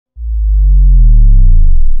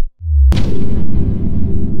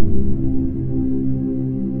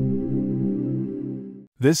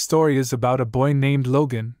This story is about a boy named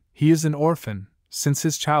Logan. He is an orphan. Since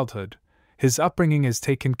his childhood, his upbringing is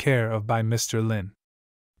taken care of by Mr. Lin.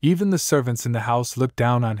 Even the servants in the house looked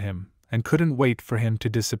down on him and couldn't wait for him to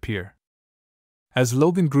disappear. As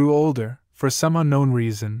Logan grew older, for some unknown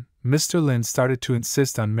reason, Mr. Lin started to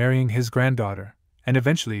insist on marrying his granddaughter, and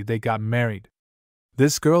eventually they got married.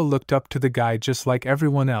 This girl looked up to the guy just like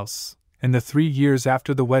everyone else. In the 3 years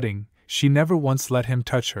after the wedding, she never once let him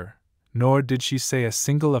touch her, nor did she say a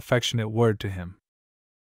single affectionate word to him.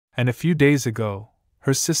 And a few days ago,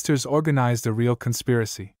 her sisters organized a real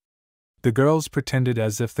conspiracy. The girls pretended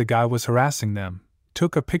as if the guy was harassing them,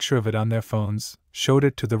 took a picture of it on their phones, showed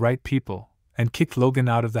it to the right people, and kicked Logan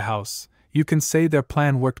out of the house. You can say their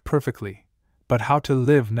plan worked perfectly, but how to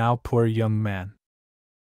live now, poor young man?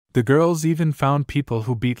 The girls even found people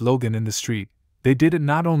who beat Logan in the street. They did it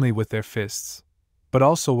not only with their fists, but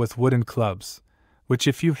also with wooden clubs, which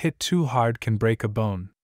if you hit too hard can break a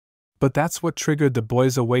bone. But that's what triggered the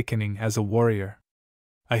boy's awakening as a warrior.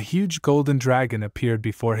 A huge golden dragon appeared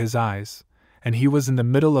before his eyes, and he was in the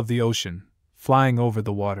middle of the ocean, flying over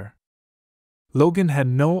the water. Logan had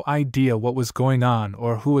no idea what was going on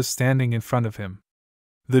or who was standing in front of him.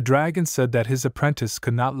 The dragon said that his apprentice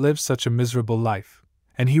could not live such a miserable life,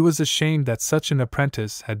 and he was ashamed that such an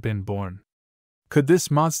apprentice had been born. Could this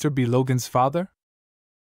monster be Logan's father?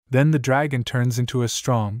 Then the dragon turns into a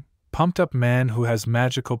strong, pumped-up man who has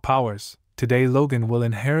magical powers. Today Logan will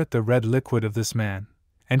inherit the red liquid of this man,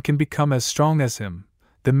 and can become as strong as him.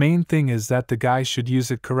 The main thing is that the guy should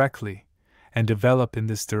use it correctly, and develop in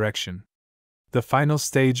this direction. The final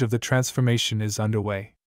stage of the transformation is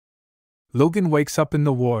underway. Logan wakes up in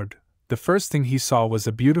the ward. The first thing he saw was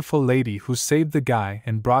a beautiful lady who saved the guy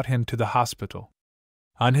and brought him to the hospital.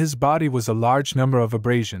 On his body was a large number of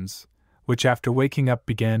abrasions, which after waking up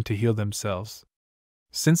began to heal themselves.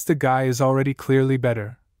 Since the guy is already clearly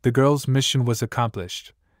better, the girl's mission was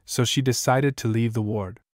accomplished, so she decided to leave the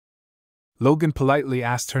ward. Logan politely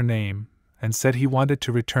asked her name, and said he wanted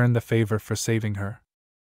to return the favor for saving her.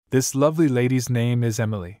 This lovely lady's name is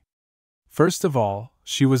Emily. First of all,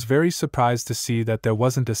 she was very surprised to see that there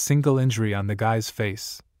wasn't a single injury on the guy's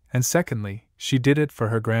face, and secondly, she did it for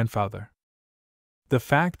her grandfather. The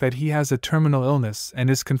fact that he has a terminal illness and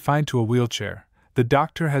is confined to a wheelchair, the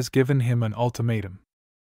doctor has given him an ultimatum.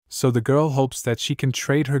 So the girl hopes that she can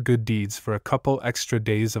trade her good deeds for a couple extra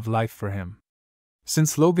days of life for him.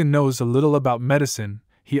 Since Logan knows a little about medicine,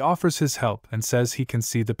 he offers his help and says he can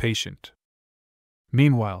see the patient.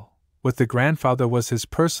 Meanwhile, with the grandfather was his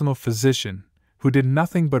personal physician, who did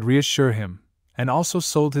nothing but reassure him, and also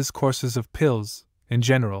sold his courses of pills. In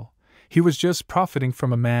general, he was just profiting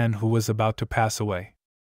from a man who was about to pass away.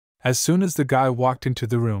 As soon as the guy walked into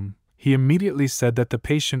the room, he immediately said that the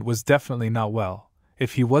patient was definitely not well.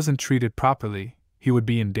 If he wasn't treated properly, he would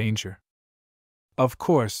be in danger. Of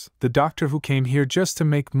course, the doctor who came here just to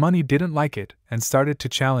make money didn't like it and started to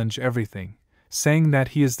challenge everything, saying that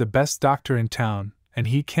he is the best doctor in town and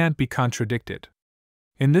he can't be contradicted.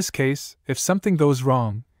 In this case, if something goes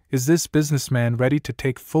wrong, is this businessman ready to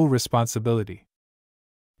take full responsibility?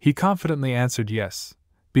 He confidently answered yes,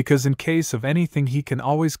 because in case of anything he can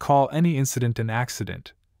always call any incident an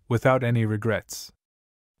accident, without any regrets.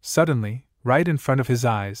 Suddenly, right in front of his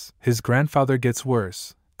eyes, his grandfather gets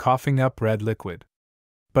worse, coughing up red liquid.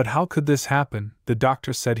 But how could this happen? The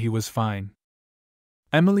doctor said he was fine.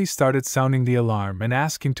 Emily started sounding the alarm and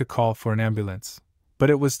asking to call for an ambulance, but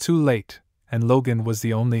it was too late, and Logan was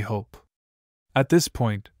the only hope. At this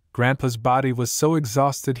point, Grandpa's body was so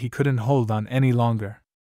exhausted he couldn't hold on any longer.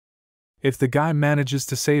 If the guy manages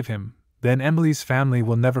to save him, then Emily's family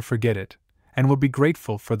will never forget it, and will be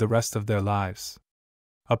grateful for the rest of their lives.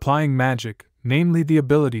 Applying magic, namely the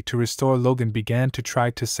ability to restore, Logan began to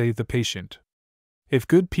try to save the patient. If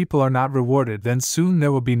good people are not rewarded, then soon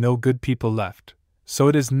there will be no good people left, so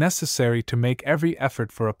it is necessary to make every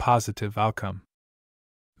effort for a positive outcome.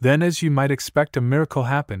 Then, as you might expect, a miracle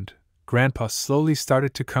happened. Grandpa slowly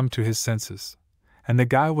started to come to his senses, and the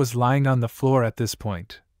guy was lying on the floor at this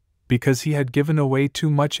point. Because he had given away too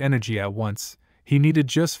much energy at once, he needed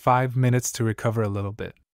just 5 minutes to recover a little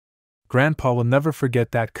bit. Grandpa will never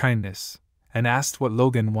forget that kindness, and asked what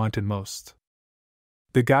Logan wanted most.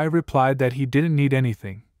 The guy replied that he didn't need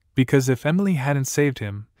anything, because if Emily hadn't saved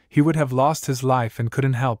him, he would have lost his life and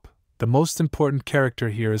couldn't help. The most important character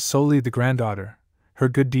here is solely the granddaughter. Her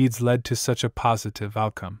good deeds led to such a positive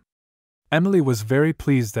outcome. Emily was very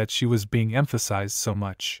pleased that she was being emphasized so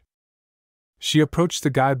much. She approached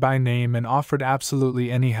the guy by name and offered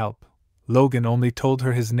absolutely any help. Logan only told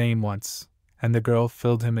her his name once, and the girl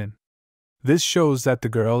filled him in. This shows that the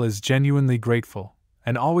girl is genuinely grateful,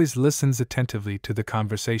 and always listens attentively to the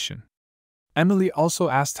conversation. Emily also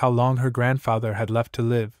asked how long her grandfather had left to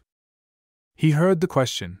live. He heard the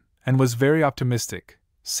question, and was very optimistic,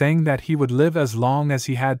 saying that he would live as long as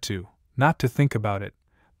he had to, not to think about it,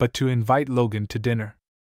 but to invite Logan to dinner.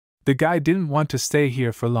 The guy didn't want to stay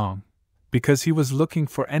here for long, because he was looking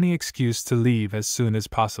for any excuse to leave as soon as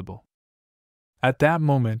possible. At that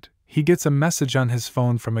moment, he gets a message on his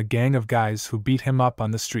phone from a gang of guys who beat him up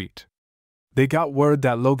on the street. They got word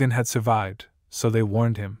that Logan had survived, so they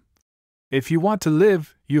warned him. If you want to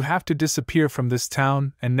live, you have to disappear from this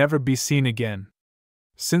town and never be seen again.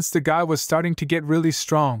 Since the guy was starting to get really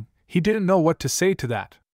strong, he didn't know what to say to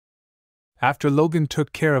that. After Logan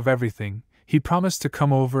took care of everything, he promised to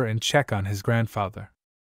come over and check on his grandfather.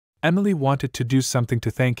 Emily wanted to do something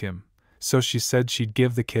to thank him, so she said she'd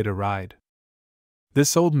give the kid a ride.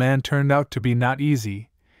 This old man turned out to be not easy.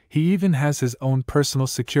 He even has his own personal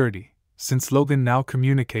security. Since Logan now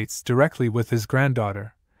communicates directly with his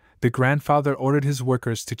granddaughter, the grandfather ordered his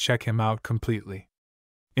workers to check him out completely.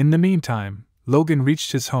 In the meantime, Logan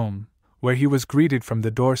reached his home, where he was greeted from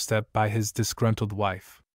the doorstep by his disgruntled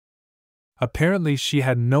wife. Apparently, she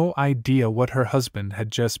had no idea what her husband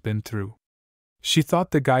had just been through. She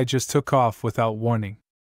thought the guy just took off without warning.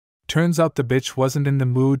 Turns out the bitch wasn't in the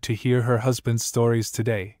mood to hear her husband's stories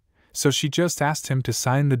today, so she just asked him to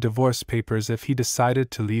sign the divorce papers if he decided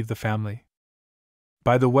to leave the family.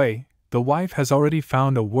 By the way, the wife has already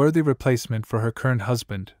found a worthy replacement for her current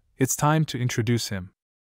husband. It's time to introduce him.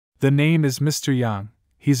 The name is Mr. Yang.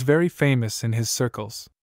 He's very famous in his circles.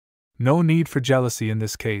 No need for jealousy in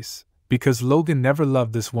this case, because Logan never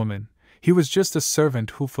loved this woman. He was just a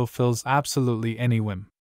servant who fulfills absolutely any whim.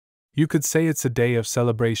 You could say it's a day of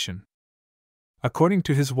celebration. According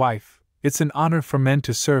to his wife, it's an honor for men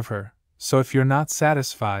to serve her, so if you're not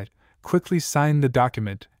satisfied, quickly sign the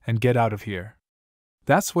document and get out of here.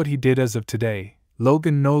 That's what he did as of today.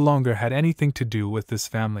 Logan no longer had anything to do with this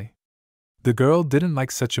family. The girl didn't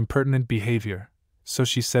like such impertinent behavior, so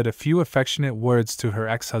she said a few affectionate words to her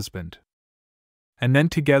ex-husband. And then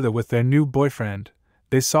together with their new boyfriend,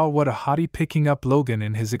 they saw what a hottie picking up Logan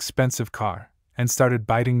in his expensive car, and started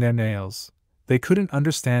biting their nails. They couldn't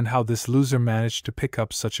understand how this loser managed to pick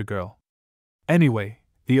up such a girl. Anyway,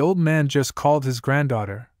 the old man just called his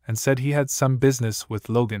granddaughter and said he had some business with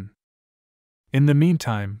Logan. In the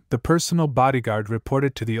meantime, the personal bodyguard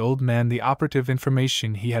reported to the old man the operative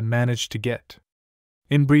information he had managed to get.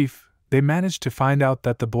 In brief, they managed to find out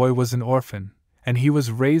that the boy was an orphan, and he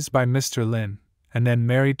was raised by Mr. Lin, and then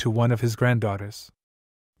married to one of his granddaughters.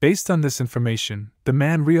 Based on this information, the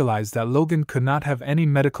man realized that Logan could not have any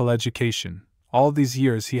medical education. All these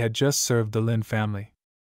years he had just served the Lin family.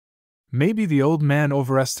 Maybe the old man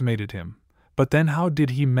overestimated him, but then how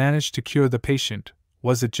did he manage to cure the patient?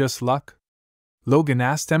 Was it just luck? Logan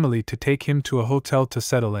asked Emily to take him to a hotel to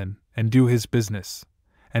settle in and do his business,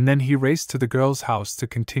 and then he raced to the girl's house to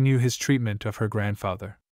continue his treatment of her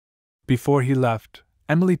grandfather. Before he left,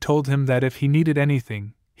 Emily told him that if he needed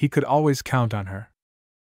anything, he could always count on her.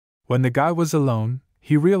 When the guy was alone,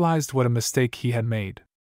 he realized what a mistake he had made.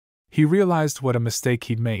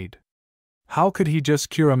 How could he just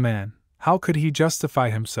cure a man? How could he justify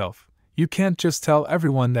himself? You can't just tell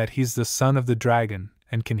everyone that he's the son of the dragon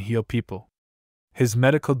and can heal people. His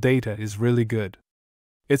medical data is really good.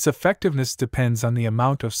 Its effectiveness depends on the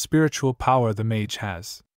amount of spiritual power the mage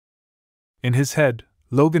has. In his head,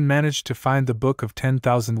 Logan managed to find the Book of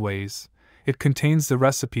 10,000 Ways. It contains the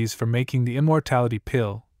recipes for making the immortality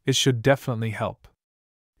pill. It should definitely help.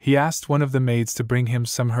 He asked one of the maids to bring him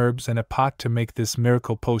some herbs and a pot to make this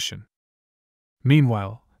miracle potion.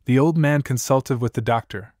 Meanwhile, the old man consulted with the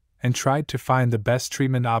doctor and tried to find the best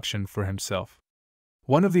treatment option for himself.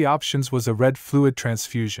 One of the options was a red fluid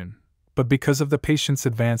transfusion, but because of the patient's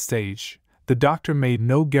advanced age, the doctor made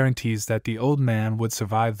no guarantees that the old man would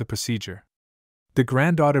survive the procedure. The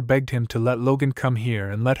granddaughter begged him to let Logan come here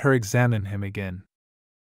and let her examine him again.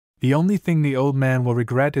 The only thing the old man will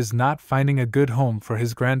regret is not finding a good home for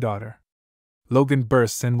his granddaughter. Logan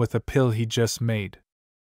burst in with a pill he just made.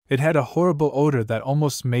 It had a horrible odor that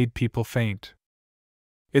almost made people faint.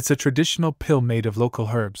 It's a traditional pill made of local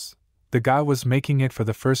herbs. The guy was making it for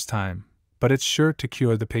the first time, but it's sure to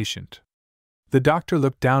cure the patient. The doctor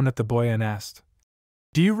looked down at the boy and asked,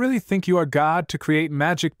 "Do you really think you are God to create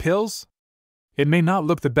magic pills? It may not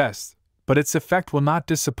look the best, but its effect will not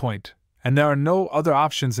disappoint, and there are no other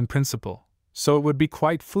options in principle, so it would be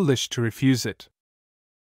quite foolish to refuse it."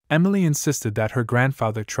 Emily insisted that her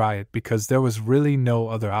grandfather try it because there was really no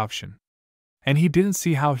other option. And he didn't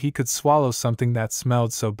see how he could swallow something that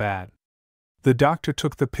smelled so bad. The doctor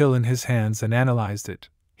took the pill in his hands and analyzed it.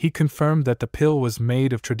 he confirmed that the pill was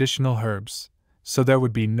made of traditional herbs, so there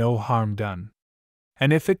would be no harm done.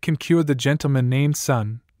 And if it can cure the gentleman named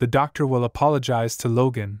Sun, the doctor will apologize to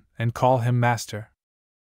Logan and call him master.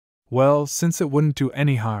 Well, since it wouldn't do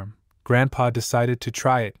any harm, Grandpa decided to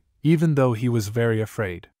try it, even though he was very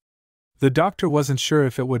afraid. The doctor wasn't sure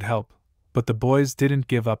if it would help, but the boys didn't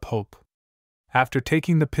give up hope. After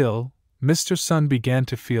taking the pill, Mr. Sun began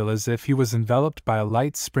to feel as if he was enveloped by a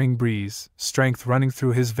light spring breeze, strength running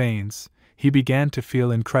through his veins. He began to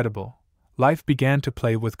feel incredible. Life began to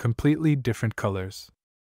play with completely different colors.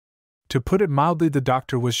 To put it mildly, the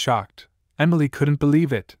doctor was shocked. Emily couldn't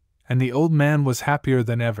believe it, and the old man was happier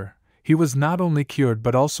than ever. He was not only cured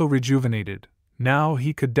but also rejuvenated. Now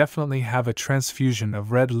he could definitely have a transfusion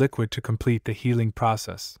of red liquid to complete the healing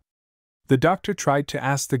process. The doctor tried to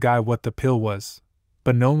ask the guy what the pill was,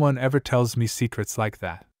 but no one ever tells me secrets like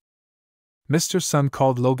that. Mr. Sun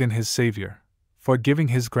called Logan his savior. For giving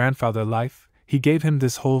his grandfather life, he gave him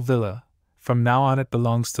this whole villa. From now on it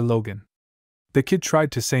belongs to Logan. The kid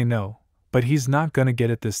tried to say no, but he's not gonna get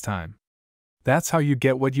it this time. That's how you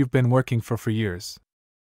get what you've been working for years.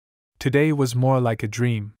 Today was more like a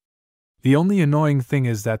dream. The only annoying thing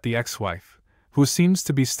is that the ex-wife, who seems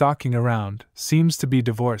to be stalking around, seems to be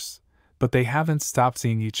divorced, but they haven't stopped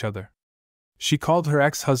seeing each other. She called her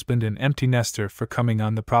ex-husband an empty nester for coming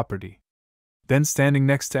on the property. Then standing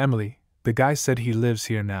next to Emily, the guy said he lives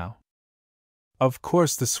here now. Of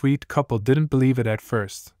course the sweet couple didn't believe it at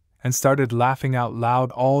first, and started laughing out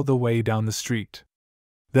loud all the way down the street.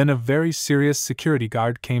 Then a very serious security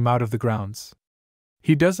guard came out of the grounds.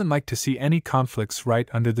 He doesn't like to see any conflicts right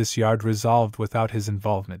under this yard resolved without his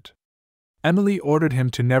involvement. Emily ordered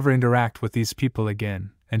him to never interact with these people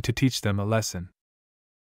again, and to teach them a lesson.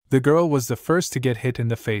 The girl was the first to get hit in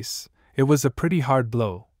the face. It was a pretty hard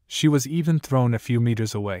blow. She was even thrown a few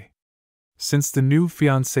meters away. Since the new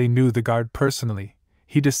fiancé knew the guard personally,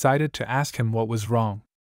 he decided to ask him what was wrong.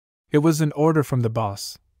 It was an order from the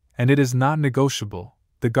boss, and it is not negotiable.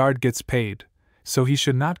 The guard gets paid, so he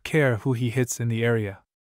should not care who he hits in the area.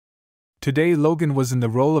 Today Logan was in the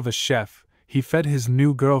role of a chef. He fed his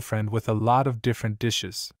new girlfriend with a lot of different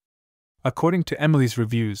dishes. According to Emily's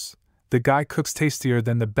reviews, the guy cooks tastier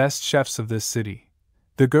than the best chefs of this city.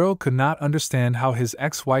 The girl could not understand how his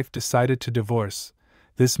ex-wife decided to divorce.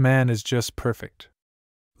 This man is just perfect.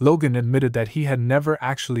 Logan admitted that he had never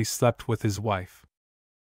actually slept with his wife.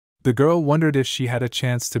 The girl wondered if she had a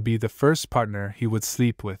chance to be the first partner he would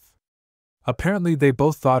sleep with. Apparently they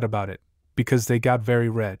both thought about it, because they got very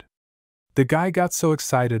red. The guy got so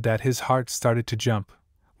excited that his heart started to jump,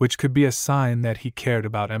 which could be a sign that he cared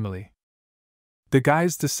about Emily. The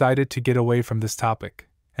guys decided to get away from this topic,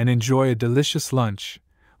 and enjoy a delicious lunch,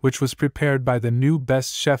 which was prepared by the new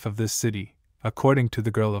best chef of this city, according to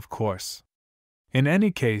the girl of course. In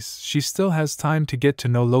any case, she still has time to get to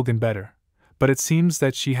know Logan better, but it seems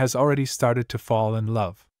that she has already started to fall in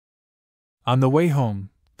love. On the way home,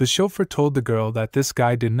 the chauffeur told the girl that this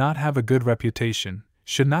guy did not have a good reputation,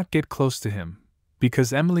 should not get close to him,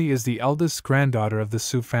 because Emily is the eldest granddaughter of the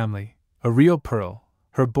Su family, a real pearl.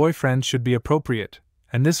 Her boyfriend should be appropriate,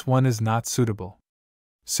 and this one is not suitable.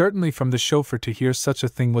 Certainly from the chauffeur to hear such a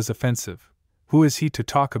thing was offensive. Who is he to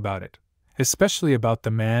talk about it, especially about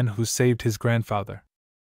the man who saved his grandfather?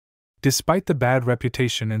 Despite the bad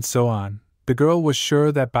reputation and so on, the girl was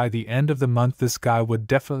sure that by the end of the month this guy would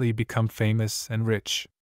definitely become famous and rich.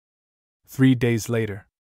 3 days later,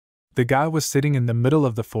 the guy was sitting in the middle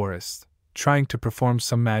of the forest, trying to perform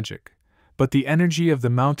some magic. But the energy of the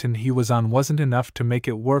mountain he was on wasn't enough to make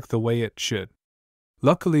it work the way it should.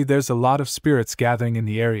 Luckily there's a lot of spirits gathering in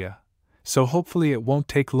the area, so hopefully it won't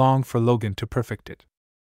take long for Logan to perfect it.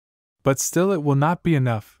 But still it will not be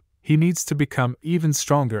enough. He needs to become even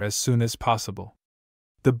stronger as soon as possible.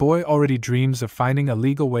 The boy already dreams of finding a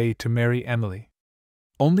legal way to marry Emily.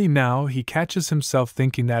 Only now he catches himself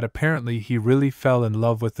thinking that apparently he really fell in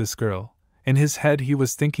love with this girl. In his head he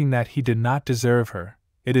was thinking that he did not deserve her.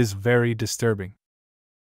 It is very disturbing.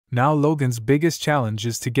 Now Logan's biggest challenge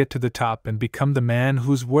is to get to the top and become the man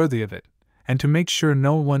who's worthy of it, and to make sure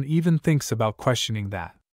no one even thinks about questioning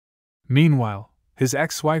that. Meanwhile, his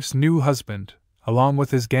ex-wife's new husband, along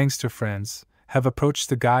with his gangster friends, have approached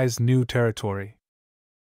the guy's new territory.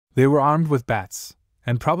 They were armed with bats,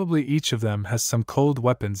 and probably each of them has some cold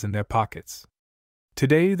weapons in their pockets.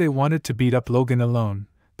 Today they wanted to beat up Logan alone.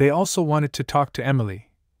 They also wanted to talk to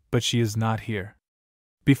Emily, but she is not here.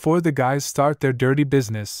 Before the guys start their dirty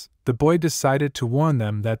business, the boy decided to warn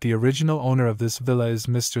them that the original owner of this villa is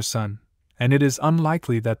Mr. Sun, and it is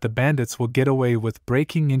unlikely that the bandits will get away with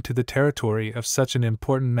breaking into the territory of such an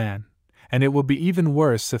important man, and it will be even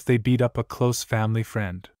worse if they beat up a close family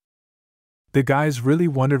friend. The guys really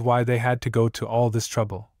wondered why they had to go to all this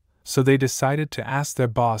trouble, so they decided to ask their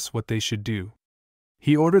boss what they should do.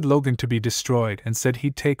 He ordered Logan to be destroyed and said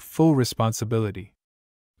he'd take full responsibility.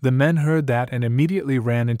 The men heard that and immediately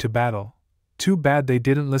ran into battle. Too bad they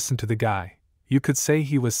didn't listen to the guy. You could say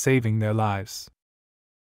he was saving their lives.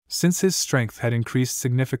 Since his strength had increased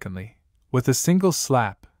significantly, with a single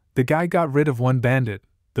slap, the guy got rid of one bandit.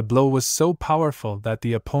 The blow was so powerful that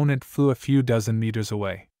the opponent flew a few dozen meters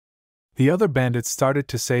away. The other bandits started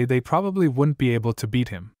to say they probably wouldn't be able to beat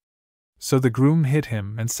him. So the groom hit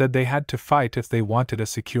him and said they had to fight if they wanted a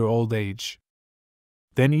secure old age.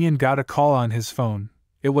 Then Ian got a call on his phone.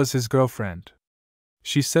 It was his girlfriend.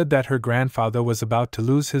 She said that her grandfather was about to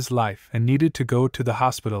lose his life and needed to go to the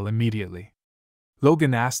hospital immediately.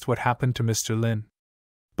 Logan asked what happened to Mr. Lin.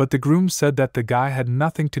 But the groom said that the guy had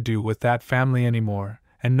nothing to do with that family anymore,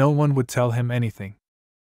 and no one would tell him anything.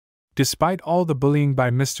 Despite all the bullying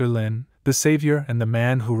by Mr. Lin, the savior and the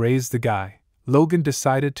man who raised the guy, Logan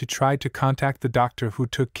decided to try to contact the doctor who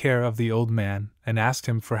took care of the old man and asked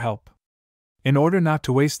him for help. In order not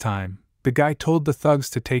to waste time, the guy told the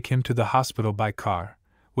thugs to take him to the hospital by car,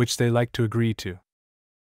 which they liked to agree to.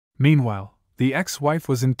 Meanwhile, the ex-wife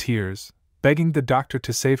was in tears, begging the doctor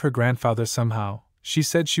to save her grandfather somehow. She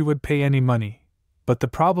said she would pay any money, but the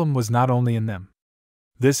problem was not only in them.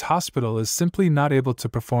 This hospital is simply not able to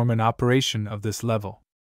perform an operation of this level.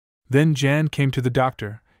 Then Jan came to the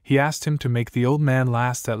doctor. He asked him to make the old man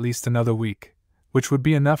last at least another week, which would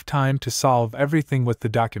be enough time to solve everything with the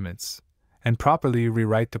documents, and properly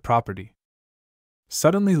rewrite the property.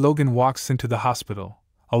 Suddenly Logan walks into the hospital,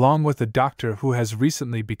 along with a doctor who has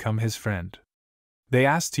recently become his friend. They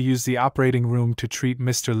asked to use the operating room to treat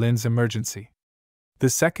Mr. Lin's emergency. The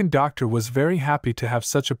second doctor was very happy to have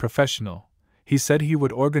such a professional. He said he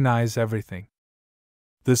would organize everything.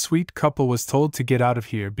 The sweet couple was told to get out of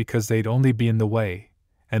here because they'd only be in the way,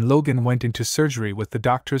 and Logan went into surgery with the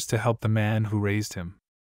doctors to help the man who raised him.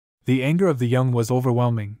 The anger of the young was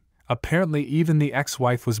overwhelming. Apparently even the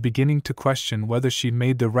ex-wife was beginning to question whether she'd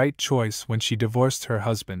made the right choice when she divorced her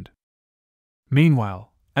husband.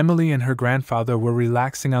 Meanwhile, Emily and her grandfather were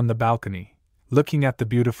relaxing on the balcony, looking at the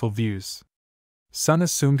beautiful views. Sun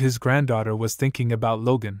assumed his granddaughter was thinking about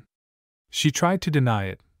Logan. She tried to deny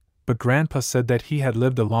it, but Grandpa said that he had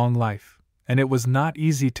lived a long life, and it was not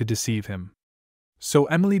easy to deceive him. So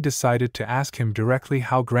Emily decided to ask him directly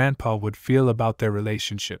how Grandpa would feel about their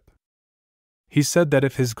relationship. He said that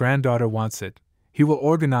if his granddaughter wants it, he will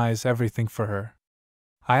organize everything for her.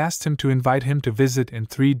 I asked him to invite him to visit in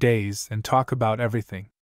 3 days and talk about everything.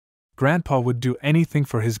 Grandpa would do anything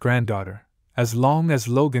for his granddaughter, as long as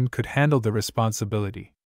Logan could handle the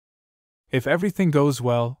responsibility. If everything goes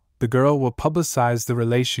well, the girl will publicize the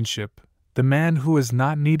relationship. The man who is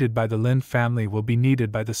not needed by the Lin family will be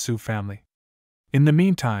needed by the Su family. In the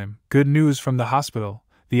meantime, good news from the hospital: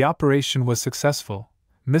 the operation was successful.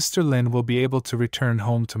 Mr. Lin will be able to return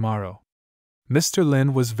home tomorrow. Mr.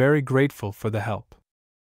 Lin was very grateful for the help.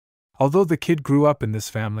 Although the kid grew up in this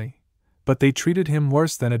family, but they treated him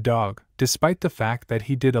worse than a dog, despite the fact that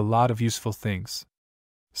he did a lot of useful things.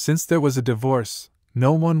 Since there was a divorce,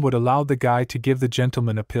 no one would allow the guy to give the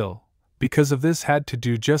gentleman a pill. Because of this, had to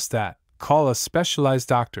do just that: call a specialized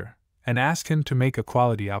doctor and ask him to make a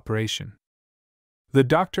quality operation. The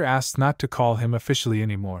doctor asked not to call him officially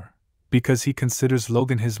anymore, because he considers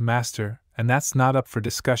Logan his master, and that's not up for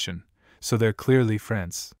discussion, so they're clearly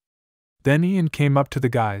friends. Then Ian came up to the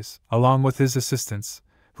guys, along with his assistants,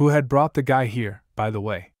 who had brought the guy here, by the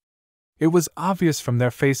way. It was obvious from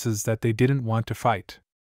their faces that they didn't want to fight.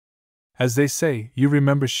 As they say, you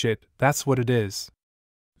remember shit, that's what it is.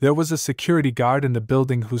 There was a security guard in the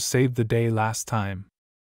building who saved the day last time.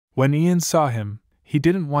 When Ian saw him, he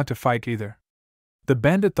didn't want to fight either. The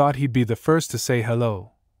bandit thought he'd be the first to say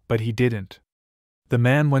hello, but he didn't. The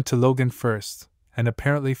man went to Logan first, and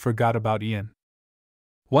apparently forgot about Ian.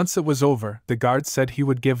 Once it was over, the guard said he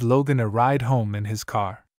would give Logan a ride home in his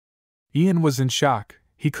car. Ian was in shock.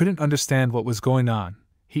 He couldn't understand what was going on.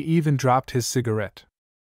 He even dropped his cigarette.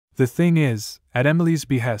 The thing is, at Emily's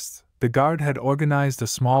behest, the guard had organized a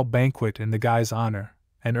small banquet in the guy's honor,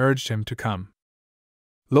 and urged him to come.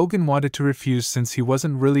 Logan wanted to refuse since he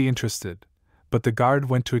wasn't really interested, but the guard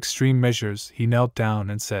went to extreme measures. He knelt down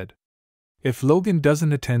and said, "If Logan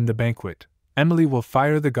doesn't attend the banquet, Emily will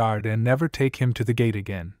fire the guard and never take him to the gate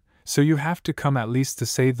again, so you have to come at least to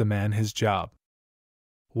save the man his job."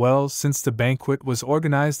 Well, since the banquet was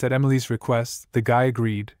organized at Emily's request, the guy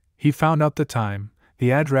agreed. He found out the time,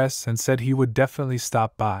 the address, and said he would definitely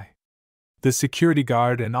stop by. The security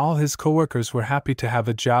guard and all his coworkers were happy to have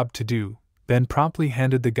a job to do. then promptly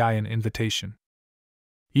handed the guy an invitation.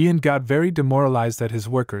 Ian got very demoralized at his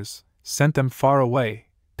workers, sent them far away,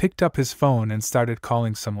 picked up his phone and started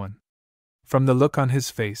calling someone. From the look on his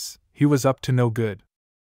face, he was up to no good.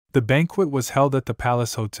 The banquet was held at the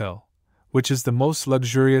Palace Hotel, which is the most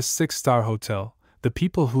luxurious 6-star hotel. The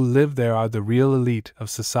people who live there are the real elite of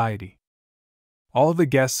society. All the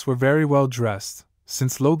guests were very well dressed.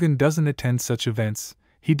 Since Logan doesn't attend such events,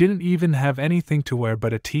 he didn't even have anything to wear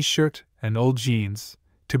but a t-shirt and old jeans.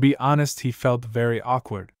 To be honest, he felt very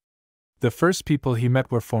awkward. The first people he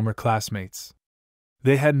met were former classmates.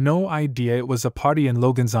 They had no idea it was a party in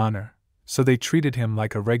Logan's honor, so they treated him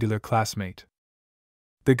like a regular classmate.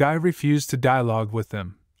 The guy refused to dialogue with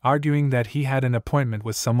them, arguing that he had an appointment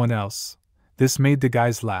with someone else. This made the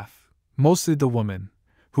guys laugh, mostly the woman,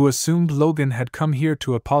 who assumed Logan had come here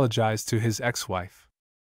to apologize to his ex-wife.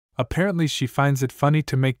 Apparently she finds it funny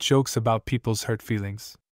to make jokes about people's hurt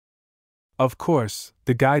feelings. Of course,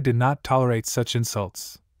 the guy did not tolerate such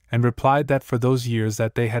insults, and replied that for those years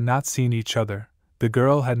that they had not seen each other, the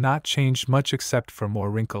girl had not changed much except for more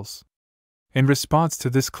wrinkles. In response to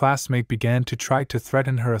this, classmate began to try to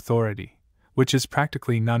threaten her authority, which is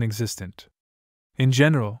practically non-existent. In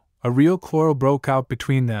general, a real quarrel broke out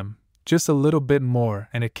between them, just a little bit more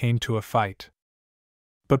and it came to a fight.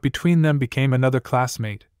 But between them became another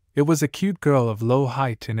classmate. It was a cute girl of low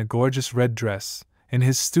height in a gorgeous red dress. In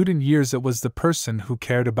his student years it was the person who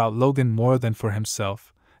cared about Logan more than for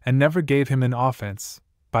himself, and never gave him an offense.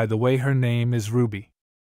 By the way, her name is Ruby.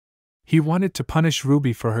 He wanted to punish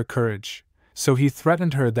Ruby for her courage, so he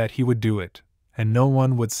threatened her that he would do it, and no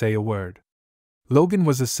one would say a word. Logan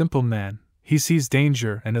was a simple man. He sees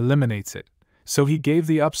danger and eliminates it, so he gave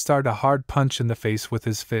the upstart a hard punch in the face with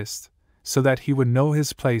his fist, so that he would know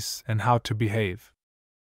his place and how to behave.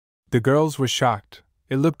 The girls were shocked.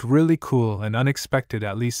 It looked really cool and unexpected,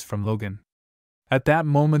 at least from Logan. At that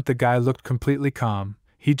moment the guy looked completely calm.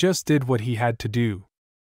 He just did what he had to do.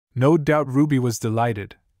 No doubt Ruby was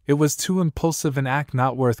delighted. It was too impulsive an act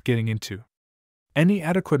not worth getting into. Any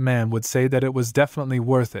adequate man would say that it was definitely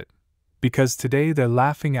worth it, because today they're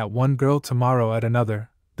laughing at one girl, tomorrow at another.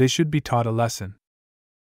 They should be taught a lesson.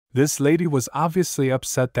 This lady was obviously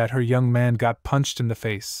upset that her young man got punched in the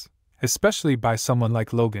face, especially by someone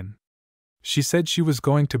like Logan. She said she was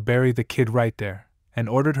going to bury the kid right there, and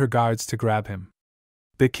ordered her guards to grab him.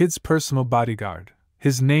 The kid's personal bodyguard,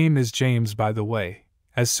 his name is James by the way,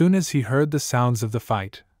 as soon as he heard the sounds of the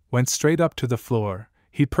fight, went straight up to the floor.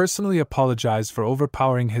 He personally apologized for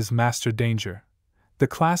overpowering his master Danger. The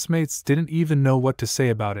classmates didn't even know what to say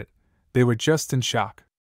about it. They were just in shock.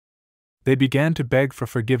 They began to beg for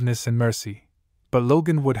forgiveness and mercy, but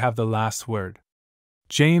Logan would have the last word.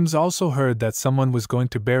 James also heard that someone was going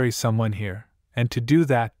to bury someone here, and to do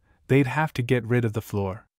that, they'd have to get rid of the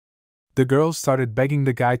floor. The girls started begging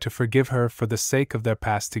the guy to forgive her for the sake of their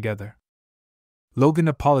past together. Logan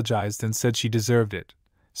apologized and said she deserved it,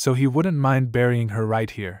 so he wouldn't mind burying her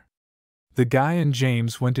right here. The guy and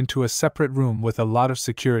James went into a separate room with a lot of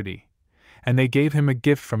security, and they gave him a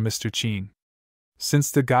gift from Mr. Cheen.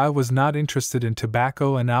 Since the guy was not interested in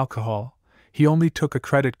tobacco and alcohol, he only took a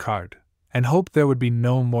credit card, and hoped there would be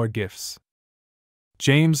no more gifts.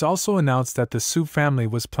 James also announced that the Su family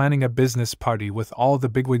was planning a business party with all the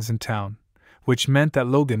bigwigs in town, which meant that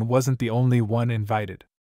Logan wasn't the only one invited.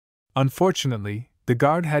 Unfortunately, the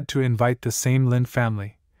guard had to invite the same Lin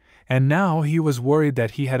family, and now he was worried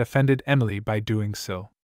that he had offended Emily by doing so.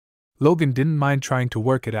 Logan didn't mind trying to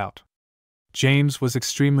work it out. James was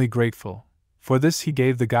extremely grateful. For this he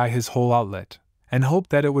gave the guy his whole outlet, and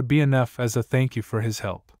hoped that it would be enough as a thank you for his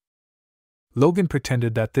help. Logan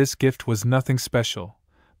pretended that this gift was nothing special,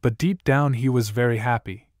 but deep down he was very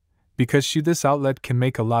happy, because this outlet can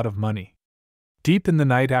make a lot of money. Deep in the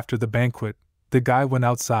night after the banquet, the guy went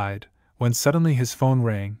outside, when suddenly his phone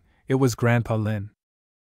rang. It was Grandpa Lin.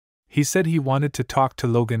 He said he wanted to talk to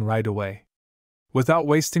Logan right away. Without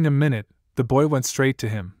wasting a minute, the boy went straight to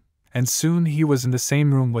him, and soon he was in the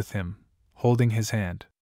same room with him, holding his hand.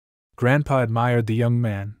 Grandpa admired the young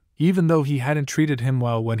man. Even though he hadn't treated him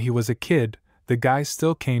well when he was a kid, the guy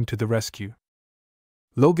still came to the rescue.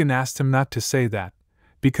 Logan asked him not to say that,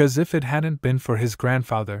 because if it hadn't been for his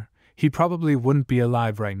grandfather, he probably wouldn't be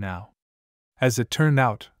alive right now. As it turned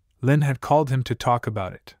out, Lin had called him to talk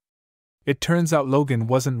about it. It turns out Logan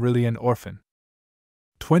wasn't really an orphan.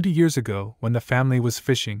 20 years ago, when the family was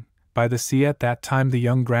fishing by the sea, at that time the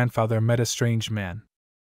young grandfather met a strange man.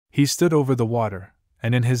 He stood over the water,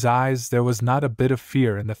 and in his eyes there was not a bit of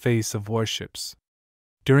fear in the face of warships.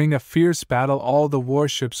 During a fierce battle all the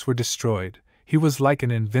warships were destroyed. He was like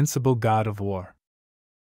an invincible god of war.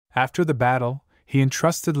 After the battle, he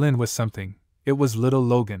entrusted Lin with something. it was little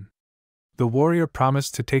Logan. The warrior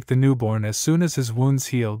promised to take the newborn as soon as his wounds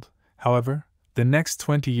healed. However, the next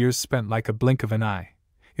 20 years spent like a blink of an eye.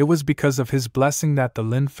 It was because of his blessing that the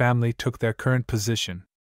Lin family took their current position.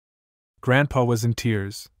 Grandpa was in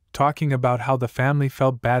tears, talking about how the family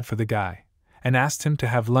felt bad for the guy, and asked him to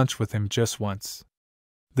have lunch with him just once.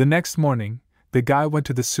 The next morning, the guy went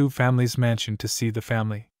to the Su family's mansion to see the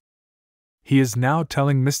family. He is now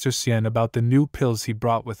telling Mr. Xian about the new pills he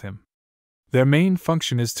brought with him. Their main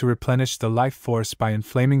function is to replenish the life force by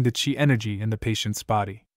inflaming the qi energy in the patient's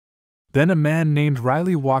body. Then a man named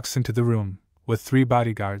Riley walks into the room, with 3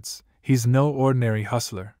 bodyguards. He's no ordinary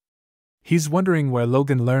hustler. He's wondering where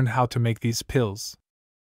Logan learned how to make these pills.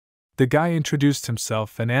 The guy introduced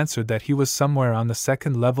himself and answered that he was somewhere on the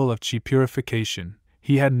 2nd level of qi purification.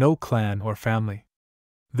 He had no clan or family.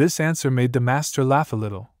 This answer made the master laugh a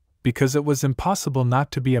little, because it was impossible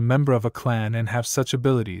not to be a member of a clan and have such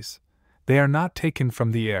abilities. They are not taken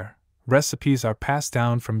from the air. Recipes are passed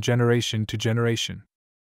down from generation to generation.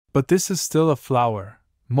 But this is still a flower.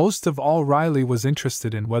 Most of all, Riley was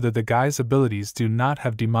interested in whether the guy's abilities do not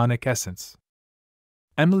have demonic essence.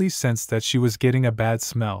 Emily sensed that she was getting a bad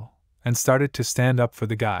smell, and started to stand up for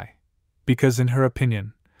the guy, because in her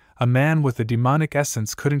opinion, a man with a demonic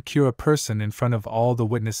essence couldn't cure a person in front of all the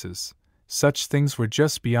witnesses. Such things were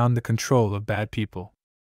just beyond the control of bad people.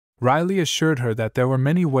 Riley assured her that there were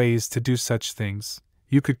many ways to do such things.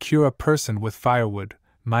 You could cure a person with firewood,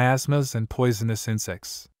 miasmas, and poisonous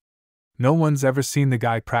insects. No one's ever seen the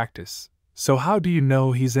guy practice, so how do you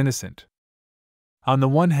know he's innocent? On the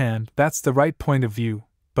one hand, that's the right point of view,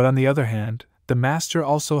 but on the other hand, the master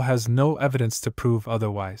also has no evidence to prove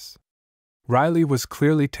otherwise. Riley was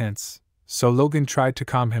clearly tense, so Logan tried to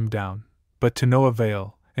calm him down, but to no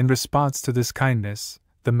avail. In response to this kindness,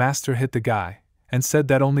 the master hit the guy, and said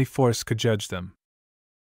that only force could judge them.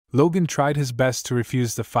 Logan tried his best to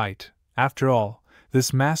refuse the fight. After all,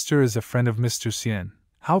 this master is a friend of Mr. Xian.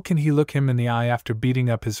 How can he look him in the eye after beating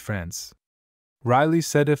up his friends? Riley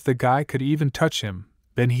said if the guy could even touch him,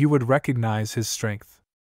 then he would recognize his strength.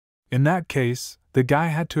 In that case, the guy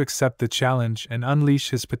had to accept the challenge and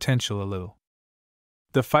unleash his potential a little.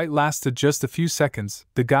 The fight lasted just a few seconds.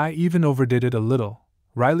 The guy even overdid it a little.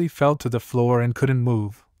 Riley fell to the floor and couldn't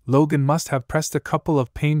move. Logan must have pressed a couple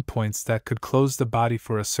of pain points that could close the body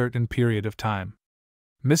for a certain period of time.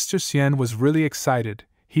 Mr. Xian was really excited.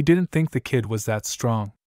 He didn't think the kid was that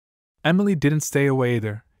strong. Emily didn't stay away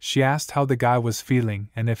either. She asked how the guy was feeling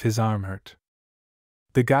and if his arm hurt.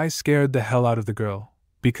 The guy scared the hell out of the girl,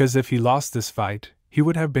 because if he lost this fight, he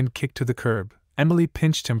would have been kicked to the curb. Emily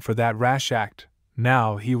pinched him for that rash act.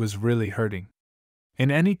 Now he was really hurting. In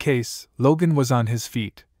any case, Logan was on his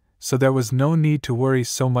feet, so there was no need to worry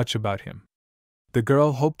so much about him. The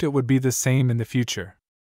girl hoped it would be the same in the future.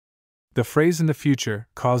 The phrase "in the future"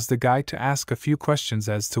 caused the guy to ask a few questions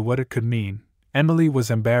as to what it could mean. Emily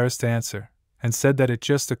was embarrassed to answer, and said that it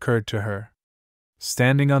just occurred to her.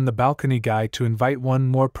 Standing on the balcony guy to invite one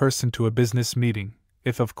more person to a business meeting,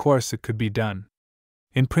 if of course it could be done.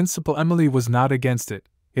 In principle, Emily was not against it.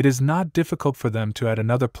 It is not difficult for them to add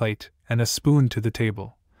another plate and a spoon to the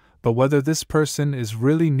table, but whether this person is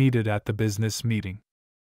really needed at the business meeting.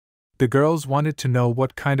 The girls wanted to know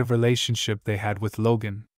what kind of relationship they had with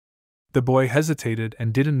Logan. The boy hesitated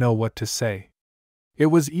and didn't know what to say. It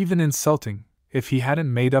was even insulting, if he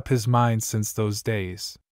hadn't made up his mind since those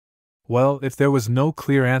days. Well, if there was no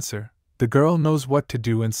clear answer, the girl knows what to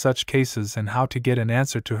do in such cases and how to get an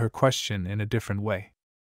answer to her question in a different way.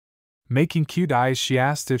 Making cute eyes, she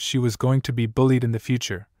asked if she was going to be bullied in the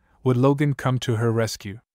future, would Logan come to her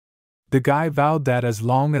rescue? The guy vowed that as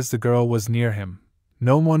long as the girl was near him,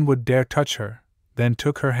 no one would dare touch her, then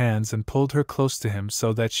took her hands and pulled her close to him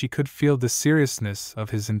so that she could feel the seriousness of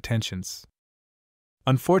his intentions.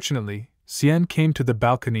 Unfortunately, Xian came to the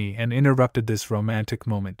balcony and interrupted this romantic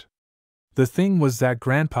moment. The thing was that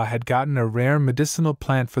Grandpa had gotten a rare medicinal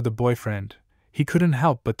plant for the boyfriend. He couldn't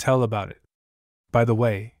help but tell about it. By the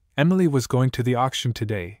way, Emily was going to the auction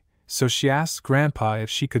today, so she asked Grandpa if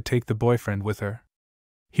she could take the boyfriend with her.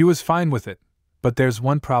 He was fine with it, but there's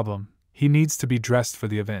one problem: he needs to be dressed for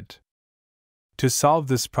the event. To solve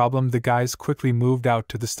this problem, the guys quickly moved out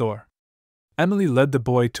to the store. Emily led the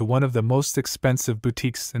boy to one of the most expensive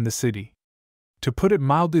boutiques in the city. To put it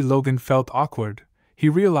mildly, Logan felt awkward. He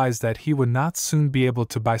realized that he would not soon be able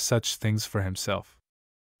to buy such things for himself.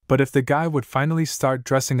 But if the guy would finally start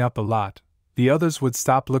dressing up a lot, the others would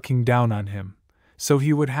stop looking down on him, so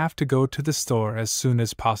he would have to go to the store as soon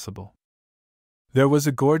as possible. There was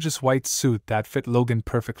a gorgeous white suit that fit Logan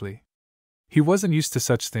perfectly. He wasn't used to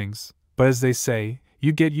such things, but as they say,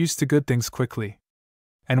 you get used to good things quickly.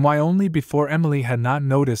 And why only before Emily had not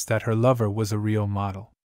noticed that her lover was a real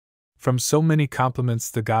model. From so many compliments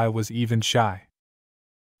the guy was even shy.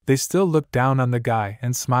 They still looked down on the guy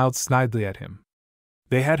and smiled snidely at him.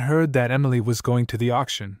 They had heard that Emily was going to the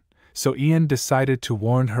auction, so Ian decided to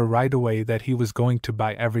warn her right away that he was going to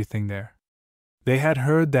buy everything there. They had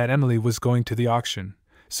heard that Emily was going to the auction,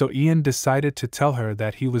 so Ian decided to tell her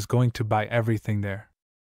that he was going to buy everything there.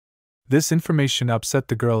 This information upset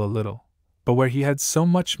the girl a little, but where he had so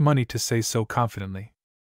much money to say so confidently.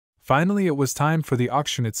 Finally, it was time for the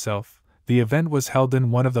auction itself. The event was held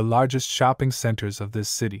in one of the largest shopping centers of this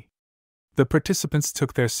city. The participants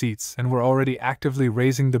took their seats and were already actively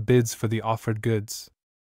raising the bids for the offered goods.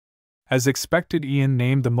 As expected, Ian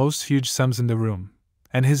named the most huge sums in the room,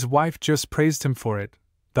 and his wife just praised him for it.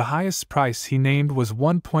 The highest price he named was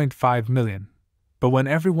 1.5 million, but when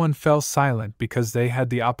everyone fell silent because they had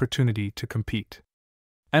the opportunity to compete,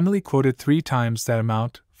 Emily quoted 3 times that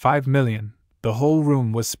amount, 5 million. The whole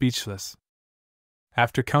room was speechless.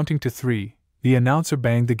 After counting to 3, the announcer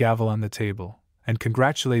banged the gavel on the table and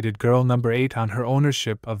congratulated girl number 8 on her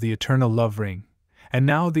ownership of the eternal love ring, and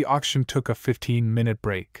now the auction took a 15-minute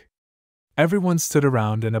break. Everyone stood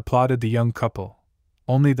around and applauded the young couple.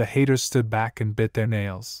 Only the haters stood back and bit their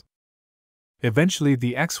nails. Eventually,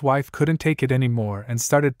 the ex-wife couldn't take it anymore and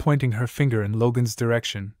started pointing her finger in Logan's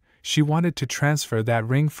direction. She wanted to transfer that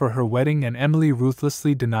ring for her wedding, and Emily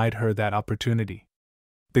ruthlessly denied her that opportunity.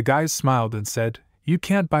 The guys smiled and said, "You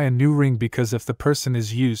can't buy a new ring because if the person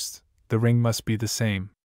is used, the ring must be the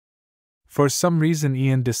same." For some reason,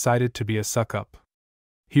 Ian decided to be a suck-up.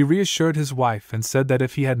 He reassured his wife and said that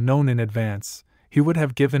if he had known in advance, he would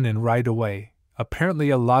have given in right away. Apparently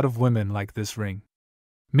a lot of women like this ring.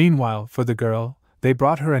 Meanwhile, for the girl, they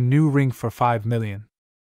brought her a new ring for 5 million.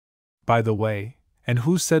 By the way, and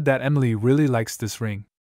who said that Emily really likes this ring?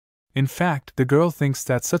 In fact, the girl thinks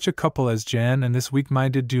that such a couple as Jan and this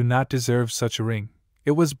weak-minded do not deserve such a ring.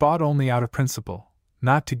 It was bought only out of principle,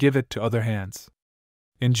 not to give it to other hands.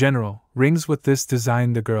 In general, rings with this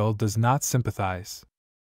design the girl does not sympathize.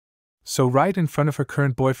 So right in front of her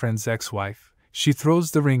current boyfriend's ex-wife, she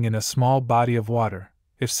throws the ring in a small body of water.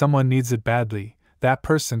 If someone needs it badly, that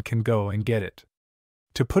person can go and get it.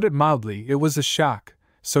 To put it mildly, it was a shock.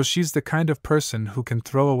 So she's the kind of person who can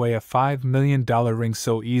throw away a $5 million ring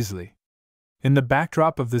so easily. In the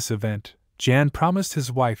backdrop of this event, Jan promised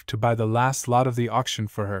his wife to buy the last lot of the auction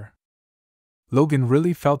for her. Logan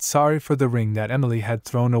really felt sorry for the ring that Emily had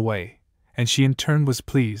thrown away, and she in turn was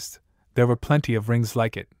pleased. There were plenty of rings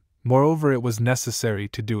like it. Moreover, it was necessary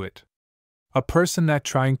to do it. A person that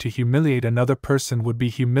trying to humiliate another person would be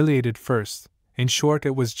humiliated first. In short,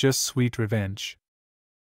 it was just sweet revenge.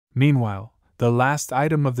 Meanwhile, the last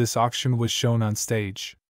item of this auction was shown on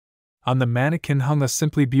stage. On the mannequin hung a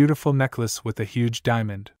simply beautiful necklace with a huge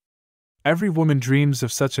diamond. Every woman dreams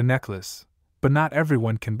of such a necklace, but not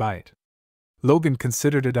everyone can buy it. Logan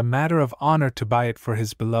considered it a matter of honor to buy it for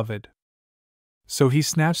his beloved. So he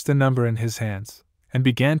snatched the number in his hands and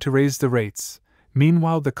began to raise the rates.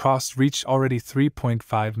 Meanwhile, the cost reached already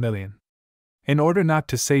 3.5 million. In order not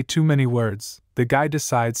to say too many words, the guy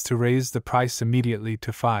decides to raise the price immediately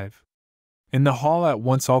to 5. In the hall, at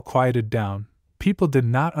once all quieted down. People did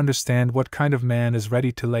not understand what kind of man is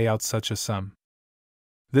ready to lay out such a sum.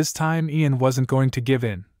 This time Ian wasn't going to give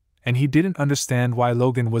in, and he didn't understand why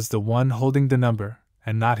Logan was the one holding the number,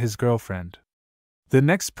 and not his girlfriend. The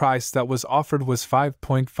next price that was offered was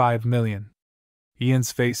 5.5 million.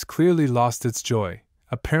 Ian's face clearly lost its joy.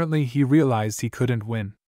 Apparently he realized he couldn't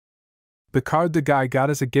win. The card the guy got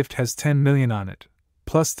as a gift has 10 million on it,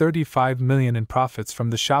 plus 35 million in profits from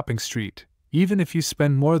the shopping street. Even if you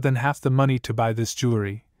spend more than half the money to buy this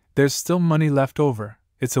jewelry, there's still money left over.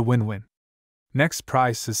 It's a win-win. Next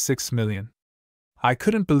price is 6 million. I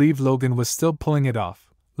couldn't believe Logan was still pulling it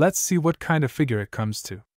off. Let's see what kind of figure it comes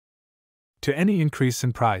to. To any increase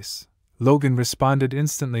in price, Logan responded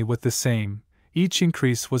instantly with the same. Each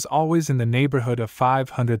increase was always in the neighborhood of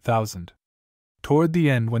 500,000. Toward the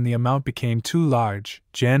end, when the amount became too large,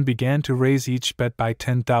 Jan began to raise each bet by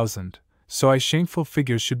 10,000. So a shameful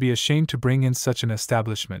figure should be ashamed to bring in such an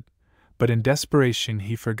establishment, but in desperation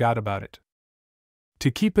he forgot about it. To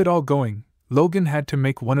keep it all going, Logan had to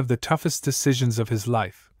make one of the toughest decisions of his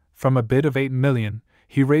life. From a bid of 8 million,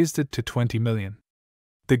 he raised it to 20 million.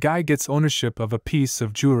 The guy gets ownership of a piece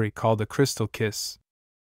of jewelry called a crystal kiss.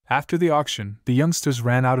 After the auction, the youngsters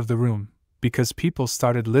ran out of the room, because people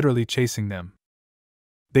started literally chasing them.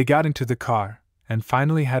 They got into the car, and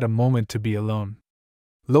finally had a moment to be alone.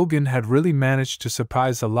 Logan had really managed to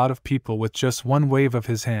surprise a lot of people with just one wave of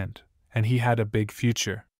his hand, and he had a big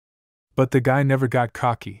future. But the guy never got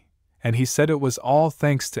cocky, and he said it was all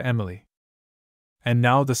thanks to Emily. And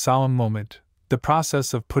now the solemn moment, the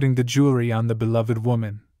process of putting the jewelry on the beloved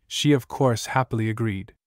woman, she of course happily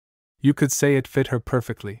agreed. You could say it fit her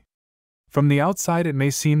perfectly. From the outside it may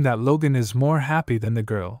seem that Logan is more happy than the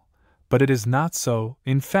girl, but it is not so.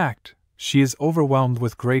 In fact, she is overwhelmed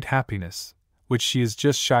with great happiness, which she is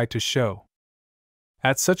just shy to show.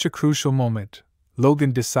 At such a crucial moment,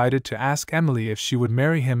 Logan decided to ask Emily if she would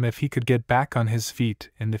marry him if he could get back on his feet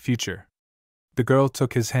in the future. The girl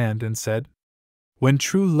took his hand and said, "When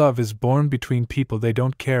true love is born between people, they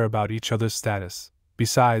don't care about each other's status.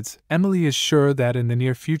 Besides, Emily is sure that in the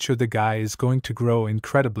near future the guy is going to grow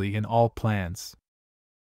incredibly in all plans."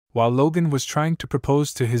 While Logan was trying to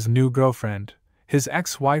propose to his new girlfriend, his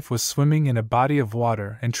ex-wife was swimming in a body of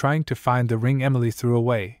water and trying to find the ring Emily threw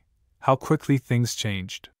away. How quickly things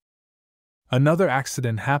changed. Another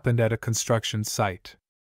accident happened at a construction site.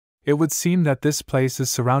 It would seem that this place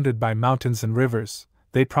is surrounded by mountains and rivers.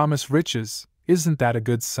 They promise riches. Isn't that a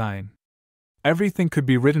good sign? Everything could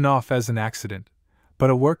be written off as an accident, but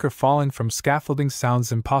a worker falling from scaffolding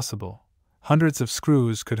sounds impossible. Hundreds of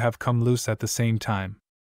screws could have come loose at the same time.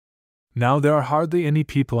 Now there are hardly any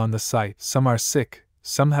people on the site. Some are sick,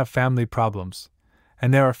 some have family problems,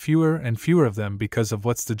 and there are fewer and fewer of them because of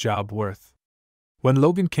what's the job worth. When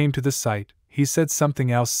Logan came to the site, he said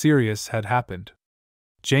something else serious had happened.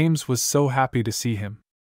 James was so happy to see him.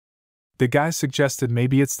 The guy suggested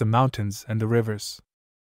maybe it's the mountains and the rivers.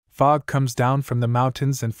 Fog comes down from the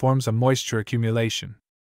mountains and forms a moisture accumulation.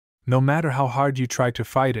 No matter how hard you try to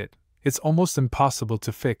fight it, it's almost impossible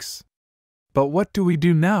to fix. But what do we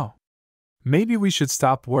do now? Maybe we should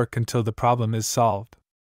stop work until the problem is solved.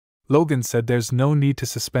 Logan said there's no need to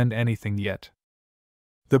suspend anything yet.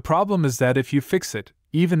 The problem is that if you fix it,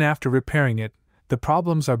 even after repairing it, the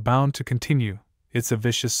problems are bound to continue. It's a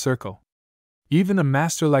vicious circle. Even a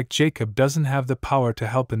master like Jacob doesn't have the power to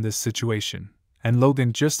help in this situation, and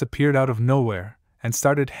Logan just appeared out of nowhere and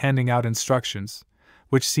started handing out instructions,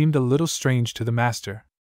 which seemed a little strange to the master.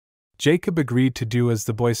 Jacob agreed to do as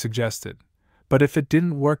the boy suggested, but if it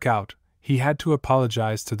didn't work out, he had to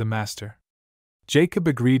apologize to the master. Jacob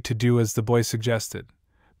agreed to do as the boy suggested,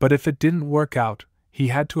 but if it didn't work out, he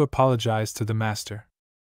had to apologize to the master.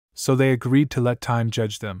 So they agreed to let time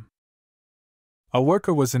judge them. A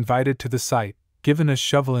worker was invited to the site, given a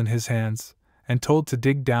shovel in his hands, and told to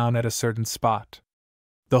dig down at a certain spot.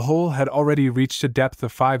 The hole had already reached a depth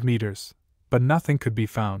of 5 meters, but nothing could be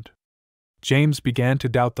found. James began to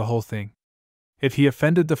doubt the whole thing. If he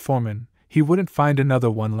offended the foreman, he wouldn't find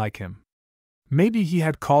another one like him. Maybe he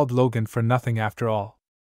had called Logan for nothing after all.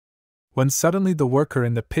 When suddenly the worker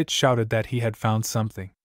in the pit shouted that he had found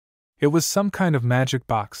something. It was some kind of magic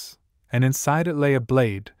box, and inside it lay a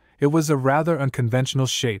blade. It was a rather unconventional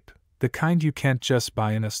shape, the kind you can't just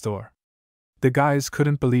buy in a store. The guys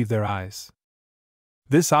couldn't believe their eyes.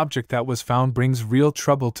 This object that was found brings real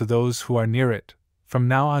trouble to those who are near it. From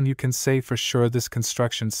now on you can say for sure this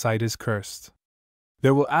construction site is cursed.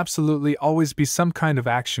 There will absolutely always be some kind of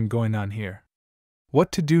action going on here.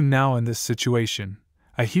 What to do now in this situation?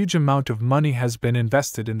 A huge amount of money has been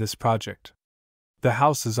invested in this project. The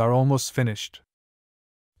houses are almost finished.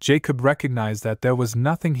 Jacob recognized that there was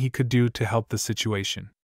nothing he could do to help the situation.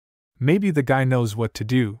 Maybe the guy knows what to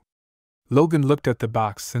do. Logan looked at the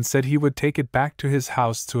box and said he would take it back to his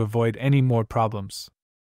house to avoid any more problems.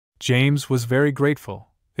 James was very grateful.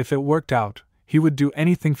 If it worked out, he would do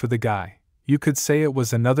anything for the guy. You could say it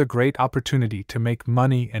was another great opportunity to make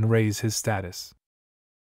money and raise his status.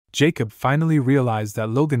 Jacob finally realized that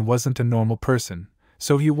Logan wasn't a normal person,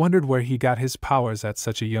 so he wondered where he got his powers at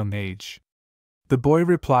such a young age. The boy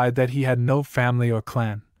replied that he had no family or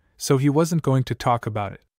clan, so he wasn't going to talk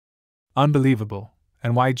about it. Unbelievable,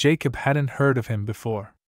 and why Jacob hadn't heard of him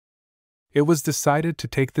before. It was decided to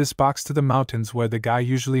take this box to the mountains where the guy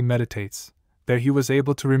usually meditates. There he was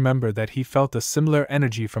able to remember that he felt a similar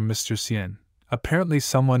energy from Mr. Sien. Apparently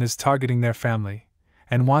someone is targeting their family,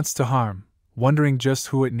 and wants to harm, wondering just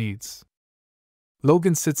who it needs.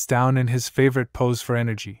 Logan sits down in his favorite pose for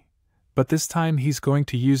energy, but this time he's going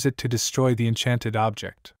to use it to destroy the enchanted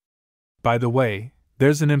object. By the way,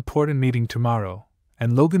 there's an important meeting tomorrow,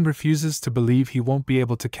 and Logan refuses to believe he won't be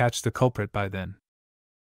able to catch the culprit by then.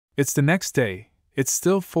 It's the next day. It's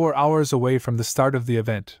still 4 hours away from the start of the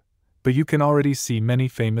event, but you can already see many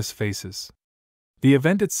famous faces. The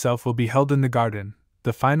event itself will be held in the garden.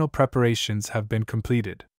 The final preparations have been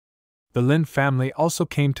completed. The Lin family also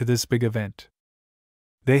came to this big event.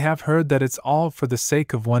 They have heard that it's all for the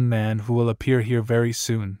sake of one man who will appear here very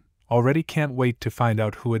soon. Already can't wait to find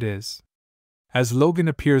out who it is. As Logan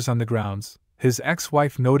appears on the grounds, his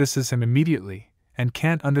ex-wife notices him immediately, and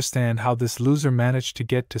can't understand how this loser managed to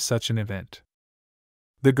get to such an event.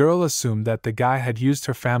 The girl assumed that the guy had used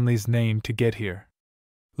her family's name to get here.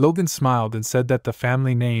 Logan smiled and said that the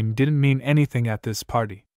family name didn't mean anything at this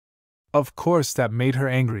party. Of course, that made her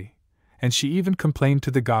angry, and she even complained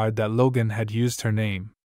to the guard that Logan had used her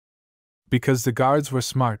name. Because the guards were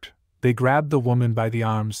smart, they grabbed the woman by the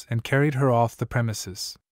arms and carried her off the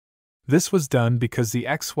premises. This was done because the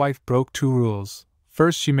ex-wife broke two rules.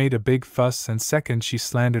 First, she made a big fuss, and second, she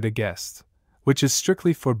slandered a guest, which is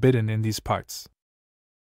strictly forbidden in these parts.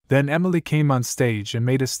 Then Emily came on stage and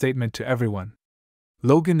made a statement to everyone.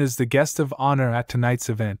 Logan is the guest of honor at tonight's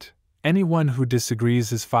event. Anyone who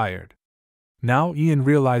disagrees is fired. Now Ian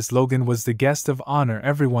realized Logan was the guest of honor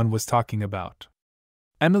everyone was talking about.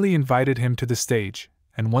 Emily invited him to the stage,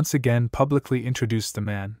 and once again publicly introduced the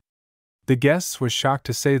man. The guests were shocked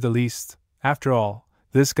to say the least. After all,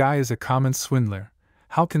 this guy is a common swindler.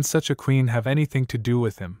 How can such a queen have anything to do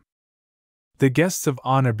with him? The guests of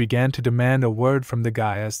honor began to demand a word from the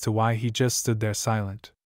guy as to why he just stood there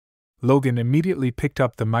silent. Logan immediately picked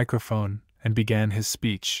up the microphone and began his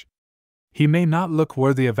speech. He may not look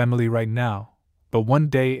worthy of Emily right now, but one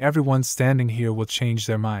day everyone standing here will change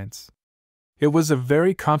their minds. It was a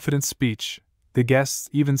very confident speech. The guests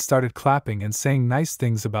even started clapping and saying nice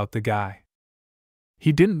things about the guy.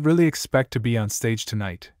 He didn't really expect to be on stage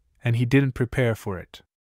tonight, and he didn't prepare for it.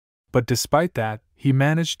 But despite that, he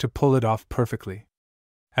managed to pull it off perfectly.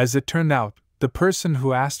 As it turned out, the person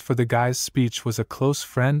who asked for the guy's speech was a close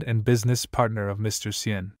friend and business partner of Mr.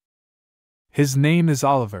 Hsien. His name is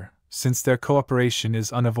Oliver. Since their cooperation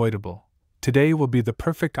is unavoidable, today will be the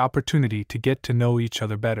perfect opportunity to get to know each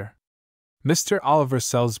other better. Mr. Oliver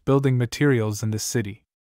sells building materials in the city.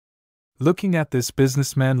 Looking at this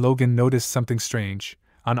businessman, Logan noticed something strange.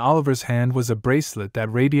 On Oliver's hand was a bracelet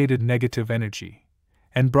that radiated negative energy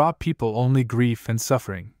and brought people only grief and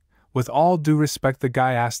suffering. With all due respect, the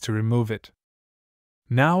guy asked to remove it.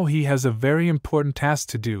 Now he has a very important task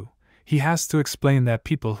to do. He has to explain that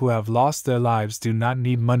people who have lost their lives do not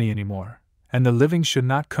need money anymore, and the living should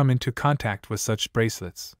not come into contact with such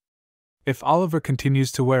bracelets. If Oliver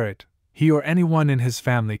continues to wear it, he or anyone in his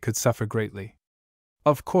family could suffer greatly.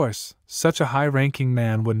 Of course, such a high-ranking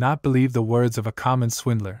man would not believe the words of a common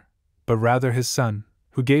swindler, but rather his son,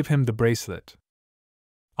 who gave him the bracelet.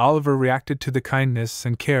 Oliver reacted to the kindness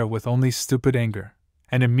and care with only stupid anger,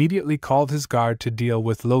 and immediately called his guard to deal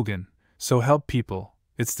with Logan. So help people,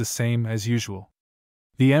 it's the same as usual.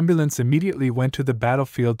 The ambulance immediately went to the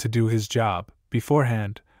battlefield to do his job.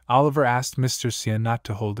 Beforehand, Oliver asked Mr. Hsien not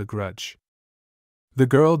to hold a grudge. The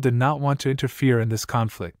girl did not want to interfere in this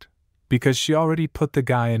conflict, because she already put the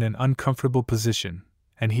guy in an uncomfortable position,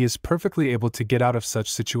 and he is perfectly able to get out of such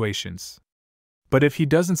situations. But if he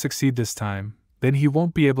doesn't succeed this time, then he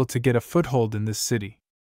won't be able to get a foothold in this city.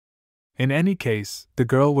 In any case, the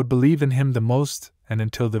girl would believe in him the most, and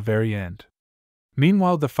until the very end.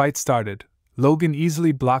 Meanwhile, the fight started. Logan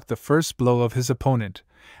easily blocked the first blow of his opponent,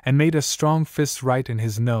 and made a strong fist right in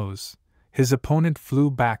his nose. His opponent flew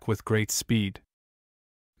back with great speed.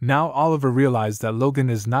 Now Oliver realized that Logan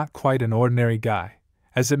is not quite an ordinary guy,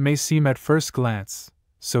 as it may seem at first glance,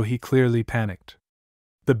 so he clearly panicked.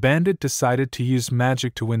 The bandit decided to use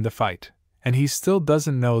magic to win the fight, and he still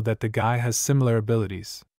doesn't know that the guy has similar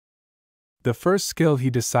abilities. The first skill he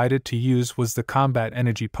decided to use was the combat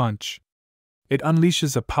energy punch. It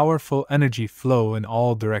unleashes a powerful energy flow in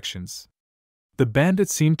all directions. The bandit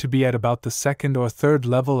seemed to be at about the second or third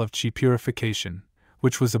level of chi purification,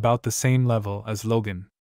 which was about the same level as Logan.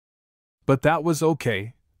 But that was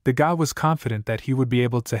okay. The guy was confident that he would be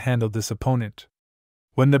able to handle this opponent.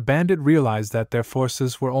 When the bandit realized that their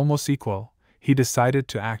forces were almost equal, he decided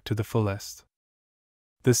to act to the fullest.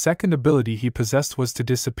 The second ability he possessed was to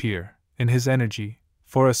disappear. In his energy,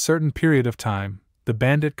 for a certain period of time, the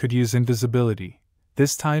bandit could use invisibility.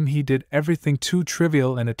 This time he did everything too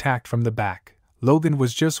trivial and attacked from the back. Logan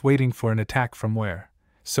was just waiting for an attack from where,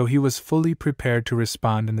 so he was fully prepared to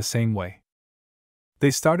respond in the same way.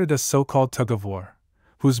 They started a so-called tug-of-war,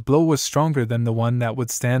 whose blow was stronger than the one that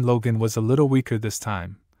would stand. Logan was a little weaker this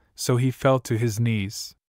time, so he fell to his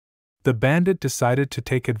knees. The bandit decided to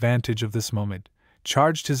take advantage of this moment,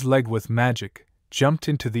 charged his leg with magic, jumped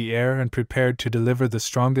into the air and prepared to deliver the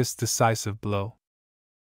strongest decisive blow.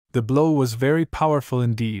 The blow was very powerful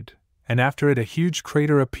indeed, and after it a huge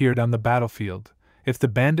crater appeared on the battlefield. If the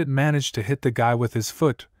bandit managed to hit the guy with his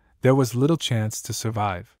foot, there was little chance to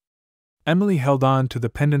survive. Emily held on to the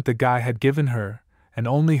pendant the guy had given her, and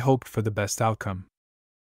only hoped for the best outcome.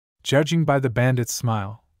 Judging by the bandit's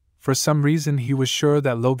smile, for some reason he was sure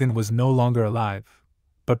that Logan was no longer alive,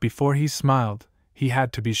 but before he smiled, he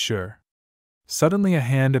had to be sure. Suddenly a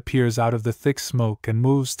hand appears out of the thick smoke and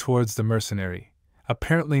moves towards the mercenary,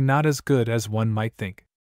 apparently not as good as one might think.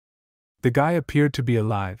 The guy appeared to be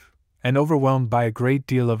alive, and overwhelmed by a great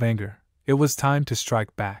deal of anger. It was time to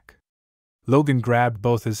strike back. Logan grabbed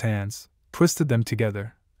both his hands, twisted them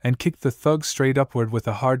together, and kicked the thug straight upward with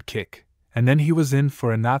a hard kick, and then he was in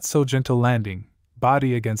for a not-so-gentle landing,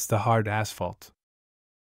 body against the hard asphalt.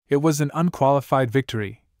 It was an unqualified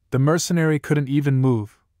victory. The mercenary couldn't even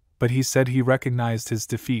move, but he said he recognized his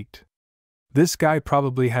defeat. This guy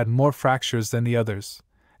probably had more fractures than the others,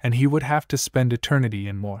 and he would have to spend eternity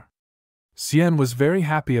in more. Xian was very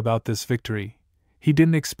happy about this victory. He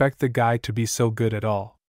didn't expect the guy to be so good at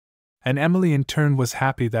all. And Emily in turn was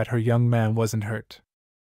happy that her young man wasn't hurt.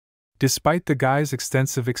 Despite the guy's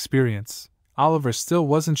extensive experience, Oliver still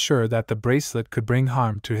wasn't sure that the bracelet could bring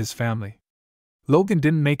harm to his family. Logan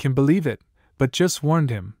didn't make him believe it, but just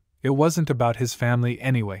warned him it wasn't about his family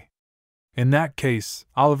anyway. In that case,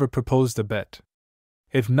 Oliver proposed a bet.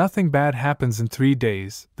 If nothing bad happens in 3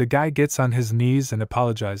 days, the guy gets on his knees and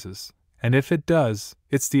apologizes, and if it does,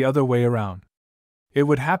 it's the other way around. It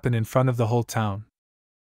would happen in front of the whole town.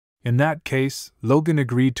 In that case, Logan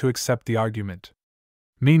agreed to accept the argument.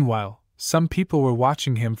 Meanwhile, some people were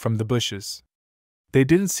watching him from the bushes. They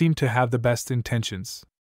didn't seem to have the best intentions.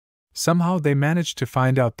 Somehow they managed to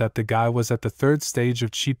find out that the guy was at the 3rd stage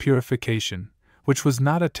of chi purification, which was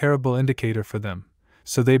not a terrible indicator for them,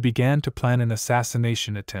 so they began to plan an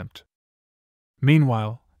assassination attempt.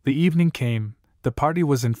 Meanwhile, the evening came, the party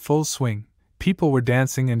was in full swing, people were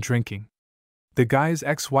dancing and drinking. The guy's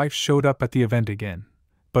ex-wife showed up at the event again,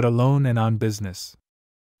 but alone and on business.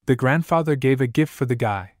 The grandfather gave a gift for the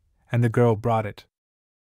guy, and the girl brought it.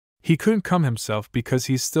 He couldn't come himself because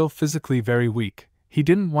he's still physically very weak. He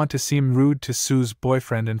didn't want to seem rude to Sue's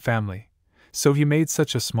boyfriend and family, so he made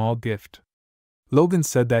such a small gift. Logan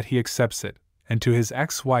said that he accepts it, and to his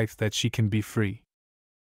ex-wife that she can be free.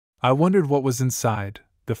 I wondered what was inside.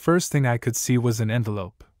 The first thing I could see was an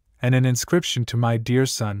envelope, and an inscription to my dear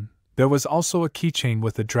son. There was also a keychain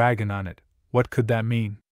with a dragon on it. What could that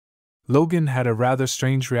mean? Logan had a rather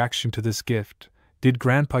strange reaction to this gift. Did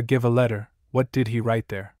Grandpa give a letter? What did he write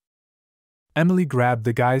there? Emily grabbed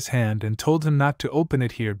the guy's hand and told him not to open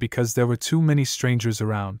it here because there were too many strangers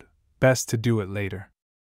around. Best to do it later.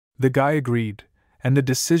 The guy agreed, and the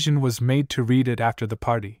decision was made to read it after the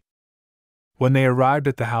party. When they arrived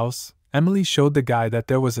at the house, Emily showed the guy that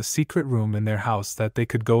there was a secret room in their house that they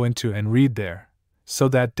could go into and read there, so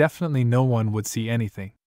that definitely no one would see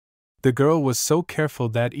anything. The girl was so careful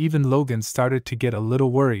that even Logan started to get a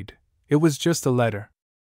little worried. It was just a letter.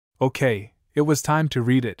 Okay, it was time to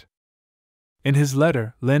read it. In his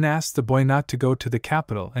letter, Lin asked the boy not to go to the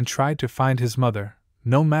capital and tried to find his mother,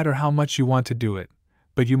 no matter how much you want to do it,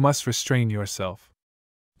 but you must restrain yourself.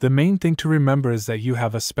 The main thing to remember is that you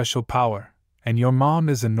have a special power, and your mom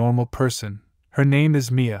is a normal person. Her name is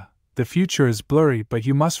Mia. The future is blurry, but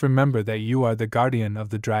you must remember that you are the guardian of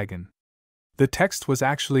the dragon. The text was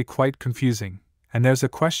actually quite confusing, and there's a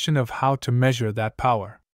question of how to measure that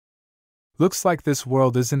power. Looks like this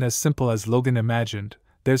world isn't as simple as Logan imagined.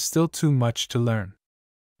 There's still too much to learn.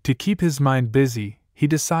 To keep his mind busy, he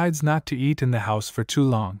decides not to eat in the house for too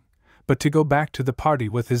long, but to go back to the party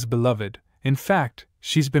with his beloved. In fact,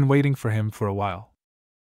 she's been waiting for him for a while.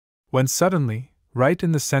 When suddenly, right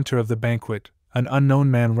in the center of the banquet, an unknown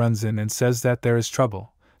man runs in and says that there is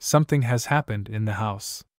trouble. Something has happened in the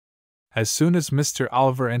house. As soon as Mr.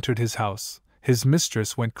 Oliver entered his house, his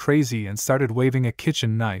mistress went crazy and started waving a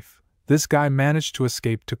kitchen knife. This guy managed to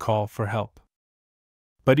escape to call for help.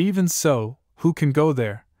 But even so, who can go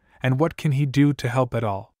there, and what can he do to help at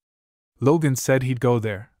all? Logan said he'd go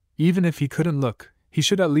there. Even if he couldn't look, he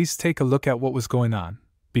should at least take a look at what was going on,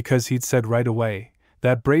 because he'd said right away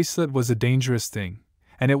that bracelet was a dangerous thing,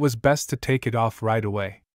 and it was best to take it off right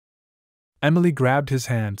away. Emily grabbed his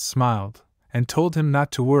hand, smiled, and told him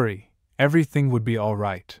not to worry, everything would be all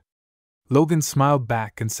right. Logan smiled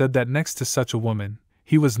back and said that next to such a woman,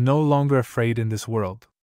 he was no longer afraid in this world.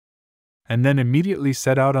 And then immediately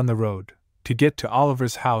set out on the road, to get to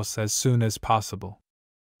Oliver's house as soon as possible.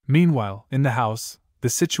 Meanwhile, in the house, the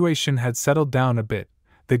situation had settled down a bit.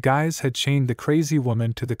 The guys had chained the crazy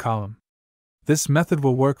woman to the column. This method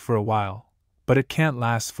will work for a while, but it can't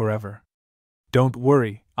last forever. Don't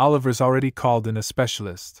worry, Oliver's already called in a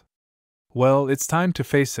specialist. Well, it's time to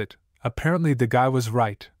face it. Apparently the guy was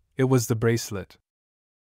right, it was the bracelet.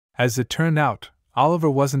 As it turned out, Oliver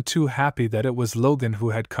wasn't too happy that it was Logan who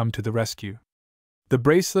had come to the rescue. The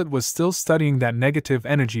bracelet was still studying that negative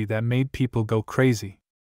energy that made people go crazy.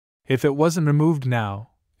 If it wasn't removed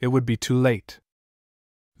now, it would be too late.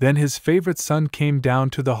 Then his favorite son came down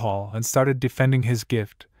to the hall and started defending his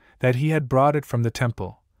gift, that he had brought it from the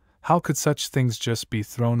temple. How could such things just be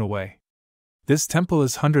thrown away? This temple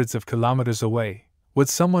is hundreds of kilometers away. Would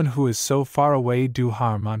someone who is so far away do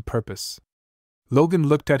harm on purpose? Logan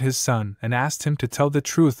looked at his son and asked him to tell the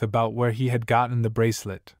truth about where he had gotten the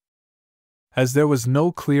bracelet. As there was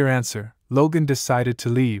no clear answer, Logan decided to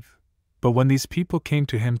leave, but when these people came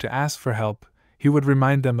to him to ask for help, he would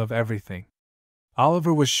remind them of everything.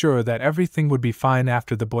 Oliver was sure that everything would be fine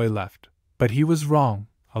after the boy left, but he was wrong,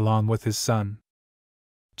 along with his son.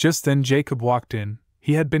 Just then Jacob walked in.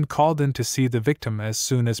 He had been called in to see the victim as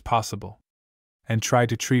soon as possible and try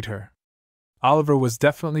to treat her. Oliver was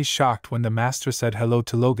definitely shocked when the master said hello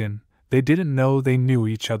to Logan. They didn't know they knew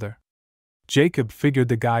each other. Jacob figured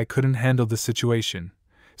the guy couldn't handle the situation,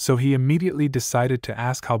 so he immediately decided to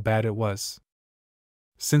ask how bad it was.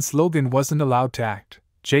 Since Logan wasn't allowed to act,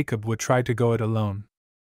 Jacob would try to go it alone.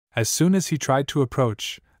 As soon as he tried to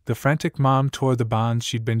approach, the frantic mom tore the bonds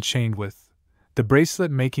she'd been chained with, the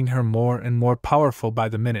bracelet making her more and more powerful by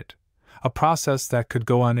the minute, a process that could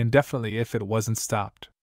go on indefinitely if it wasn't stopped.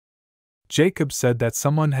 Jacob said that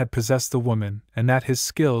someone had possessed the woman and that his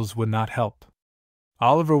skills would not help.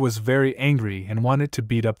 Oliver was very angry and wanted to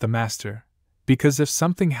beat up the master, because if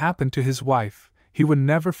something happened to his wife, he would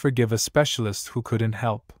never forgive a specialist who couldn't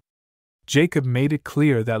help. Jacob made it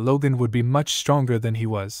clear that Logan would be much stronger than he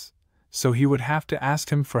was, so he would have to ask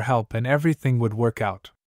him for help and everything would work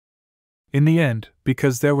out. In the end,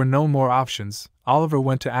 because there were no more options, Oliver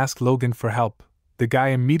went to ask Logan for help. The guy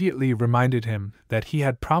immediately reminded him that he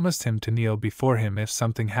had promised him to kneel before him if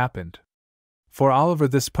something happened. For Oliver,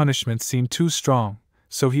 this punishment seemed too strong,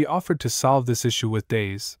 so he offered to solve this issue with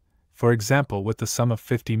days, for example with the sum of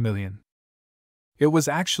 50 million. It was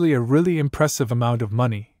actually a really impressive amount of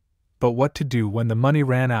money, but what to do when the money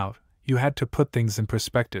ran out? You had to put things in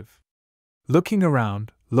perspective. Looking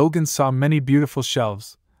around, Logan saw many beautiful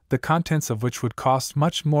shelves, the contents of which would cost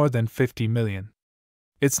much more than 50 million.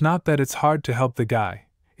 It's not that it's hard to help the guy,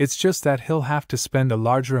 it's just that he'll have to spend a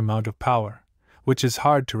larger amount of power, which is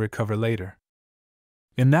hard to recover later.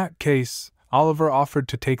 In that case, Oliver offered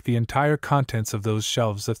to take the entire contents of those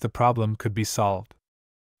shelves if the problem could be solved.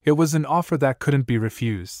 It was an offer that couldn't be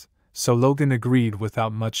refused, so Logan agreed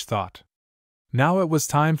without much thought. Now it was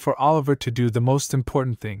time for Oliver to do the most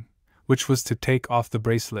important thing, which was to take off the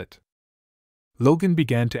bracelet. Logan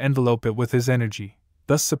began to envelope it with his energy,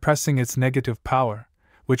 thus suppressing its negative power,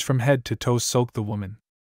 which from head to toe soaked the woman.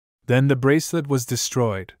 Then the bracelet was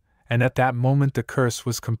destroyed, and at that moment the curse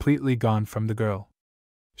was completely gone from the girl.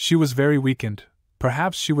 She was very weakened.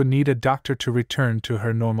 Perhaps she would need a doctor to return to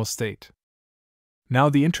her normal state. Now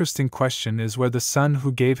the interesting question is where the son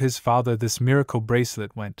who gave his father this miracle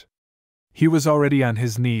bracelet went. He was already on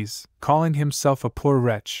his knees, calling himself a poor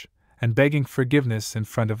wretch, and begging forgiveness in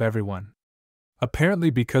front of everyone. Apparently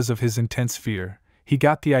because of his intense fear, he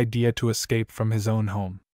got the idea to escape from his own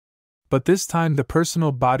home. But this time the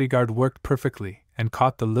personal bodyguard worked perfectly and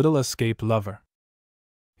caught the little escaped lover.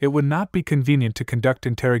 It would not be convenient to conduct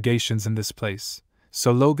interrogations in this place,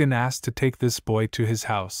 so Logan asked to take this boy to his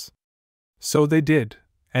house. So they did,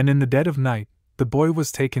 and in the dead of night, the boy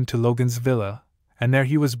was taken to Logan's villa, and there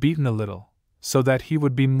he was beaten a little, so that he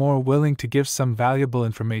would be more willing to give some valuable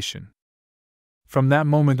information. From that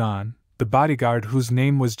moment on, the bodyguard, whose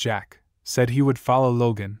name was Jack, said he would follow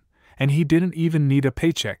Logan, and he didn't even need a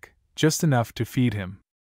paycheck, just enough to feed him.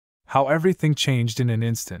 How everything changed in an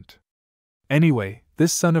instant. Anyway,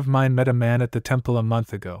 this son of mine met a man at the temple a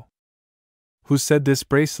month ago, who said this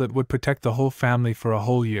bracelet would protect the whole family for a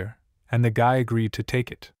whole year, and the guy agreed to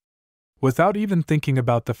take it, without even thinking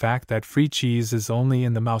about the fact that free cheese is only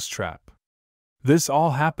in the mousetrap. This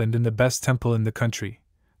all happened in the best temple in the country.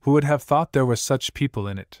 Who would have thought there were such people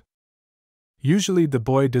in it? Usually the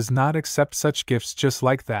boy does not accept such gifts just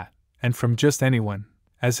like that, and from just anyone,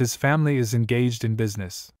 as his family is engaged in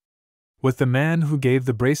business. With the man who gave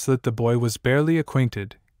the bracelet the boy was barely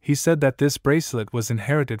acquainted. He said that this bracelet was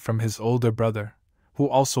inherited from his older brother, who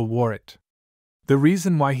also wore it. The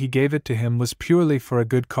reason why he gave it to him was purely for a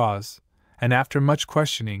good cause, and after much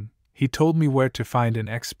questioning, he told me where to find an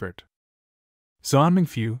expert.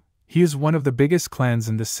 Zonmingfu, he is one of the biggest clans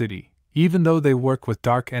in the city. Even though they work with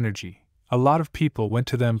dark energy, a lot of people went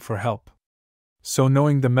to them for help. So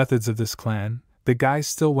knowing the methods of this clan, the guy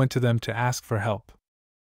still went to them to ask for help.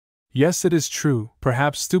 Yes, it is true,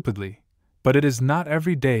 perhaps stupidly, but it is not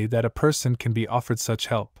every day that a person can be offered such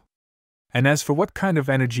help. And as for what kind of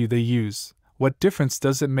energy they use, what difference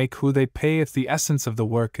does it make who they pay if the essence of the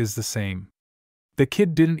work is the same? The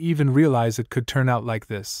kid didn't even realize it could turn out like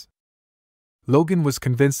this. Logan was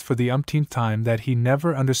convinced for the umpteenth time that he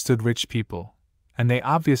never understood rich people, and they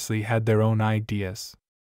obviously had their own ideas.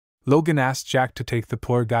 Logan asked Jack to take the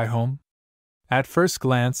poor guy home. At first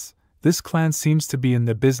glance, this clan seems to be in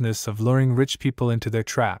the business of luring rich people into their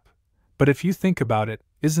trap, but if you think about it,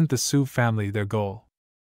 isn't the Sioux family their goal?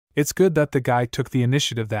 It's good that the guy took the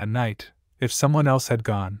initiative that night. If someone else had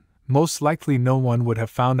gone, most likely no one would have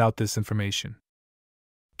found out this information.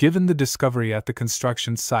 Given the discovery at the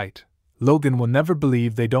construction site, Logan will never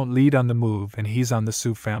believe they don't lead on the move and he's on the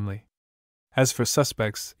Sioux family. As for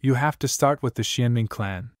suspects, you have to start with the Xianming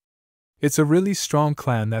clan. It's a really strong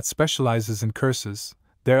clan that specializes in curses.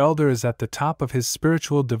 Their elder is at the top of his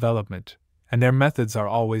spiritual development, and their methods are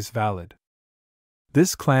always valid.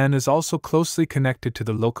 This clan is also closely connected to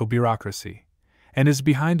the local bureaucracy, and is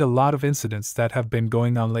behind a lot of incidents that have been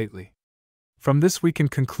going on lately. From this we can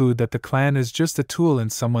conclude that the clan is just a tool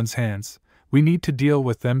in someone's hands. We need to deal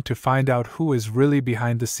with them to find out who is really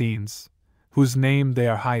behind the scenes, whose name they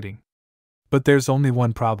are hiding. But there's only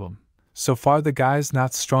one problem. So far the guy's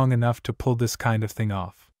not strong enough to pull this kind of thing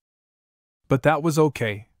off. But that was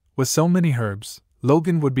okay. With so many herbs,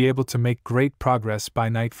 Logan would be able to make great progress by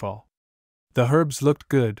nightfall. The herbs looked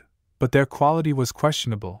good, but their quality was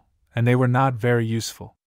questionable, and they were not very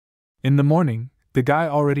useful. In the morning, the guy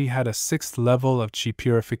already had a 6th level of chi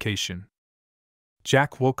purification.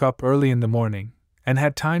 Jack woke up early in the morning, and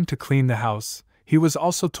had time to clean the house. He was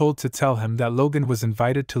also told to tell him that Logan was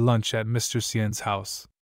invited to lunch at Mr. Xian's house.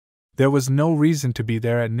 There was no reason to be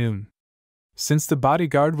there at noon. Since the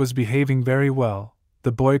bodyguard was behaving very well,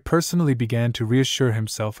 the boy personally began to reassure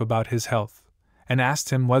himself about his health, and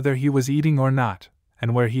asked him whether he was eating or not,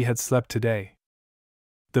 and where he had slept today.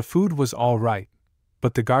 The food was all right,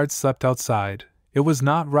 but the guard slept outside. It was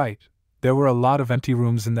not right. There were a lot of empty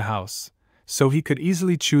rooms in the house, so he could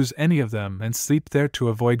easily choose any of them and sleep there to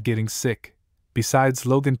avoid getting sick. Besides,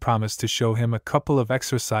 Logan promised to show him a couple of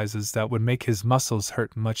exercises that would make his muscles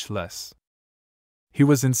hurt much less. He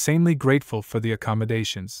was insanely grateful for the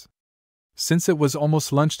accommodations. Since it was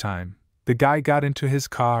almost lunchtime, the guy got into his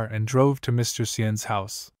car and drove to Mr. Xian's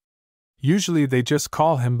house. Usually they just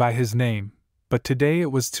call him by his name, but today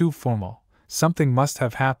it was too formal. Something must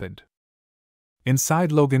have happened.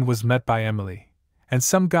 Inside, Logan was met by Emily, and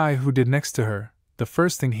some guy who did next to her. The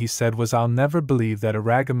first thing he said was, "I'll never believe that a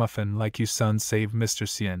ragamuffin like you son saved Mr.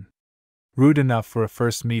 Xian. Rude enough for a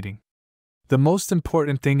first meeting. The most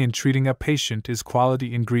important thing in treating a patient is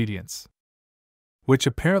quality ingredients, which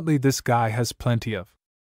apparently this guy has plenty of."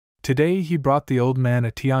 Today he brought the old man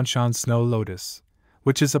a Tianshan snow lotus,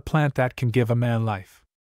 which is a plant that can give a man life.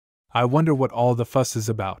 I wonder what all the fuss is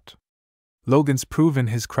about. Logan's proven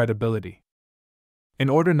his credibility. In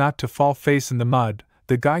order not to fall face in the mud,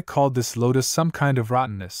 the guy called this lotus some kind of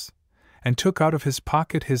rottenness, and took out of his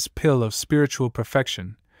pocket his pill of spiritual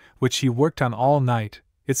perfection, which he worked on all night.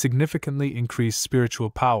 It significantly increased spiritual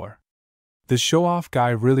power. The show-off guy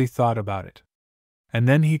really thought about it. And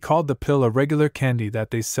then he called the pill a regular candy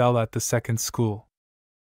that they sell at the second school.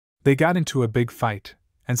 They got into a big fight,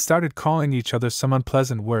 and started calling each other some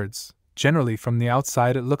unpleasant words. Generally from the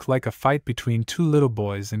outside it looked like a fight between two little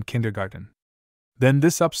boys in kindergarten. Then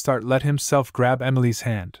this upstart let himself grab Emily's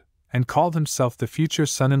hand, and called himself the future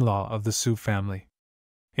son-in-law of the Sioux family.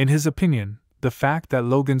 In his opinion, the fact that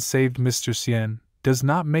Logan saved Mr. Xian does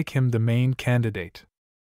not make him the main candidate.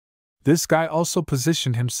 This guy also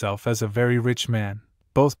positioned himself as a very rich man.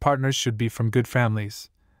 Both partners should be from good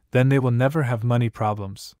families, then they will never have money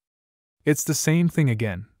problems. It's the same thing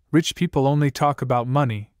again. Rich people only talk about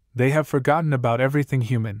money, they have forgotten about everything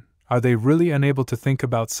human. Are they really unable to think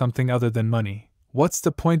about something other than money? What's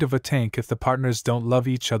the point of a tank if the partners don't love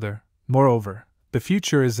each other? Moreover, the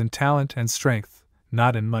future is in talent and strength,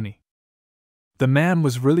 not in money. The man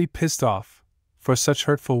was really pissed off for such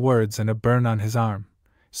hurtful words and a burn on his arm,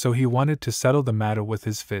 so he wanted to settle the matter with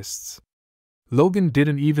his fists. Logan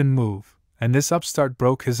didn't even move, and this upstart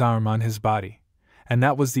broke his arm on his body, and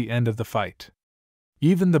that was the end of the fight.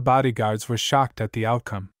 Even the bodyguards were shocked at the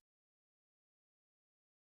outcome.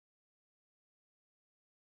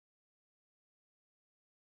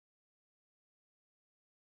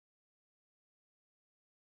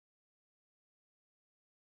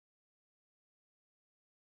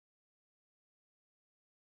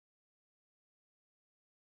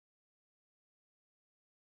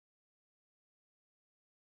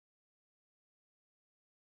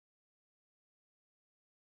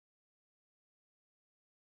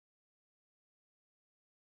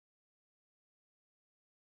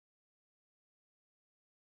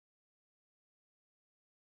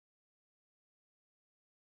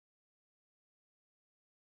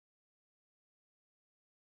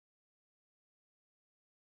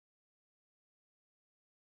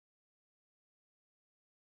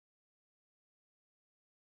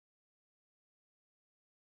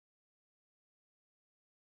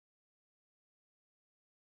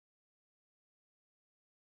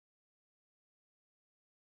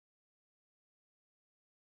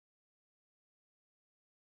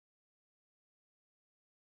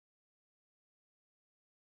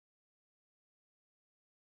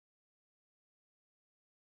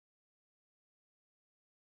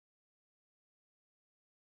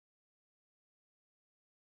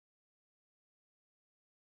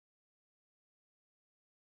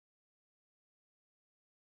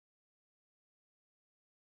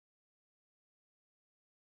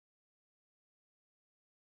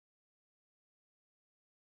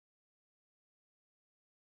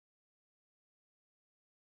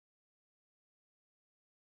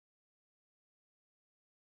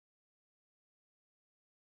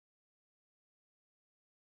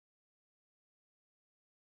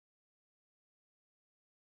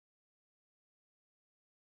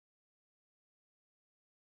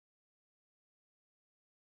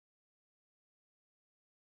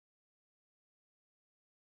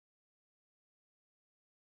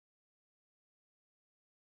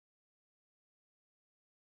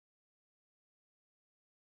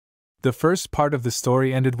 The first part of the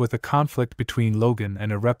story ended with a conflict between Logan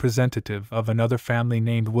and a representative of another family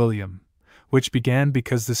named William, which began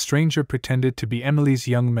because the stranger pretended to be Emily's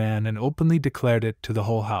young man and openly declared it to the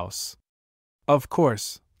whole house. Of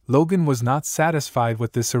course, Logan was not satisfied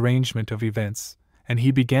with this arrangement of events, and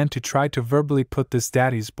he began to try to verbally put this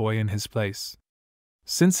daddy's boy in his place.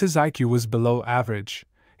 Since his IQ was below average,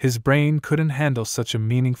 his brain couldn't handle such a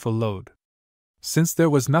meaningful load. Since there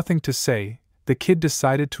was nothing to say, the kid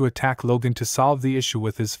decided to attack Logan to solve the issue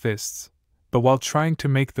with his fists, but while trying to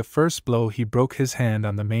make the first blow, he broke his hand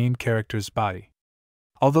on the main character's body.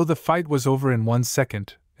 Although the fight was over in 1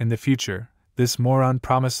 second, in the future, this moron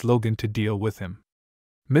promised Logan to deal with him.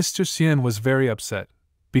 Mr. Cien was very upset,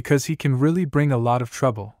 because he can really bring a lot of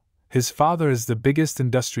trouble. His father is the biggest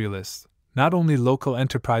industrialist. Not only local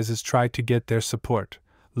enterprises try to get their support,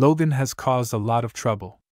 Logan has caused a lot of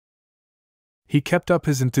trouble. He kept up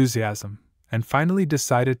his enthusiasm, and finally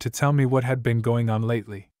decided to tell me what had been going on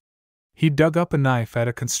lately. He dug up a knife at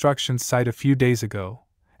a construction site a few days ago,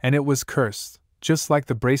 and it was cursed, just like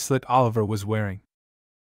the bracelet Oliver was wearing.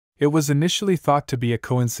 It was initially thought to be a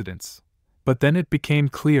coincidence, but then it became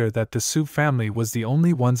clear that the Su family was the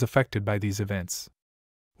only ones affected by these events.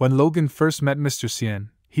 When Logan first met Mr. Cien,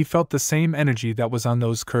 he felt the same energy that was on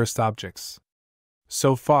those cursed objects.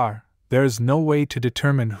 So far, there is no way to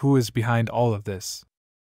determine who is behind all of this.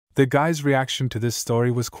 The guy's reaction to this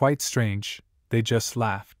story was quite strange. They just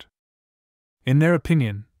laughed. In their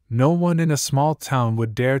opinion, no one in a small town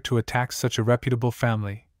would dare to attack such a reputable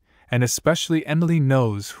family, and especially Emily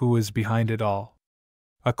knows who is behind it all.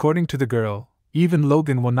 According to the girl, even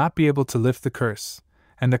Logan will not be able to lift the curse,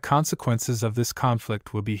 and the consequences of this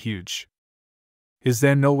conflict will be huge. Is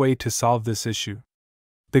there no way to solve this issue?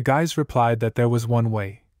 The guys replied that there was one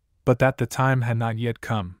way, but that the time had not yet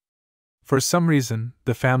come. For some reason,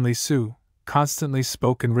 the family Su constantly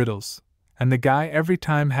spoke in riddles, and the guy every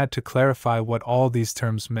time had to clarify what all these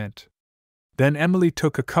terms meant. Then Emily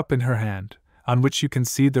took a cup in her hand, on which you can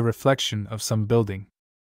see the reflection of some building.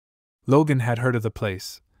 Logan had heard of the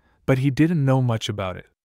place, but he didn't know much about it.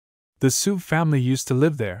 The Su family used to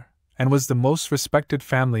live there, and was the most respected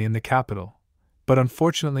family in the capital, but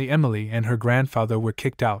unfortunately Emily and her grandfather were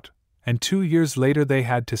kicked out, and 2 years later they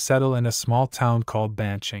had to settle in a small town called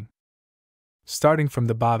Banqing. Starting from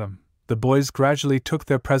the bottom, the boys gradually took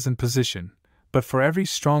their present position, but for every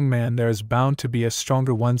strong man there is bound to be a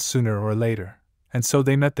stronger one sooner or later, and so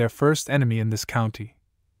they met their first enemy in this county.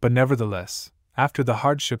 But nevertheless, after the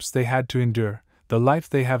hardships they had to endure, the life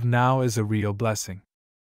they have now is a real blessing.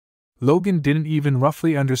 Logan didn't even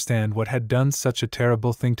roughly understand what had done such a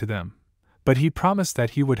terrible thing to them, but he promised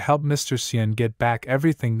that he would help Mr. Cien get back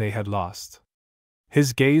everything they had lost.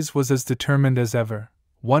 His gaze was as determined as ever.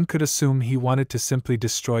 One could assume he wanted to simply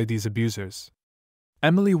destroy these abusers.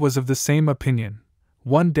 Emily was of the same opinion.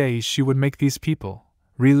 One day she would make these people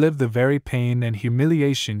relive the very pain and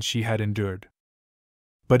humiliation she had endured.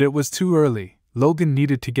 But it was too early. Logan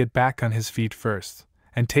needed to get back on his feet first,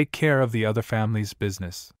 and take care of the other family's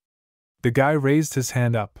business. The guy raised his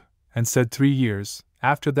hand up, and said 3 years,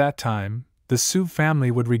 after that time, the Su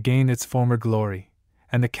family would regain its former glory,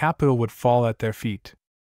 and the capital would fall at their feet.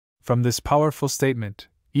 From this powerful statement,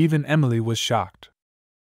 even Emily was shocked.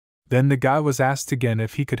 Then the guy was asked again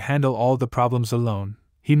if he could handle all the problems alone.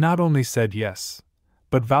 He not only said yes,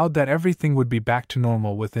 but vowed that everything would be back to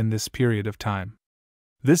normal within this period of time.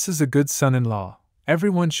 This is a good son-in-law.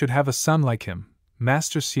 Everyone should have a son like him.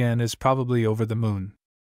 Master Cien is probably over the moon.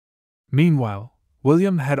 Meanwhile,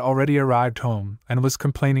 William had already arrived home and was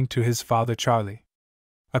complaining to his father Charlie.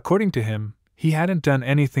 According to him, he hadn't done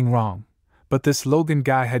anything wrong, but this Logan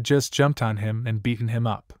guy had just jumped on him and beaten him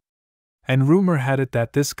up. And rumor had it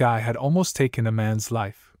that this guy had almost taken a man's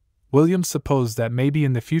life. William supposed that maybe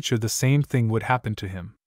in the future the same thing would happen to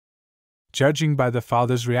him. Judging by the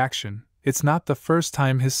father's reaction, it's not the first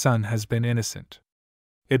time his son has been innocent.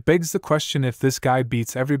 It begs the question, if this guy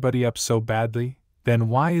beats everybody up so badly, then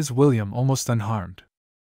why is William almost unharmed?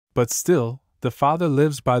 But still, the father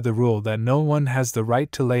lives by the rule that no one has the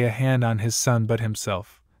right to lay a hand on his son but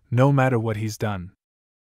himself, no matter what he's done.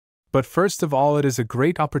 But first of all, it is a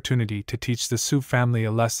great opportunity to teach the Su family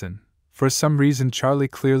a lesson. For some reason Charlie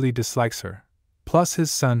clearly dislikes her. Plus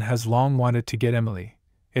his son has long wanted to get Emily.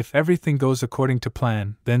 If everything goes according to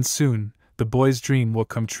plan, then soon, the boy's dream will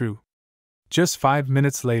come true. Just 5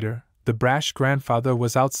 minutes later, the brash grandfather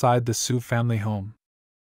was outside the Su family home.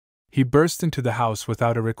 He burst into the house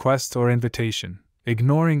without a request or invitation,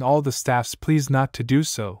 ignoring all the staff's pleas not to do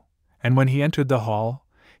so, and when he entered the hall,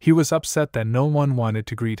 he was upset that no one wanted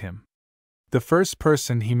to greet him. The first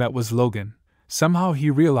person he met was Logan, Somehow he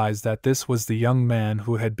realized that this was the young man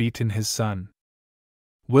who had beaten his son.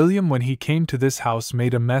 William, when he came to this house,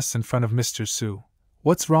 made a mess in front of Mr. Su.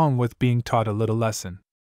 What's wrong with being taught a little lesson?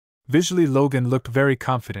 Visually, Logan looked very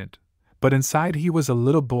confident, but inside he was a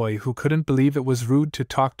little boy who couldn't believe it was rude to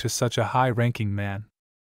talk to such a high-ranking man.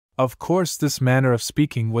 Of course, this manner of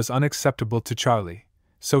speaking was unacceptable to Charlie,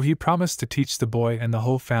 so he promised to teach the boy and the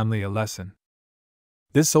whole family a lesson.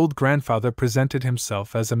 This old grandfather presented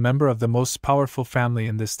himself as a member of the most powerful family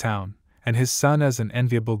in this town, and his son as an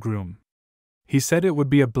enviable groom. He said it would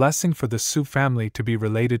be a blessing for the Su family to be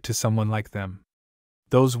related to someone like them.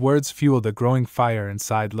 Those words fueled a growing fire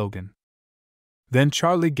inside Logan. Then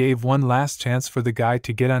Charlie gave one last chance for the guy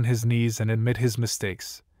to get on his knees and admit his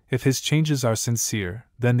mistakes. If his changes are sincere,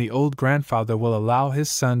 then the old grandfather will allow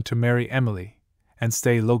his son to marry Emily and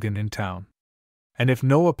stay Logan in town. And if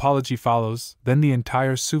no apology follows, then the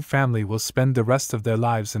entire Su family will spend the rest of their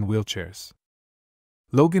lives in wheelchairs.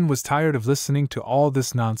 Logan was tired of listening to all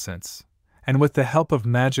this nonsense, and with the help of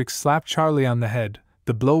magic slapped Charlie on the head.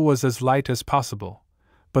 The blow was as light as possible,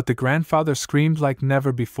 but the grandfather screamed like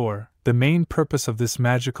never before. The main purpose of this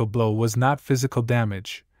magical blow was not physical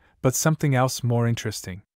damage, but something else more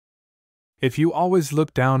interesting. If you always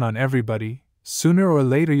look down on everybody, sooner or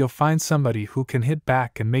later you'll find somebody who can hit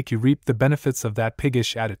back and make you reap the benefits of that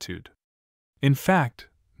piggish attitude. In fact,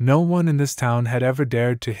 no one in this town had ever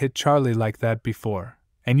dared to hit Charlie like that before,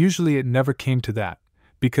 and usually it never came to that,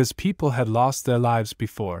 because people had lost their lives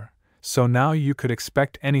before, so now you could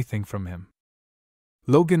expect anything from him.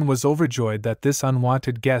 Logan was overjoyed that this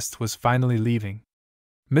unwanted guest was finally leaving.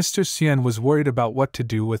 Mr. Sien was worried about what to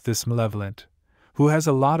do with this malevolent, who has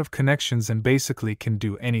a lot of connections and basically can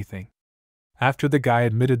do anything. After the guy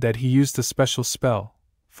admitted that he used a special spell,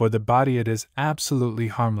 for the body it is absolutely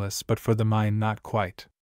harmless, but for the mind not quite.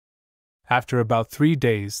 After about 3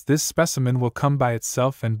 days, this specimen will come by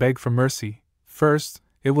itself and beg for mercy. First,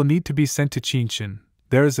 it will need to be sent to Chinchin.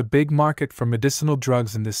 There is a big market for medicinal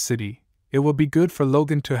drugs in this city. It will be good for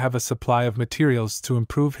Logan to have a supply of materials to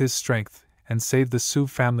improve his strength and save the Su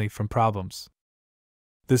family from problems.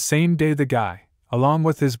 The same day, the guy, along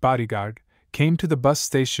with his bodyguard, came to the bus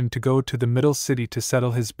station to go to the middle city to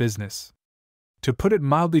settle his business. To put it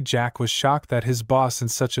mildly, Jack was shocked that his boss in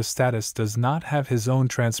such a status does not have his own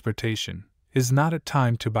transportation. Is not it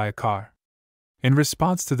time to buy a car? In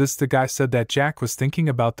response to this, the guy said that Jack was thinking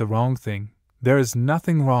about the wrong thing. There is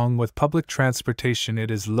nothing wrong with public transportation.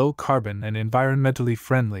 It is low carbon and environmentally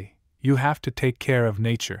friendly. You have to take care of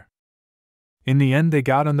nature. In the end, they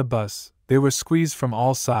got on the bus. They were squeezed from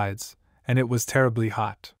all sides, and it was terribly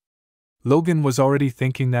hot. Logan was already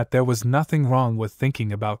thinking that there was nothing wrong with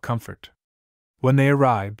thinking about comfort. When they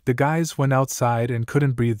arrived, the guys went outside and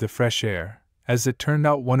couldn't breathe the fresh air. As it turned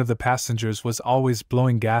out, one of the passengers was always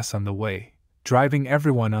blowing gas on the way, driving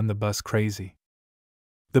everyone on the bus crazy.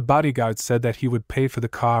 The bodyguard said that he would pay for the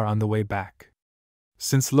car on the way back.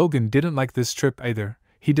 Since Logan didn't like this trip either,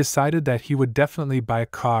 he decided that he would definitely buy a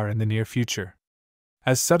car in the near future.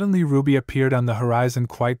 As suddenly Ruby appeared on the horizon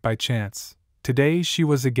quite by chance. Today she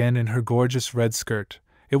was again in her gorgeous red skirt.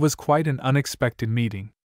 It was quite an unexpected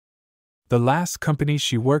meeting. The last company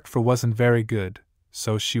she worked for wasn't very good,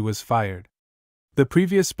 so she was fired. The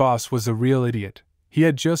previous boss was a real idiot. He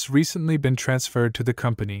had just recently been transferred to the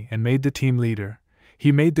company and made the team leader.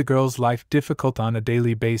 He made the girl's life difficult on a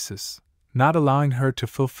daily basis, not allowing her to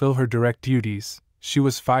fulfill her direct duties. She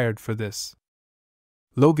was fired for this.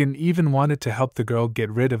 Logan even wanted to help the girl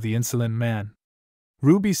get rid of the insolent man.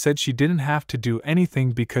 Ruby said she didn't have to do anything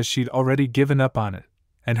because she'd already given up on it,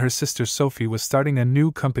 and her sister Sophie was starting a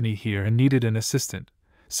new company here and needed an assistant,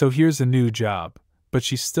 so here's a new job, but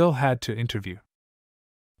she still had to interview.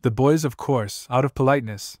 The boys, of course, out of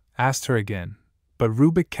politeness, asked her again, but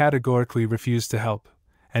Ruby categorically refused to help,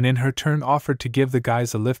 and in her turn offered to give the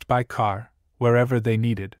guys a lift by car, wherever they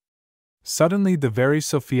needed. Suddenly the very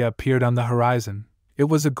Sophia appeared on the horizon. It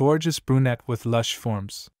was a gorgeous brunette with lush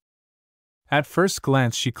forms. At first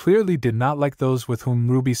glance she clearly did not like those with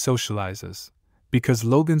whom Ruby socializes, because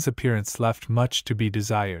Logan's appearance left much to be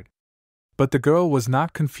desired. But the girl was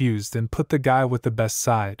not confused and put the guy with the best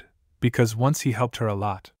side, because once he helped her a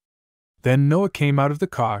lot. Then Noah came out of the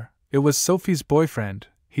car. It was Sophie's boyfriend.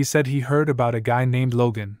 He said he heard about a guy named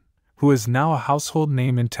Logan, who is now a household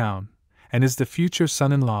name in town, and is the future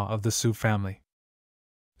son-in-law of the Su family.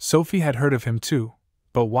 Sophie had heard of him too,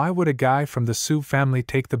 but why would a guy from the Su family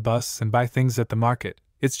take the bus and buy things at the market?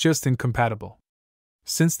 It's just incompatible.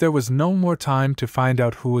 Since there was no more time to find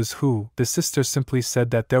out who was who, the sister simply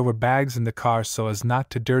said that there were bags in the car so as not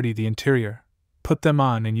to dirty the interior. Put them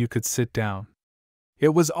on and you could sit down.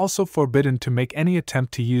 It was also forbidden to make any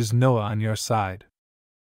attempt to use Noah on your side.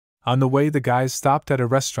 On the way, the guys stopped at a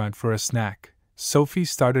restaurant for a snack. Sophie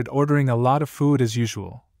started ordering a lot of food as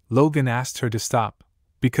usual. Logan asked her to stop,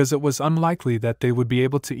 because it was unlikely that they would be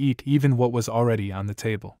able to eat even what was already on the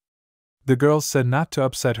table. The girl said not to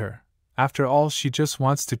upset her. After all, she just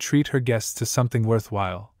wants to treat her guests to something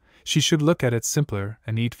worthwhile. She should look at it simpler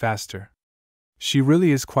and eat faster. She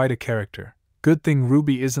really is quite a character. Good thing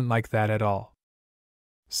Ruby isn't like that at all.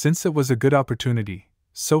 Since it was a good opportunity,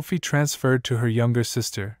 Sophie transferred to her younger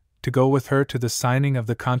sister to go with her to the signing of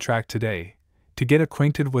the contract today, to get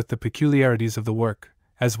acquainted with the peculiarities of the work,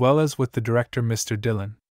 as well as with the director, Mr.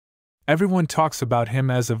 Dillon. Everyone talks about him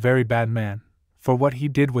as a very bad man. For what he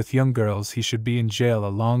did with young girls, he should be in jail a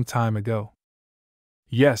long time ago.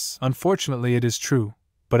 Yes, unfortunately it is true,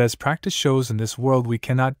 but as practice shows in this world, we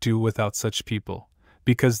cannot do without such people,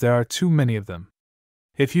 because there are too many of them.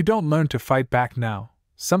 If you don't learn to fight back now,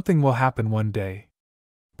 something will happen one day.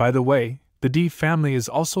 By the way, the D family is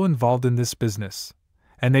also involved in this business,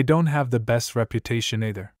 and they don't have the best reputation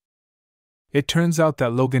either. It turns out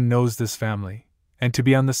that Logan knows this family, and to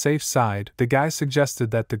be on the safe side, the guy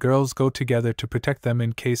suggested that the girls go together to protect them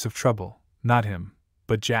in case of trouble. Not him,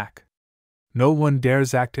 but Jack. No one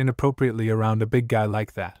dares act inappropriately around a big guy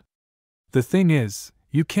like that. The thing is,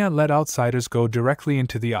 you can't let outsiders go directly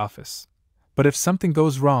into the office. But if something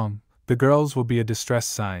goes wrong, the girls will be a distress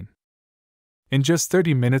sign. In just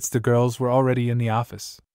 30 minutes, the girls were already in the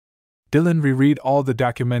office. Dillon reread all the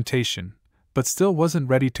documentation, but still wasn't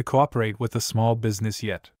ready to cooperate with the small business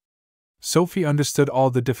yet. Sophie understood all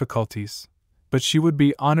the difficulties, but she would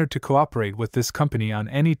be honored to cooperate with this company on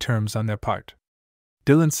any terms on their part.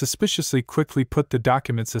 Dillon suspiciously quickly put the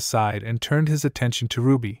documents aside and turned his attention to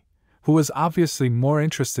Ruby, who was obviously more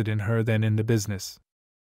interested in her than in the business.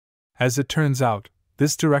 As it turns out,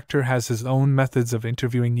 this director has his own methods of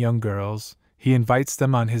interviewing young girls. He invites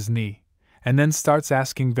them on his knee, and then starts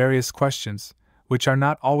asking various questions, which are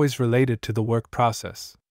not always related to the work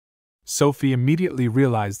process. Sophie immediately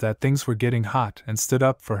realized that things were getting hot and stood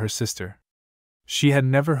up for her sister. She had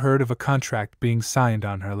never heard of a contract being signed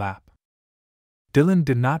on her lap. Dillon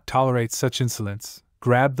did not tolerate such insolence,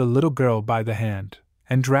 grabbed the little girl by the hand,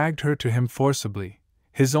 and dragged her to him forcibly.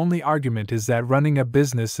 His only argument is that running a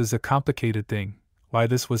business is a complicated thing. Why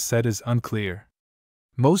this was said is unclear.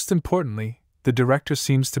 Most importantly, the director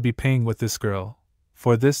seems to be paying with this girl.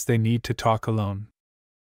 For this they need to talk alone.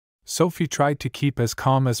 Sophie tried to keep as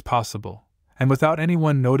calm as possible, and without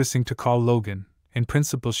anyone noticing to call Logan. In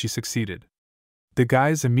principle she succeeded. The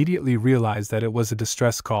guys immediately realized that it was a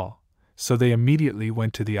distress call, so they immediately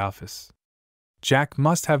went to the office. Jack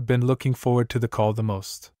must have been looking forward to the call the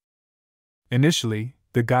most. Initially,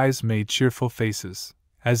 the guys made cheerful faces,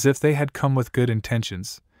 as if they had come with good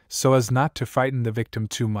intentions, so as not to frighten the victim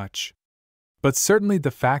too much. But certainly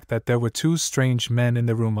the fact that there were two strange men in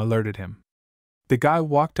the room alerted him. The guy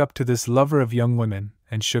walked up to this lover of young women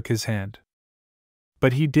and shook his hand.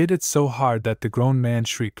 But he did it so hard that the grown man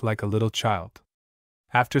shrieked like a little child.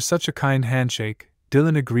 After such a kind handshake,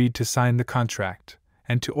 Dillon agreed to sign the contract,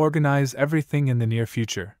 and to organize everything in the near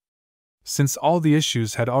future. Since all the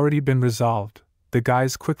issues had already been resolved, the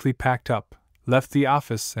guys quickly packed up, left the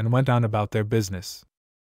office and went on about their business.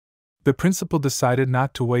 The principal decided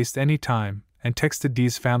not to waste any time, and texted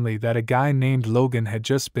Dee's family that a guy named Logan had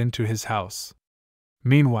just been to his house.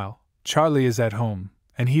 Meanwhile, Charlie is at home,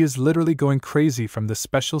 and he is literally going crazy from the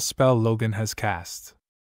special spell Logan has cast.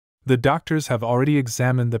 The doctors have already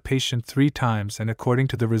examined the patient 3 times, and according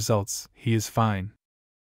to the results, he is fine.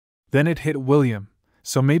 Then it hit William,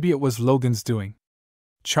 so maybe it was Logan's doing.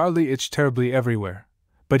 Charlie itched terribly everywhere,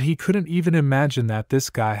 but he couldn't even imagine that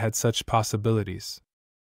this guy had such possibilities.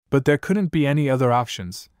 But there couldn't be any other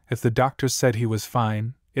options. If the doctors said he was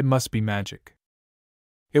fine, it must be magic.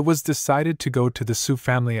 It was decided to go to the Sue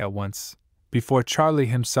family at once, before Charlie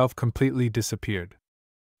himself completely disappeared.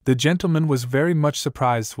 The gentleman was very much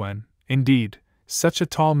surprised when, indeed, such a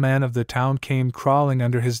tall man of the town came crawling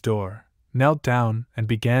under his door, knelt down, and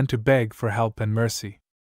began to beg for help and mercy.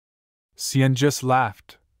 Cien just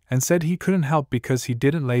laughed, and said he couldn't help because he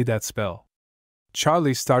didn't lay that spell.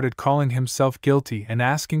 Charlie started calling himself guilty and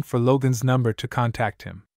asking for Logan's number to contact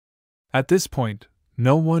him. At this point,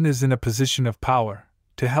 no one is in a position of power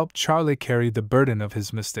to help Charlie carry the burden of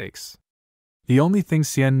his mistakes. The only thing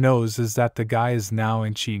Cien knows is that the guy is now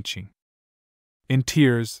in Qingqing. In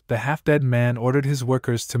tears, the half-dead man ordered his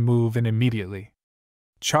workers to move in immediately.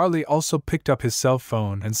 Charlie also picked up his cell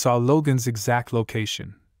phone and saw Logan's exact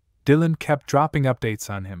location. Dillon kept dropping updates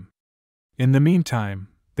on him. In the meantime,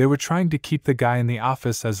 they were trying to keep the guy in the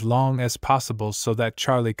office as long as possible so that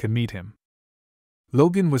Charlie could meet him.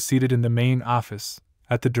 Logan was seated in the main office,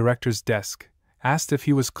 at the director's desk, asked if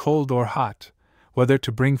he was cold or hot, whether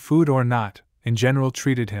to bring food or not, in general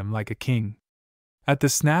treated him like a king. At the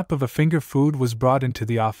snap of a finger, food was brought into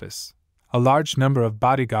the office. A large number of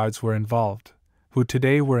bodyguards were involved, who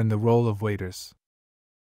today were in the role of waiters.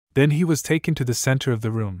 Then he was taken to the center of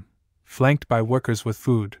the room, flanked by workers with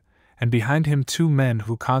food, and behind him 2 men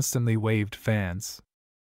who constantly waved fans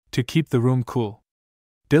to keep the room cool.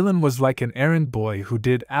 Dylan was like an errand boy who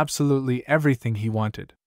did absolutely everything he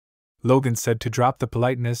wanted. Logan said to drop the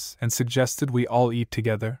politeness and suggested we all eat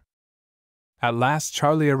together. At last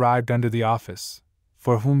Charlie arrived under the office,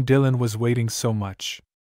 for whom Dylan was waiting so much.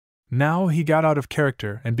 Now he got out of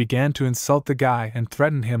character and began to insult the guy and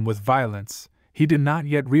threaten him with violence. He did not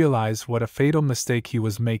yet realize what a fatal mistake he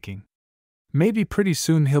was making. Maybe pretty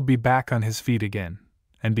soon he'll be back on his feet again,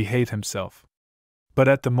 and behave himself. But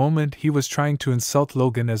at the moment he was trying to insult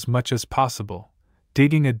Logan as much as possible,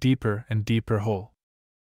 digging a deeper and deeper hole.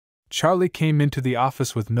 Charlie came into the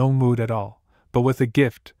office with no mood at all, but with a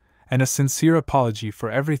gift, and a sincere apology for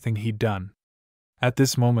everything he'd done. At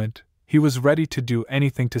this moment, he was ready to do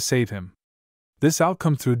anything to save him. This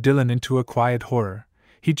outcome threw Dylan into a quiet horror.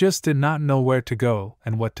 He just did not know where to go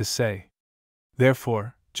and what to say.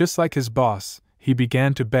 Therefore, just like his boss, he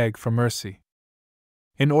began to beg for mercy.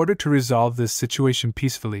 In order to resolve this situation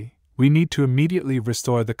peacefully, we need to immediately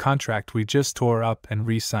restore the contract we just tore up and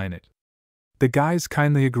re-sign it. The guys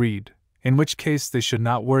kindly agreed, in which case they should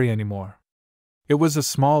not worry anymore. It was a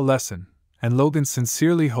small lesson, and Logan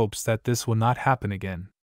sincerely hopes that this will not happen again.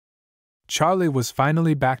 Charlie was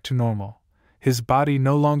finally back to normal, his body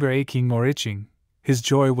no longer aching or itching. His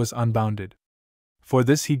joy was unbounded. For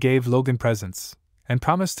this he gave Logan presents, and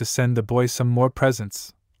promised to send the boy some more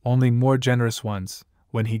presents, only more generous ones,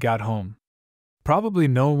 when he got home. Probably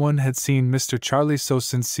no one had seen Mr. Charlie so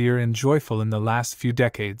sincere and joyful in the last few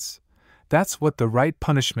decades. That's what the right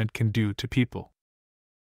punishment can do to people.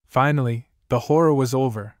 Finally, the horror was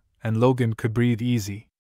over, and Logan could breathe easy.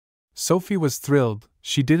 Sophie was thrilled.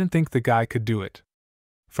 She didn't think the guy could do it.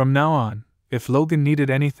 From now on, if Logan needed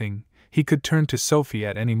anything, he could turn to Sophie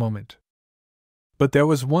at any moment. But there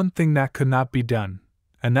was one thing that could not be done,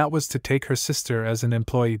 and that was to take her sister as an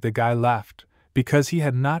employee. The guy laughed, because he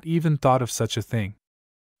had not even thought of such a thing.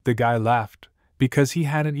 The guy laughed, because he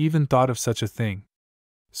hadn't even thought of such a thing.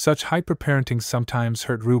 Such hyper-parenting sometimes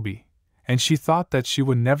hurt Ruby, and she thought that she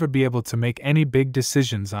would never be able to make any big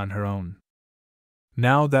decisions on her own.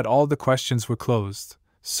 Now that all the questions were closed,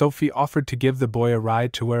 Sophie offered to give the boy a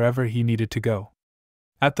ride to wherever he needed to go.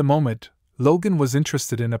 At the moment, Logan was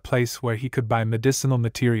interested in a place where he could buy medicinal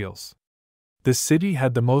materials. The city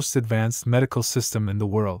had the most advanced medical system in the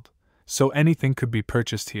world, so anything could be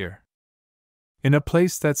purchased here. In a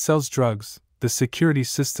place that sells drugs, the security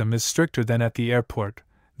system is stricter than at the airport.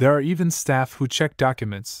 There are even staff who check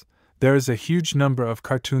documents. There is a huge number of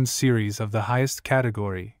cartoon series of the highest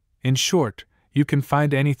category. In short, you can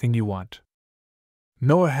find anything you want.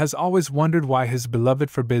 Noah has always wondered why his beloved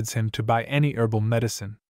forbids him to buy any herbal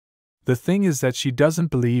medicine. The thing is that she doesn't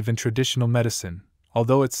believe in traditional medicine,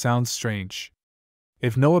 although it sounds strange.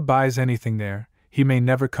 If Noah buys anything there, he may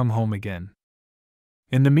never come home again.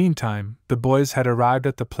 In the meantime, the boys had arrived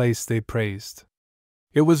at the place they praised.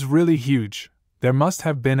 It was really huge. There must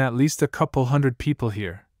have been at least a couple hundred people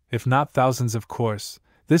here, if not thousands of course.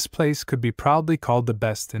 This place could be proudly called the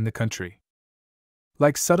best in the country.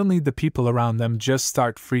 Like suddenly the people around them just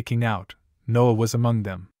start freaking out. Noah was among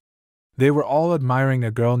them. They were all admiring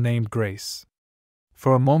a girl named Grace.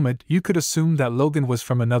 For a moment you could assume that Logan was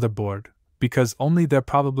from another board, because only they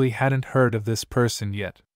probably hadn't heard of this person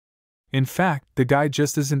yet. In fact, the guy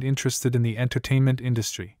just isn't interested in the entertainment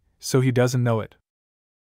industry, so he doesn't know it.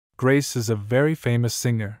 Grace is a very famous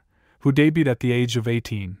singer, who debuted at the age of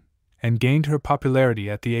 18, and gained her popularity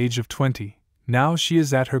at the age of 20. Now she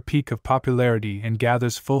is at her peak of popularity and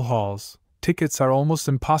gathers full halls. Tickets are almost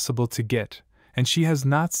impossible to get, and she has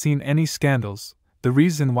not seen any scandals. The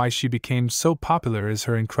reason why she became so popular is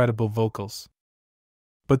her incredible vocals.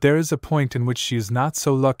 But there is a point in which she is not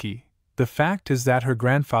so lucky. The fact is that her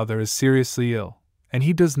grandfather is seriously ill, and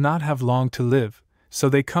he does not have long to live, so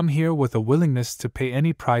they come here with a willingness to pay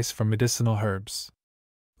any price for medicinal herbs.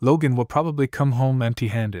 Logan will probably come home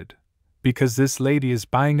empty-handed, because this lady is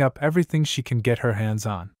buying up everything she can get her hands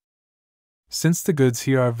on. Since the goods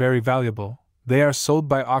here are very valuable, they are sold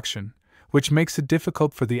by auction, which makes it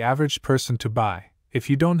difficult for the average person to buy. If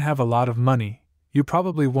you don't have a lot of money, you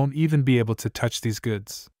probably won't even be able to touch these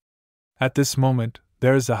goods. At this moment,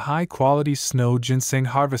 there is a high-quality snow ginseng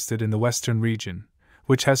harvested in the western region,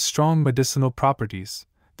 which has strong medicinal properties.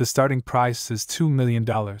 The starting price is $2 million.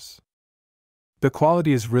 The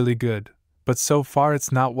quality is really good, but so far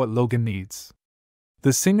it's not what Logan needs.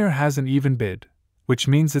 The singer hasn't even bid, which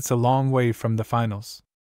means it's a long way from the finals.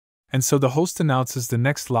 And so the host announces the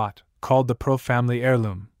next lot, called the Pro Family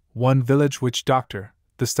Heirloom, one village witch doctor.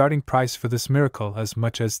 The starting price for this miracle as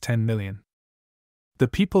much as 10 million. The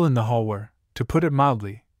people in the hall were, to put it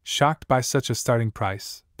mildly, shocked by such a starting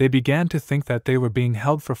price. They began to think that they were being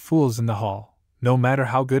held for fools in the hall. No matter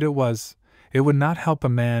how good it was, it would not help a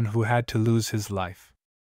man who had to lose his life.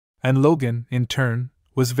 And Logan, in turn,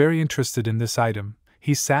 was very interested in this item.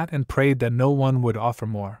 He sat and prayed that no one would offer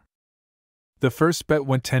more. The first bet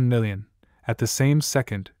went 10 million. At the same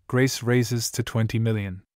second, Grace raises to 20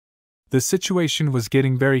 million. The situation was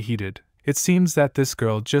getting very heated. It seems that this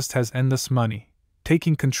girl just has endless money.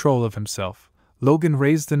 Taking control of himself, Logan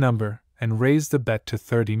raised the number and raised the bet to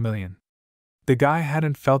 30 million. The guy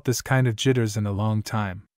hadn't felt this kind of jitters in a long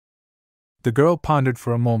time. The girl pondered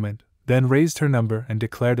for a moment, then raised her number and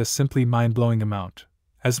declared a simply mind-blowing amount,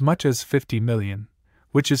 as much as 50 million,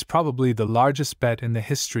 which is probably the largest bet in the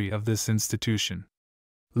history of this institution.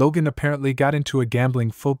 Logan apparently got into a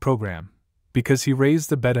gambling full program, because he raised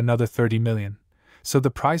the bet another 30 million, so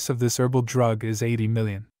the price of this herbal drug is 80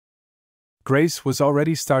 million. Grace was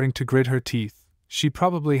already starting to grit her teeth. She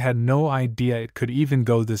probably had no idea it could even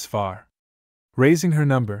go this far. Raising her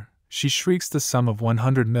number, she shrieks the sum of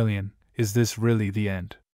 100 million. Is this really the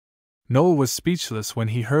end? Noah was speechless when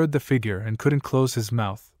he heard the figure and couldn't close his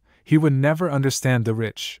mouth. He would never understand the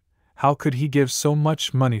rich. How could he give so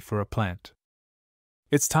much money for a plant?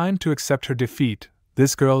 It's time to accept her defeat.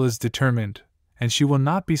 This girl is determined, and she will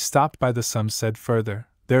not be stopped by the sum said further.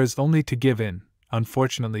 There is only to give in.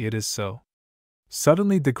 Unfortunately, it is so.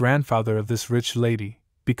 Suddenly the grandfather of this rich lady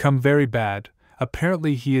become very bad.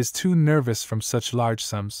 Apparently he is too nervous from such large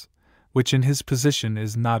sums, which in his position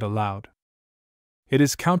is not allowed. It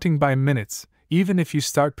is counting by minutes. Even if you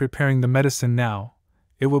start preparing the medicine now,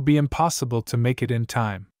 it will be impossible to make it in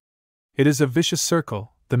time. It is a vicious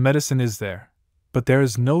circle. The medicine is there, but there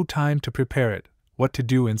is no time to prepare it. What to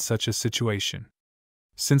do in such a situation?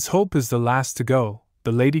 Since hope is the last to go,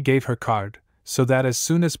 the lady gave her card, so that as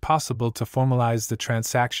soon as possible to formalize the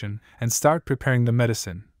transaction and start preparing the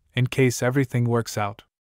medicine, in case everything works out.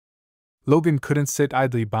 Logan couldn't sit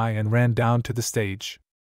idly by and ran down to the stage.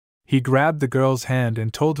 He grabbed the girl's hand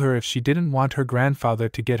and told her if she didn't want her grandfather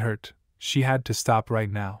to get hurt, she had to stop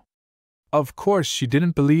right now. Of course she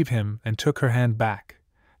didn't believe him and took her hand back.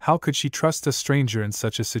 How could she trust a stranger in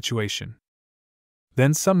such a situation?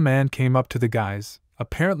 Then some man came up to the guys.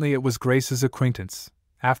 Apparently it was Grace's acquaintance.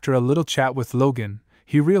 After a little chat with Logan,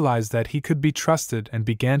 he realized that he could be trusted and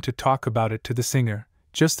began to talk about it to the singer.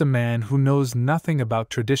 Just a man who knows nothing about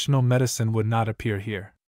traditional medicine would not appear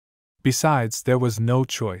here. Besides, there was no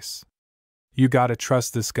choice. You gotta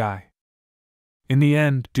trust this guy. In the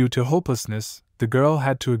end, due to hopelessness, the girl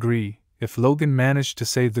had to agree. If Logan managed to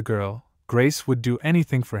save the girl, Grace would do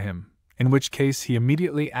anything for him, in which case he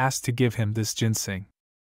immediately asked to give him this ginseng.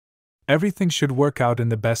 Everything should work out in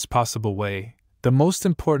the best possible way. The most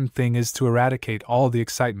important thing is to eradicate all the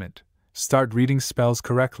excitement, start reading spells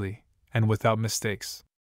correctly, and without mistakes.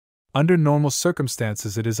 Under normal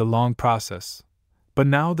circumstances it is a long process. But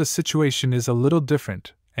now the situation is a little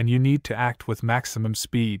different, and you need to act with maximum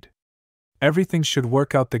speed. Everything should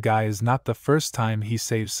work out. The guy is not the first time he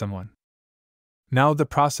saves someone. Now the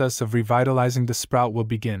process of revitalizing the sprout will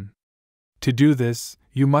begin. To do this,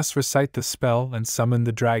 you must recite the spell and summon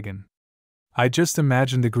the dragon. I just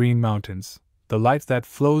imagine the green mountains, the life that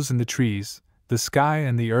flows in the trees, the sky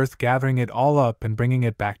and the earth gathering it all up and bringing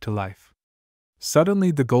it back to life.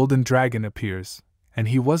 Suddenly the golden dragon appears, and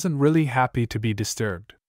he wasn't really happy to be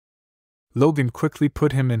disturbed. Logan quickly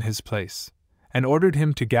put him in his place, and ordered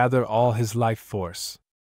him to gather all his life force.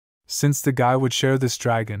 Since the guy would share this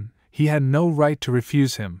dragon, he had no right to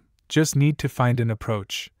refuse him, just need to find an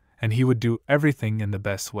approach, and he would do everything in the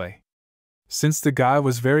best way. Since the guy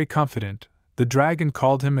was very confident, the dragon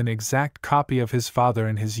called him an exact copy of his father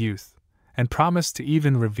in his youth, and promised to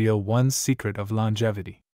even reveal one secret of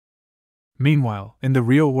longevity. Meanwhile, in the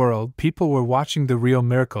real world, people were watching the real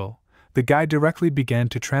miracle. The guy directly began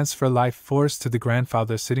to transfer life force to the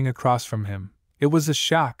grandfather sitting across from him. It was a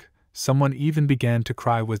shock, someone even began to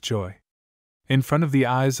cry with joy. In front of the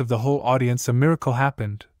eyes of the whole audience a miracle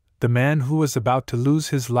happened. The man who was about to lose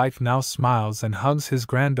his life now smiles and hugs his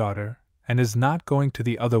granddaughter, and is not going to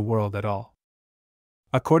the other world at all.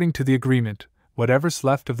 According to the agreement, whatever's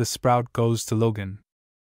left of the sprout goes to Logan.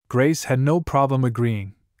 Grace had no problem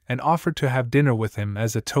agreeing, and offered to have dinner with him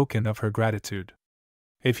as a token of her gratitude.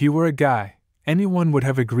 If he were a guy, anyone would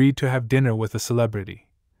have agreed to have dinner with a celebrity.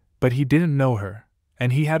 But he didn't know her,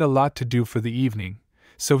 and he had a lot to do for the evening,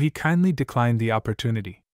 so he kindly declined the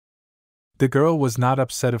opportunity. The girl was not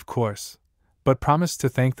upset, of course, but promised to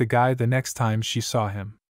thank the guy the next time she saw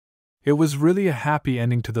him. It was really a happy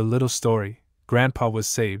ending to the little story. Grandpa was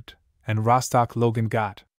saved, and Rostock Logan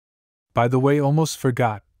got. By the way, almost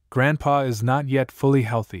forgot, Grandpa is not yet fully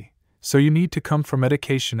healthy, so you need to come for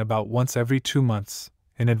medication about once every 2 months.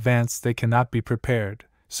 In advance they cannot be prepared,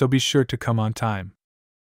 so be sure to come on time.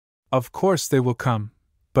 Of course they will come,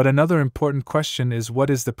 but another important question is, what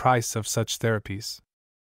is the price of such therapies?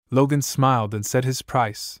 Logan smiled and said his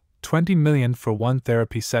price, 20 million for one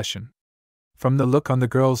therapy session. From the look on the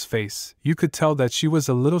girl's face, you could tell that she was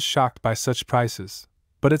a little shocked by such prices,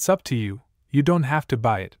 but it's up to you, you don't have to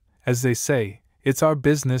buy it, as they say, it's our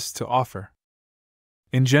business to offer.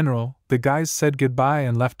 In general, the guys said goodbye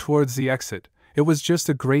and left towards the exit. It was just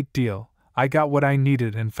a great deal, I got what I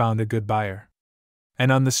needed and found a good buyer.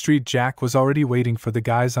 And on the street Jack was already waiting for the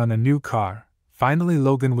guys on a new car. Finally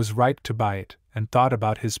Logan was ripe to buy it, and thought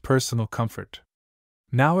about his personal comfort.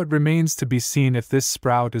 Now it remains to be seen if this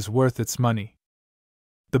sprout is worth its money.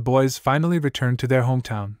 The boys finally returned to their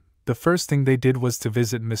hometown. The first thing they did was to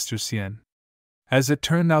visit Mr. Cien. As it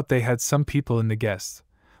turned out, they had some people in the guests,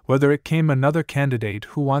 whether it came another candidate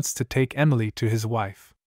who wants to take Emily to his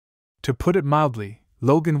wife. To put it mildly,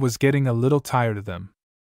 Logan was getting a little tired of them.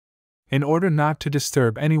 In order not to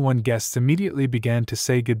disturb anyone, guests immediately began to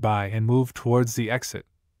say goodbye and move towards the exit.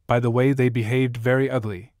 By the way, they behaved very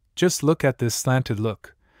ugly. Just look at this slanted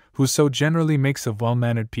look, who so generally makes of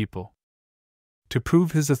well-mannered people. To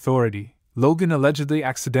prove his authority, Logan allegedly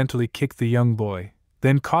accidentally kicked the young boy,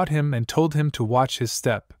 then caught him and told him to watch his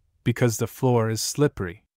step, because the floor is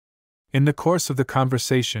slippery. In the course of the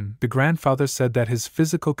conversation, the grandfather said that his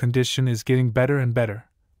physical condition is getting better and better,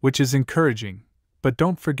 which is encouraging, but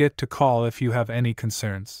don't forget to call if you have any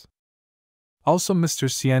concerns. Also, Mr.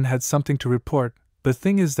 Cien had something to report. The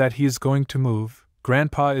thing is that he is going to move.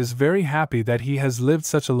 Grandpa is very happy that he has lived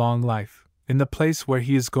such a long life. In the place where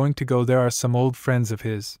he is going to go, there are some old friends of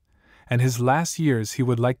his, and his last years he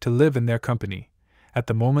would like to live in their company. At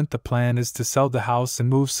the moment the plan is to sell the house and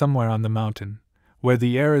move somewhere on the mountain, where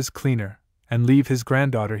the air is cleaner, and leave his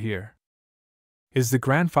granddaughter here. Is the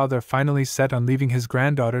grandfather finally set on leaving his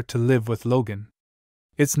granddaughter to live with Logan?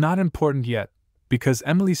 It's not important yet, because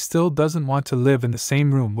Emily still doesn't want to live in the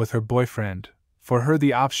same room with her boyfriend. For her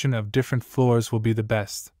the option of different floors will be the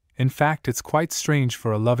best. In fact, it's quite strange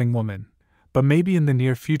for a loving woman, but maybe in the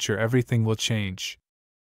near future everything will change.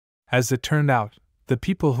 As it turned out, the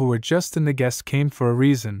people who were just in the guest came for a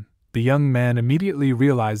reason. The young man immediately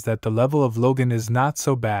realized that the level of Logan is not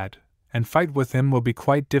so bad, and fight with him will be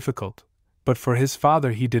quite difficult, but for his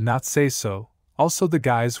father he did not say so. Also the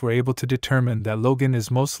guys were able to determine that Logan is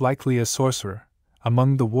most likely a sorcerer.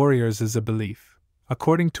 Among the warriors is a belief,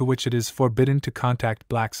 according to which it is forbidden to contact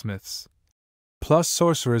blacksmiths. Plus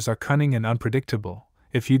sorcerers are cunning and unpredictable.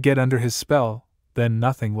 If you get under his spell, then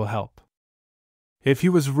nothing will help. If he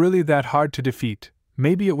was really that hard to defeat,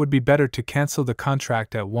 maybe it would be better to cancel the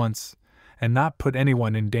contract at once, and not put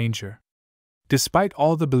anyone in danger. Despite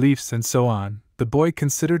all the beliefs and so on, the boy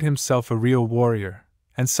considered himself a real warrior,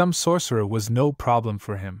 and some sorcerer was no problem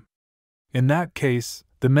for him. In that case,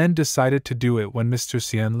 the men decided to do it when Mr.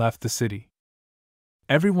 Cien left the city.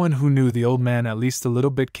 Everyone who knew the old man at least a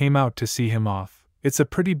little bit came out to see him off. It's a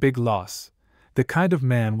pretty big loss. The kind of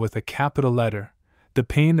man with a capital letter, the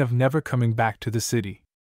pain of never coming back to the city.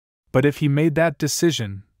 But if he made that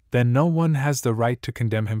decision, then no one has the right to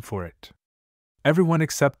condemn him for it. Everyone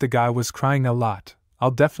except the guy was crying a lot.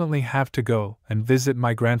 I'll definitely have to go and visit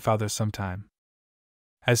my grandfather sometime.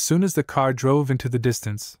 As soon as the car drove into the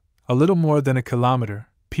distance, a little more than a kilometer,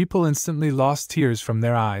 people instantly lost tears from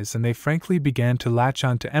their eyes, and they frankly began to latch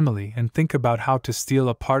on to Emily and think about how to steal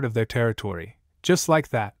a part of their territory. Just like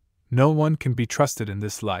that, no one can be trusted in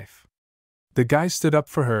this life. The guy stood up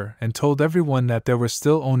for her and told everyone that there were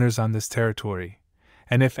still owners on this territory,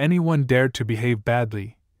 and if anyone dared to behave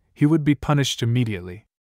badly, he would be punished immediately.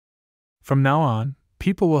 From now on,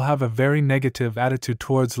 people will have a very negative attitude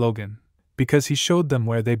towards Logan, because he showed them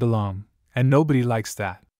where they belong, and nobody likes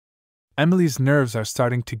that. Emily's nerves are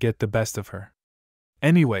starting to get the best of her.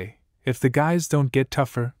 Anyway, if the guys don't get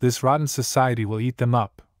tougher, this rotten society will eat them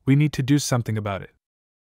up. We need to do something about it.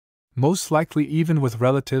 Most likely, even with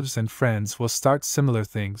relatives and friends, will start similar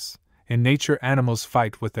things. In nature, animals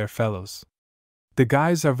fight with their fellows. The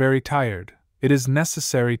guys are very tired. It is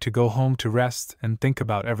necessary to go home to rest and think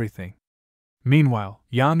about everything. Meanwhile,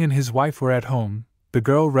 Yang and his wife were at home. The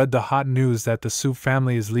girl read the hot news that the Su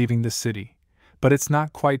family is leaving the city. But it's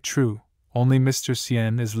not quite true, only Mr.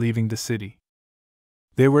 Cien is leaving the city.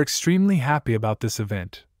 They were extremely happy about this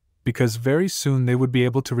event, because very soon they would be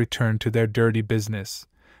able to return to their dirty business,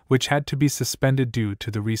 which had to be suspended due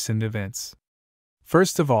to the recent events.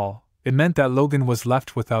 First of all, it meant that Logan was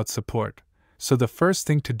left without support, so the first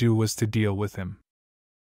thing to do was to deal with him.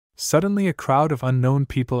 Suddenly a crowd of unknown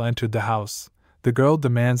people entered the house. The girl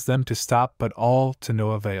demands them to stop, but all to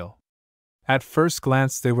no avail. At first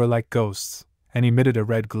glance they were like ghosts, and emitted a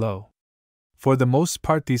red glow. For the most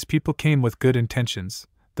part these people came with good intentions.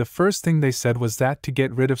 The first thing they said was that to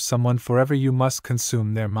get rid of someone forever you must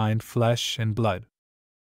consume their mind, flesh, and blood.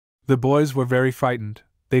 The boys were very frightened.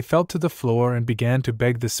 They fell to the floor and began to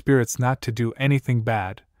beg the spirits not to do anything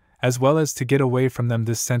bad, as well as to get away from them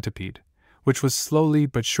this centipede, which was slowly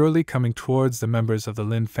but surely coming towards the members of the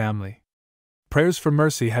Lin family. Prayers for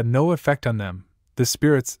mercy had no effect on them. The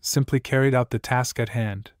spirits simply carried out the task at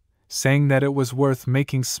hand, saying that it was worth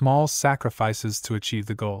making small sacrifices to achieve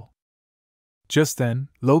the goal. Just then,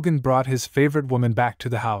 Logan brought his favorite woman back to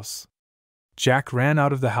the house. Jack ran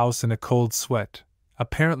out of the house in a cold sweat.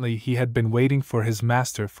 Apparently he had been waiting for his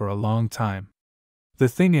master for a long time. The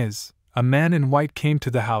thing is, a man in white came to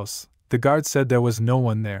the house. The guard said there was no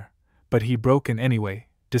one there, but he broke in anyway,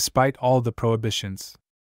 despite all the prohibitions.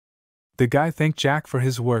 The guy thanked Jack for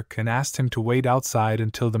his work and asked him to wait outside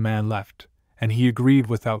until the man left, and he agreed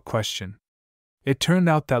without question. It turned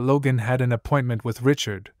out that Logan had an appointment with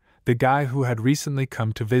Richard, the guy who had recently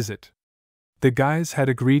come to visit. The guys had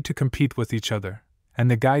agreed to compete with each other, and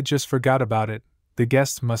the guy just forgot about it. The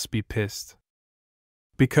guest must be pissed.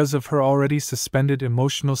 Because of her already suspended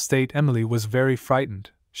emotional state, Emily was very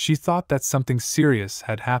frightened. She thought that something serious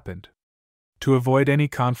had happened. To avoid any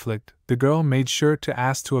conflict, the girl made sure to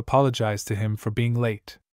ask to apologize to him for being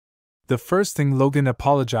late. The first thing, Logan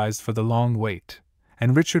apologized for the long wait,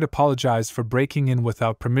 and Richard apologized for breaking in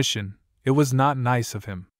without permission. It was not nice of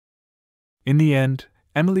him. In the end,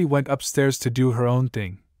 Emily went upstairs to do her own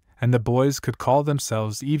thing, and the boys could call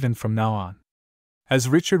themselves even from now on. As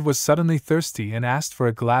Richard was suddenly thirsty and asked for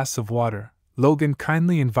a glass of water, Logan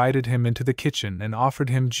kindly invited him into the kitchen and offered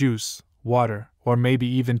him juice, water, or maybe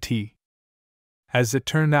even tea. As it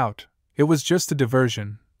turned out, it was just a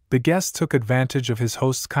diversion. The guest took advantage of his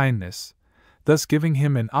host's kindness, thus giving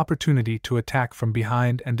him an opportunity to attack from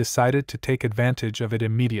behind, and decided to take advantage of it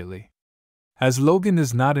immediately. As Logan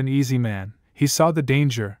is not an easy man, he saw the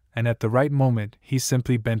danger, and at the right moment he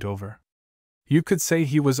simply bent over. You could say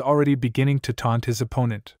he was already beginning to taunt his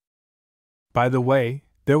opponent. By the way,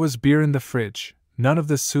 there was beer in the fridge. None of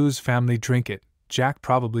the Sue's family drink it. Jack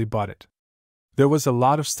probably bought it. There was a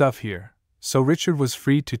lot of stuff here, so Richard was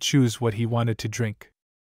free to choose what he wanted to drink.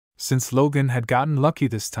 Since Logan had gotten lucky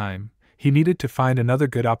this time, he needed to find another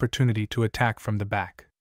good opportunity to attack from the back.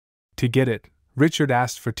 To get it, Richard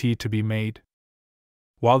asked for tea to be made.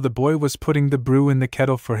 While the boy was putting the brew in the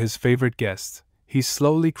kettle for his favorite guest, he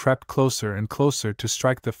slowly crept closer and closer to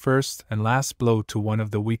strike the first and last blow to one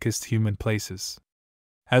of the weakest human places.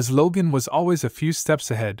 As Logan was always a few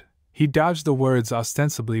steps ahead, he dodged the words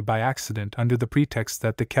ostensibly by accident under the pretext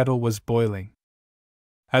that the kettle was boiling.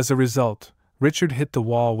 As a result, Richard hit the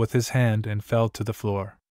wall with his hand and fell to the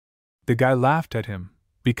floor. The guy laughed at him,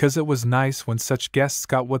 because it was nice when such guests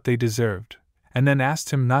got what they deserved, and then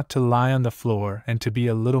asked him not to lie on the floor and to be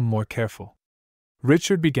a little more careful.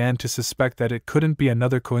 Richard began to suspect that it couldn't be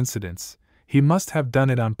another coincidence. He must have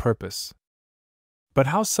done it on purpose. But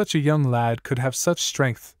how such a young lad could have such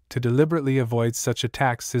strength to deliberately avoid such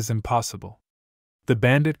attacks is impossible. The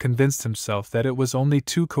bandit convinced himself that it was only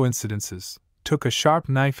two coincidences, took a sharp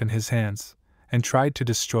knife in his hands, and tried to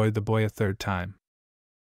destroy the boy a third time.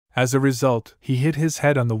 As a result, he hit his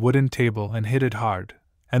head on the wooden table and hit it hard,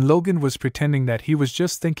 and Logan was pretending that he was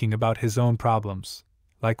just thinking about his own problems,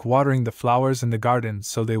 like watering the flowers in the garden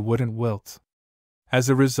so they wouldn't wilt. As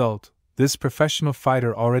a result, this professional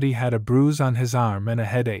fighter already had a bruise on his arm and a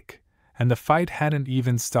headache, and the fight hadn't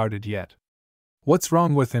even started yet. What's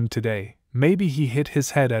wrong with him today? Maybe he hit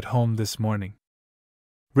his head at home this morning.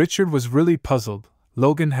 Richard was really puzzled.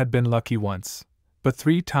 Logan had been lucky once, but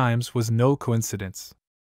 3 times was no coincidence.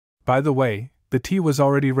 By the way, the tea was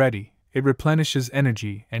already ready. It replenishes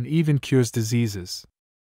energy and even cures diseases.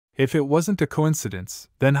 If it wasn't a coincidence,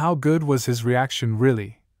 then how good was his reaction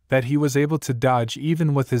really, that he was able to dodge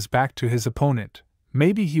even with his back to his opponent?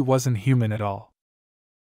 Maybe he wasn't human at all.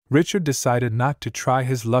 Richard decided not to try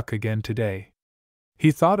his luck again today.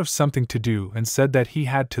 He thought of something to do and said that he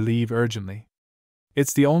had to leave urgently.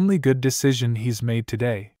 It's the only good decision he's made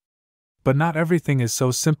today. But not everything is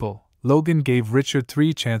so simple. Logan gave Richard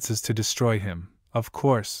 3 chances to destroy him. Of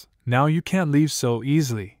course, now you can't leave so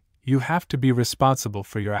easily. You have to be responsible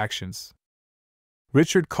for your actions.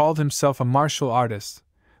 Richard called himself a martial artist,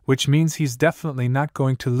 which means he's definitely not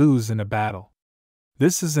going to lose in a battle.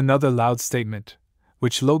 This is another loud statement,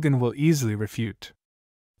 which Logan will easily refute.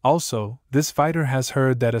 Also, this fighter has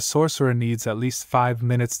heard that a sorcerer needs at least 5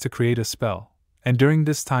 minutes to create a spell, and during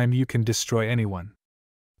this time you can destroy anyone.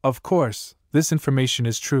 Of course, this information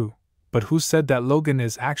is true, but who said that Logan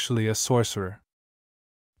is actually a sorcerer?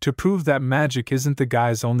 To prove that magic isn't the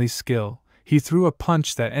guy's only skill, he threw a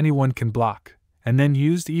punch that anyone can block, and then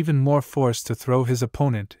used even more force to throw his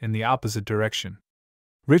opponent in the opposite direction.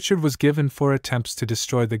 Richard was given 4 attempts to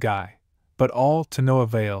destroy the guy, but all to no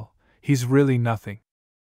avail. He's really nothing.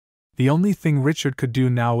 The only thing Richard could do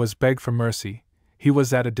now was beg for mercy. He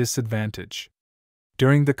was at a disadvantage.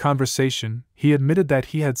 During the conversation, he admitted that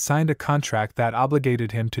he had signed a contract that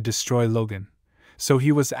obligated him to destroy Logan, so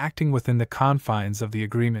he was acting within the confines of the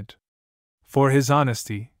agreement. For his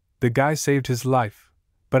honesty, the guy saved his life,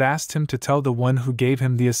 but asked him to tell the one who gave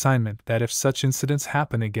him the assignment that if such incidents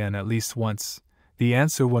happen again at least once, the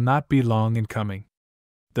answer will not be long in coming.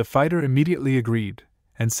 The fighter immediately agreed,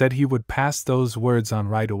 and said he would pass those words on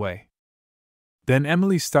right away. Then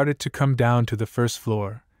Emily started to come down to the first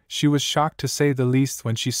floor. She was shocked to say the least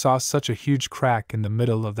when she saw such a huge crack in the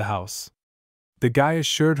middle of the house. The guy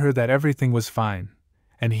assured her that everything was fine,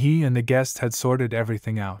 and he and the guest had sorted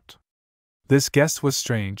everything out. This guest was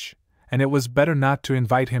strange, and it was better not to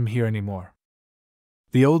invite him here anymore.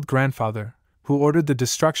 The old grandfather, who ordered the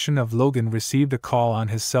destruction of Logan, received a call on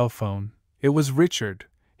his cell phone. It was Richard.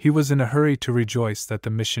 He was in a hurry to rejoice that the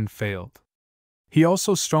mission failed. He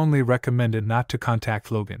also strongly recommended not to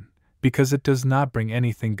contact Logan, because it does not bring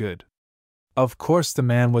anything good. Of course the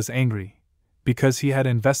man was angry, because he had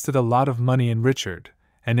invested a lot of money in Richard,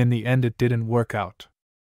 and in the end it didn't work out.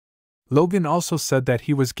 Logan also said that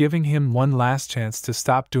he was giving him one last chance to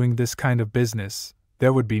stop doing this kind of business.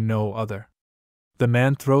 There would be no other. The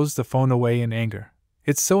man throws the phone away in anger.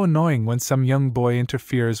 It's so annoying when some young boy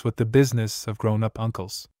interferes with the business of grown-up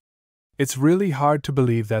uncles. It's really hard to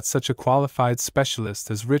believe that such a qualified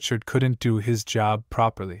specialist as Richard couldn't do his job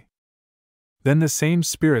properly. Then the same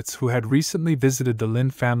spirits who had recently visited the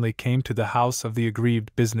Lin family came to the house of the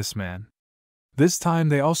aggrieved businessman. This time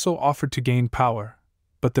they also offered to gain power,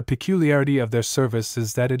 but the peculiarity of their service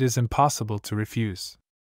is that it is impossible to refuse.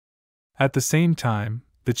 At the same time,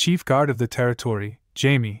 the chief guard of the territory,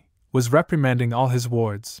 Jamie, was reprimanding all his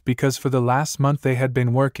wards because for the last month they had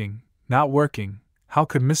been working, not working. How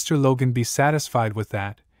could Mr. Logan be satisfied with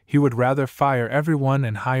that? He would rather fire everyone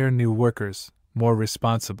and hire new workers, more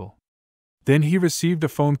responsible. Then he received a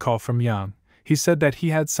phone call from Yang. He said that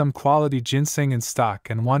he had some quality ginseng in stock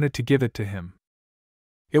and wanted to give it to him.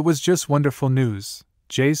 It was just wonderful news.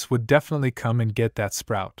 Jace would definitely come and get that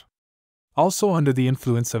sprout. Also under the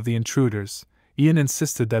influence of the intruders, Ian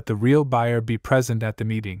insisted that the real buyer be present at the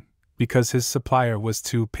meeting, because his supplier was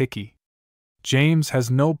too picky. James has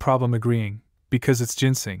no problem agreeing, because it's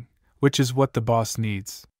ginseng, which is what the boss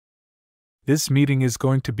needs. This meeting is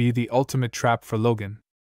going to be the ultimate trap for Logan.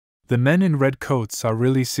 The men in red coats are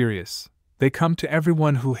really serious. They come to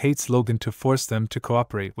everyone who hates Logan to force them to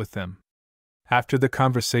cooperate with them. After the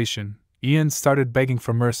conversation, Ian started begging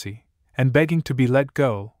for mercy, and begging to be let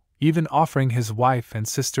go, even offering his wife and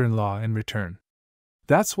sister-in-law in return.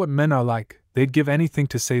 That's what men are like, they'd give anything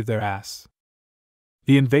to save their ass.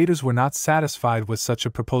 The invaders were not satisfied with such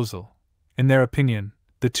a proposal. In their opinion,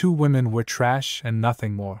 the 2 women were trash and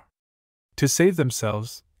nothing more. To save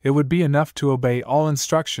themselves, it would be enough to obey all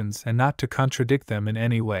instructions and not to contradict them in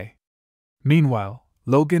any way. Meanwhile,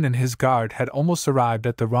 Logan and his guard had almost arrived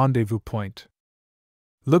at the rendezvous point.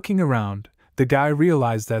 Looking around, the guy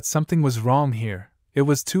realized that something was wrong here. It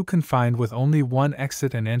was too confined with only one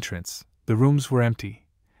exit and entrance. The rooms were empty,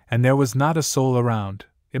 and there was not a soul around.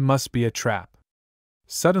 It must be a trap.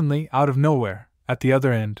 Suddenly, out of nowhere, at the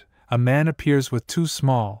other end, a man appears with 2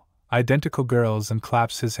 small, identical girls and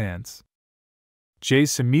claps his hands.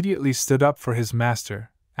 Jace immediately stood up for his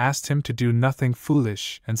master, asked him to do nothing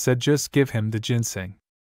foolish, and said just give him the ginseng.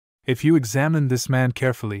 If you examine this man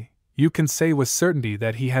carefully, you can say with certainty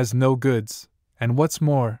that he has no goods, and what's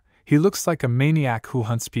more, he looks like a maniac who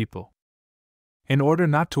hunts people. In order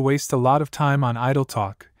not to waste a lot of time on idle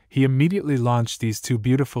talk, he immediately launched these 2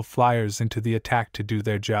 beautiful flyers into the attack to do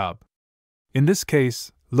their job. In this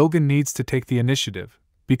case, Logan needs to take the initiative,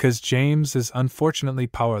 because James is unfortunately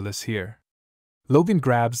powerless here. Logan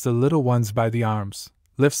grabs the little ones by the arms,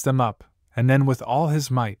 lifts them up, and then with all his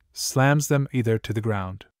might, slams them either to the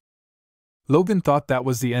ground. Logan thought that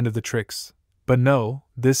was the end of the tricks, but no,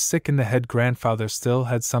 this sick-in-the-head grandfather still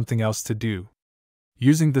had something else to do.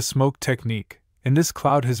 Using the smoke technique, in this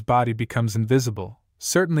cloud his body becomes invisible,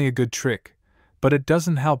 certainly a good trick, but it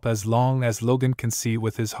doesn't help as long as Logan can see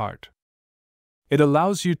with his heart. It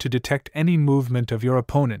allows you to detect any movement of your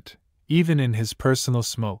opponent, even in his personal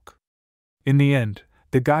smoke. In the end,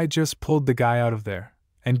 the guy just pulled the guy out of there,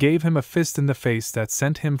 and gave him a fist in the face that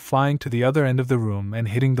sent him flying to the other end of the room and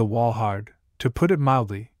hitting the wall hard. To put it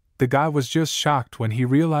mildly, the guy was just shocked when he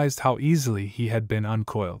realized how easily he had been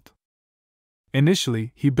uncoiled.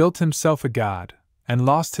 Initially, he built himself a god, and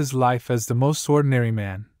lost his life as the most ordinary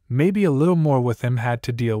man. Maybe a little more with him had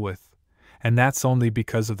to deal with, and that's only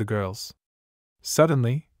because of the girls.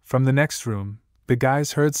 Suddenly, from the next room, the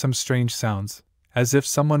guys heard some strange sounds, as if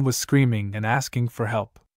someone was screaming and asking for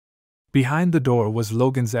help. Behind the door was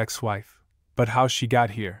Logan's ex-wife, but how she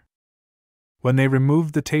got here. When they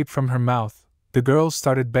removed the tape from her mouth, the girls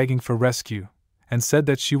started begging for rescue, and said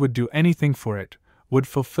that she would do anything for it, would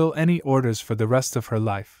fulfill any orders for the rest of her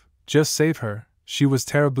life. Just save her. She was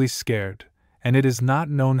terribly scared, and it is not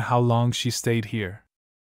known how long she stayed here.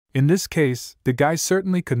 In this case, the guy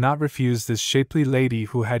certainly could not refuse this shapely lady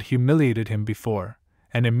who had humiliated him before,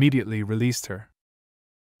 and immediately released her.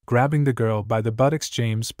 Grabbing the girl by the buttocks,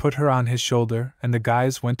 James put her on his shoulder and the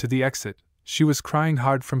guys went to the exit. She was crying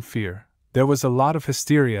hard from fear. There was a lot of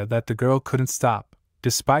hysteria that the girl couldn't stop,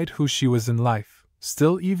 despite who she was in life.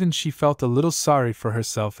 Still, even she felt a little sorry for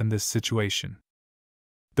herself in this situation.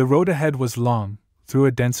 The road ahead was long, through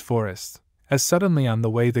a dense forest. As suddenly on the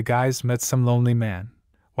way the guys met some lonely man.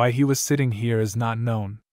 Why he was sitting here is not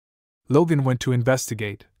known. Logan went to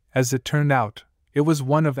investigate. As it turned out, it was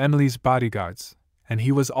one of Emily's bodyguards, and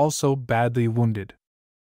he was also badly wounded.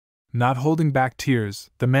 Not holding back tears,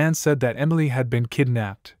 the man said that Emily had been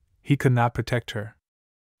kidnapped. He could not protect her.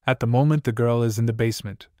 At the moment the girl is in the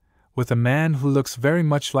basement, with a man who looks very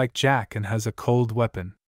much like Jack and has a cold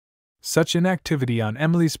weapon. Such inactivity on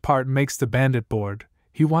Emily's part makes the bandit bored.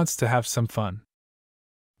 He wants to have some fun.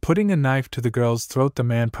 Putting a knife to the girl's throat, the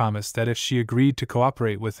man promised that if she agreed to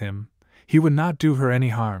cooperate with him, he would not do her any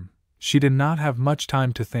harm. She did not have much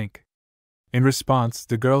time to think. In response,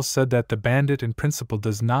 the girl said that the bandit in principle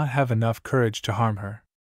does not have enough courage to harm her.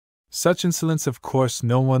 Such insolence of course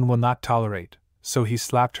no one will not tolerate, so he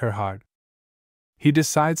slapped her hard. He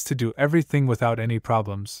decides to do everything without any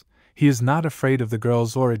problems. He is not afraid of the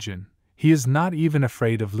girl's origin. He is not even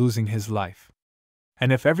afraid of losing his life.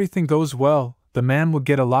 And if everything goes well, the man will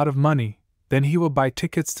get a lot of money, then he will buy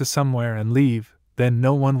tickets to somewhere and leave, then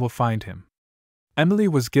no one will find him. Emily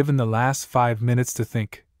was given the last 5 minutes to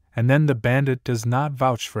think, and then the bandit does not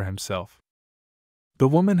vouch for himself. The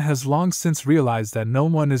woman has long since realized that no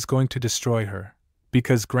one is going to destroy her,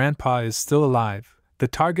 because Grandpa is still alive. The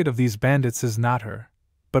target of these bandits is not her,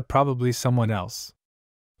 but probably someone else.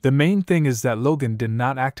 The main thing is that Logan did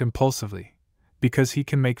not act impulsively, because he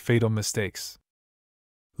can make fatal mistakes.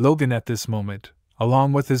 Logan at this moment,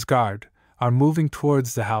 along with his guard, are moving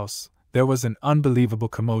towards the house. There was an unbelievable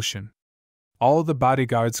commotion. All the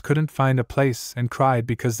bodyguards couldn't find a place and cried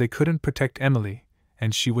because they couldn't protect Emily,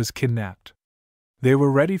 and she was kidnapped. They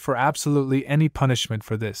were ready for absolutely any punishment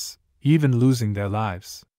for this, even losing their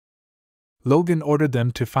lives. Logan ordered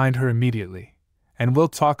them to find her immediately, and we'll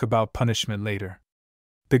talk about punishment later.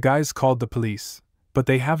 The guys called the police, but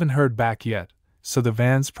they haven't heard back yet, so the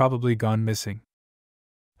van's probably gone missing.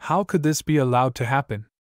 How could this be allowed to happen?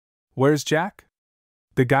 Where's Jack?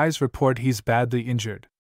 The guys report he's badly injured.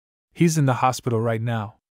 He's in the hospital right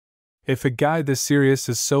now. If a guy this serious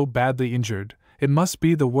is so badly injured, it must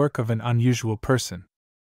be the work of an unusual person.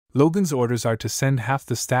 Logan's orders are to send half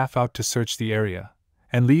the staff out to search the area,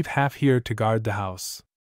 and leave half here to guard the house.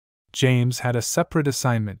 James had a separate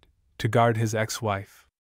assignment, to guard his ex-wife.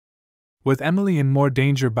 With Emily in more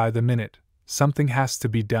danger by the minute, something has to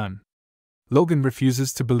be done. Logan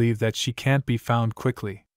refuses to believe that she can't be found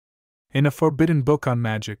quickly. In a forbidden book on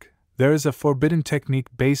magic, there is a forbidden technique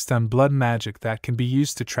based on blood magic that can be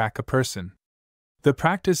used to track a person. The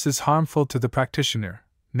practice is harmful to the practitioner,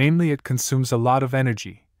 namely it consumes a lot of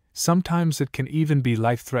energy. Sometimes it can even be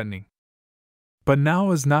life-threatening. But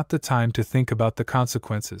now is not the time to think about the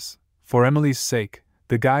consequences. For Emily's sake,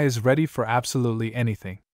 the guy is ready for absolutely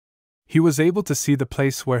anything. He was able to see the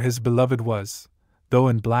place where his beloved was, though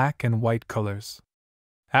in black and white colors.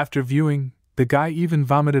 After viewing, the guy even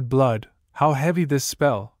vomited blood. How heavy this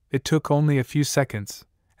spell! It took only a few seconds,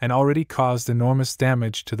 and already caused enormous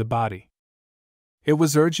damage to the body. It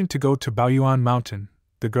was urgent to go to Baoyuan Mountain.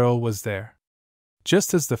 The girl was there.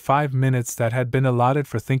 Just as the 5 minutes that had been allotted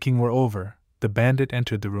for thinking were over, the bandit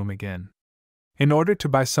entered the room again. In order to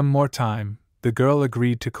buy some more time, the girl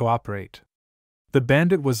agreed to cooperate. The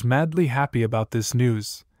bandit was madly happy about this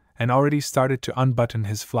news, and already started to unbutton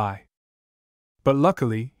his fly. But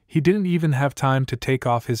luckily, he didn't even have time to take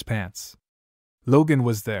off his pants. Logan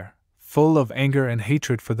was there, full of anger and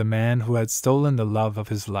hatred for the man who had stolen the love of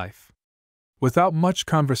his life. Without much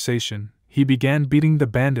conversation, he began beating the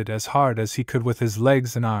bandit as hard as he could with his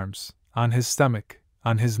legs and arms, on his stomach,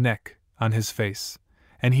 on his neck, on his face,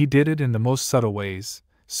 and he did it in the most subtle ways,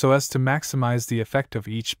 so as to maximize the effect of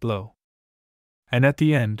each blow. And at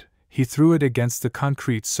the end, he threw it against the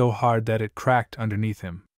concrete so hard that it cracked underneath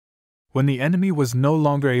him. When the enemy was no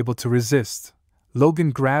longer able to resist,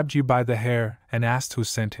 Logan grabbed you by the hair and asked who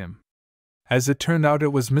sent him. As it turned out,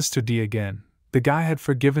 it was Mr. D again. The guy had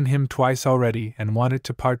forgiven him twice already and wanted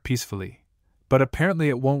to part peacefully. But apparently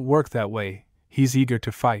it won't work that way, he's eager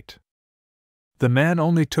to fight. The man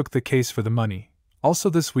only took the case for the money. Also,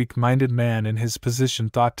 this weak-minded man in his position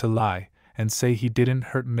thought to lie and say he didn't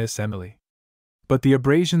hurt Miss Emily. But the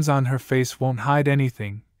abrasions on her face won't hide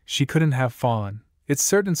anything. She couldn't have fallen. It's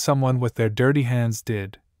certain someone with their dirty hands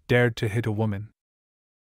dared to hit a woman.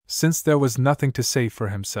 Since there was nothing to say for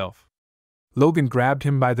himself, Logan grabbed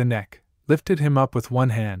him by the neck, lifted him up with one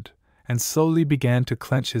hand, and slowly began to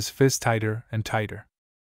clench his fist tighter and tighter.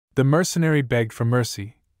 The mercenary begged for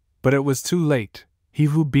mercy, but it was too late. He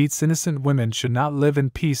who beats innocent women should not live in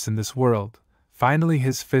peace in this world. Finally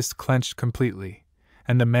his fist clenched completely,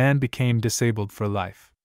 and the man became disabled for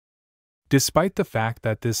life. Despite the fact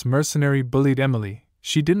that this mercenary bullied Emily,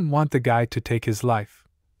 she didn't want the guy to take his life,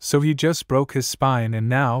 so he just broke his spine and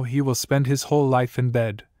now he will spend his whole life in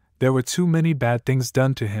bed. There were too many bad things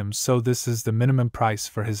done to him, so this is the minimum price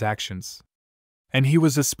for his actions. And he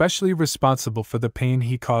was especially responsible for the pain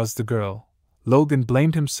he caused the girl. Logan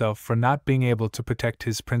blamed himself for not being able to protect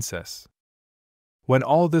his princess. When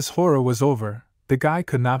all this horror was over, the guy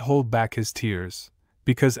could not hold back his tears,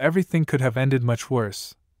 because everything could have ended much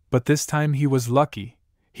worse, but this time he was lucky.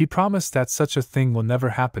 He promised that such a thing will never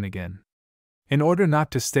happen again. In order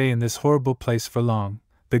not to stay in this horrible place for long,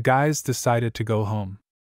 the guys decided to go home.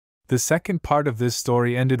 The second part of this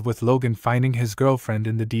story ended with Logan finding his girlfriend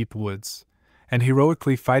in the deep woods, and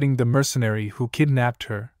heroically fighting the mercenary who kidnapped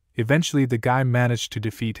her. Eventually the guy managed to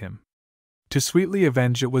defeat him. To sweetly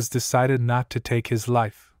avenge, it was decided not to take his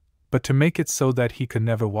life, but to make it so that he could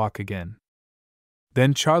never walk again.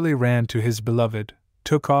 Then Charlie ran to his beloved,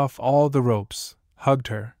 took off all the ropes, hugged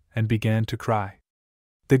her, and began to cry.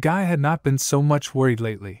 The guy had not been so much worried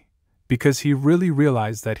lately, because he really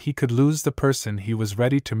realized that he could lose the person he was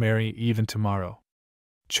ready to marry even tomorrow.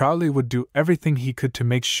 Charlie would do everything he could to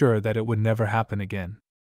make sure that it would never happen again.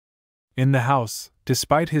 In the house,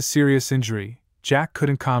 despite his serious injury, Jack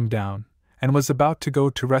couldn't calm down, and was about to go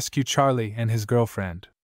to rescue Charlie and his girlfriend.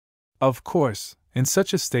 Of course, in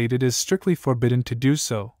such a state it is strictly forbidden to do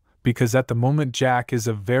so, because at the moment Jack is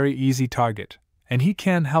a very easy target, and he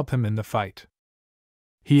can't help him in the fight.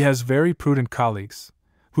 He has very prudent colleagues,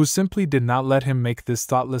 who simply did not let him make this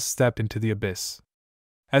thoughtless step into the abyss.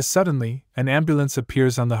 As suddenly, an ambulance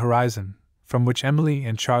appears on the horizon, from which Emily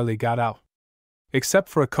and Charlie got out. Except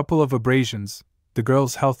for a couple of abrasions, the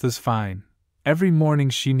girl's health is fine. Every morning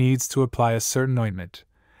she needs to apply a certain ointment,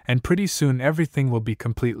 and pretty soon everything will be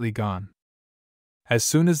completely gone. As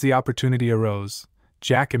soon as the opportunity arose,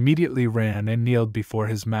 Jack immediately ran and kneeled before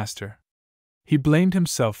his master. He blamed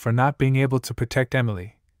himself for not being able to protect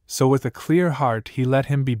Emily, so with a clear heart he let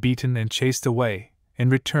him be beaten and chased away. In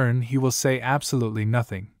return he will say absolutely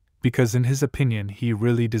nothing, because in his opinion he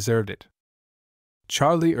really deserved it.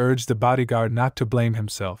 Charlie urged the bodyguard not to blame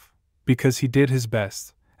himself, because he did his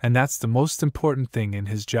best, and that's the most important thing in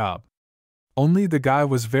his job. Only the guy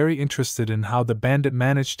was very interested in how the bandit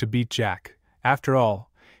managed to beat Jack. After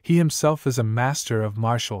all, he himself is a master of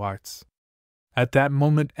martial arts. At that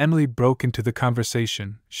moment Emily broke into the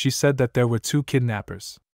conversation. She said that there were two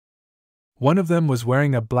kidnappers. One of them was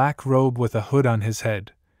wearing a black robe with a hood on his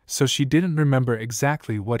head, so she didn't remember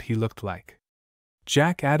exactly what he looked like.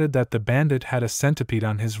 Jack added that the bandit had a centipede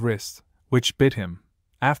on his wrist, which bit him,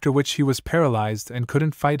 after which he was paralyzed and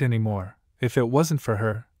couldn't fight anymore. If it wasn't for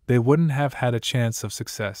her, they wouldn't have had a chance of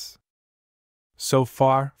success. So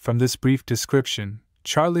far, from this brief description,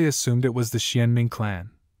 Charlie assumed it was the Xianming clan,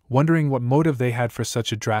 wondering what motive they had for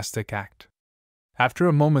such a drastic act. After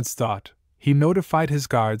a moment's thought, he notified his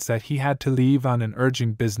guards that he had to leave on an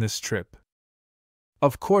urgent business trip.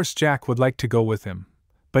 Of course Jack would like to go with him,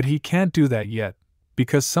 but he can't do that yet,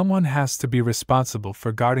 because someone has to be responsible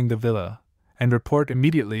for guarding the villa, and report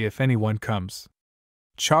immediately if anyone comes.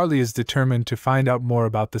 Charlie is determined to find out more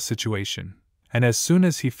about the situation, and as soon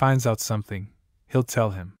as he finds out something, he'll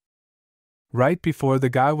tell him. Right before the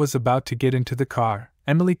guy was about to get into the car,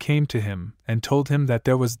 Emily came to him and told him that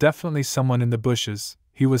there was definitely someone in the bushes.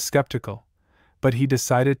 He was skeptical, but he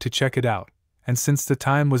decided to check it out, and since the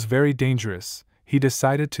time was very dangerous, he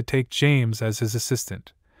decided to take James as his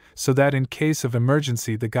assistant, so that in case of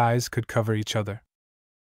emergency the guys could cover each other.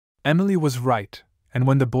 Emily was right, and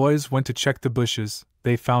when the boys went to check the bushes,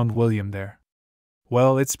 they found William there.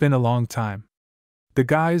 Well, it's been a long time. The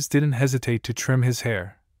guys didn't hesitate to trim his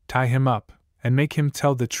hair, tie him up, and make him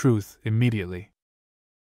tell the truth immediately.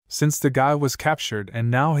 Since the guy was captured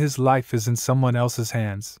and now his life is in someone else's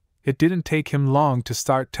hands, it didn't take him long to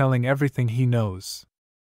start telling everything he knows.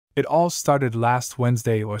 It all started last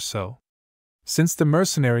Wednesday or so. Since the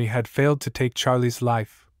mercenary had failed to take Charlie's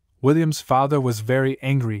life, William's father was very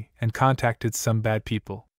angry and contacted some bad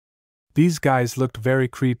people. These guys looked very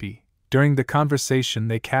creepy. During the conversation,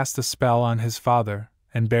 they cast a spell on his father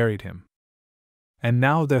and buried him. And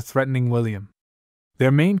now they're threatening William.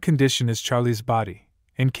 Their main condition is Charlie's body.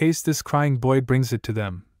 In case this crying boy brings it to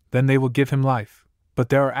them, then they will give him life, but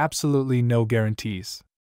there are absolutely no guarantees.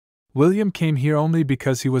 William came here only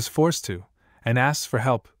because he was forced to, and asked for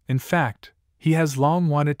help. In fact, he has long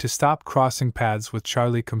wanted to stop crossing paths with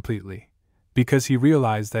Charlie completely, because he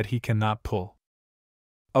realized that he cannot pull.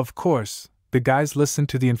 Of course, the guys listened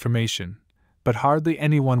to the information, but hardly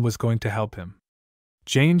anyone was going to help him.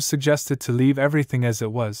 James suggested to leave everything as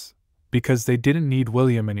it was, because they didn't need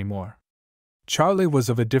William anymore. Charlie was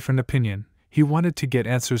of a different opinion. He wanted to get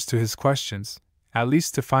answers to his questions, at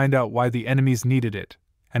least to find out why the enemies needed it,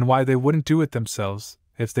 and why they wouldn't do it themselves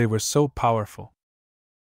if they were so powerful.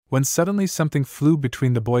 When suddenly something flew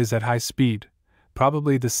between the boys at high speed,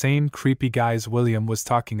 probably the same creepy guys William was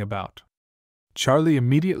talking about. Charlie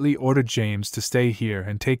immediately ordered James to stay here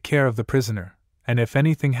and take care of the prisoner, and if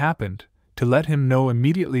anything happened, to let him know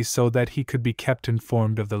immediately so that he could be kept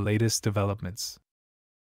informed of the latest developments.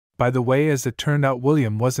 By the way, as it turned out,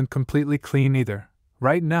 William wasn't completely clean either.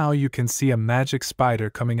 Right now you can see a magic spider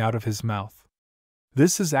coming out of his mouth.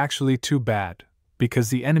 This is actually too bad, because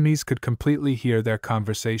the enemies could completely hear their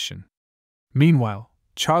conversation. Meanwhile,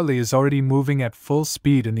 Charlie is already moving at full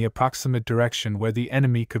speed in the approximate direction where the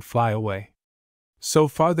enemy could fly away. So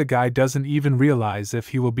far the guy doesn't even realize if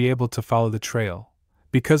he will be able to follow the trail,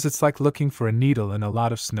 because it's like looking for a needle in a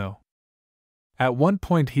lot of snow. At one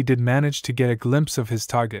point he did manage to get a glimpse of his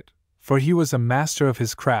target, for he was a master of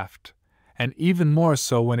his craft, and even more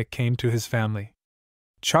so when it came to his family.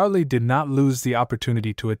 Charlie did not lose the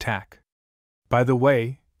opportunity to attack. By the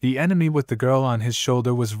way, the enemy with the girl on his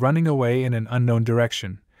shoulder was running away in an unknown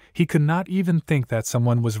direction. He could not even think that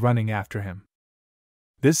someone was running after him.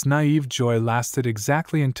 This naive joy lasted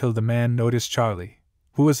exactly until the man noticed Charlie,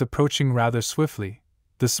 who was approaching rather swiftly.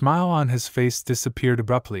 The smile on his face disappeared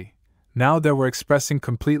abruptly. Now they were expressing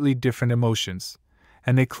completely different emotions,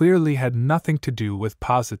 and they clearly had nothing to do with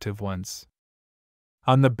positive ones.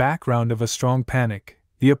 On the background of a strong panic,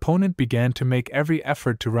 the opponent began to make every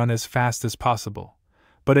effort to run as fast as possible,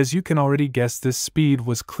 but as you can already guess, this speed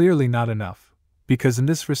was clearly not enough, because in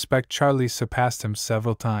this respect Charlie surpassed him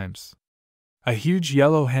several times. A huge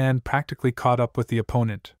yellow hand practically caught up with the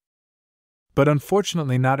opponent. But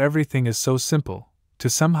unfortunately not everything is so simple. To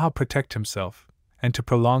somehow protect himself, and to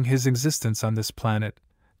prolong his existence on this planet,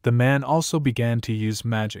 the man also began to use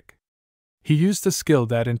magic. He used a skill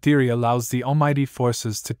that in theory allows the almighty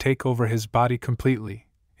forces to take over his body completely,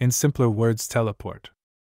 in simpler words, teleport.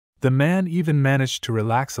 The man even managed to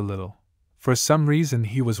relax a little. For some reason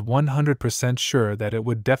he was 100% sure that it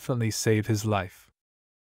would definitely save his life.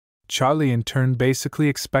 Charlie in turn basically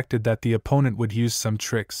expected that the opponent would use some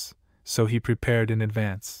tricks, so he prepared in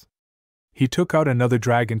advance. He took out another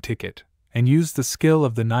dragon ticket, and used the skill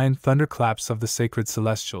of the 9 thunderclaps of the sacred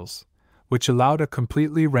celestials, which allowed a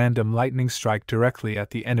completely random lightning strike directly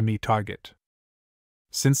at the enemy target.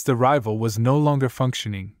 Since the rival was no longer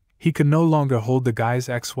functioning, he could no longer hold the guy's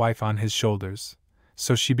ex-wife on his shoulders,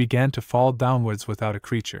 so she began to fall downwards without a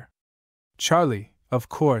creature. Charlie, of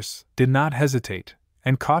course, did not hesitate,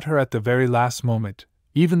 and caught her at the very last moment,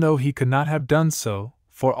 even though he could not have done so,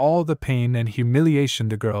 for all the pain and humiliation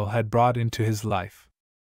the girl had brought into his life.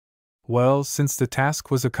 Well, since the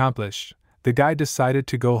task was accomplished, the guy decided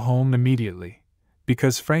to go home immediately,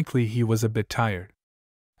 because frankly he was a bit tired.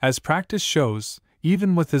 As practice shows,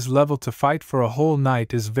 even with his level, to fight for a whole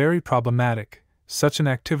night is very problematic. Such an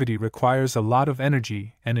activity requires a lot of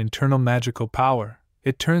energy and internal magical power.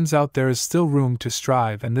 It turns out there is still room to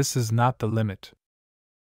strive, and this is not the limit.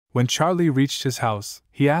 When Charlie reached his house,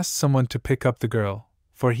 he asked someone to pick up the girl,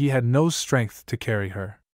 for he had no strength to carry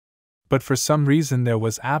her. But for some reason there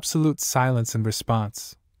was absolute silence in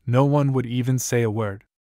response. No one would even say a word.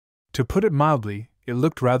 To put it mildly, it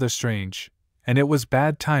looked rather strange, and it was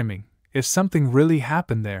bad timing. If something really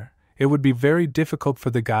happened there, it would be very difficult for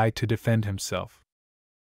the guy to defend himself.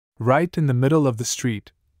 Right in the middle of the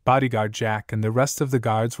street, bodyguard Jack and the rest of the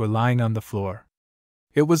guards were lying on the floor.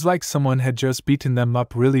 It was like someone had just beaten them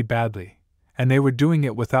up really badly, and they were doing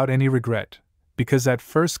it without any regret, because at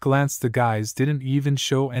first glance the guys didn't even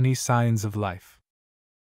show any signs of life.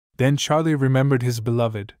 Then Charlie remembered his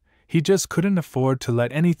beloved. He just couldn't afford to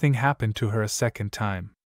let anything happen to her a second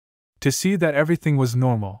time. To see that everything was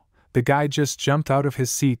normal, the guy just jumped out of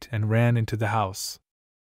his seat and ran into the house.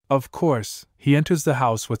 Of course, he enters the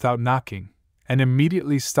house without knocking, and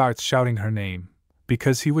immediately starts shouting her name,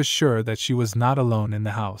 because he was sure that she was not alone in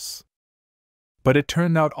the house. But it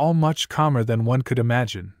turned out all much calmer than one could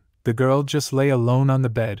imagine. The girl just lay alone on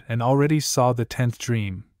the bed and already saw the 10th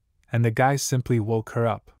dream, and the guy simply woke her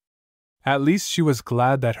up. At least she was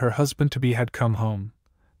glad that her husband-to-be had come home,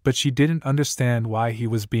 but she didn't understand why he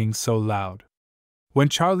was being so loud. When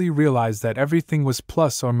Charlie realized that everything was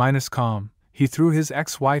plus or minus calm, he threw his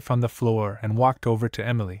ex-wife on the floor and walked over to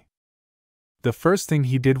Emily. The first thing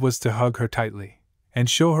he did was to hug her tightly, and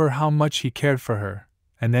show her how much he cared for her,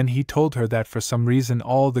 and then he told her that for some reason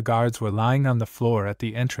all the guards were lying on the floor at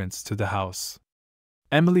the entrance to the house.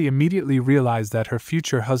 Emily immediately realized that her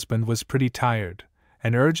future husband was pretty tired,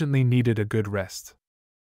 and urgently needed a good rest.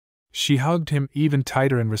 She hugged him even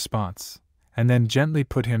tighter in response, and then gently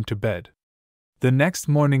put him to bed. The next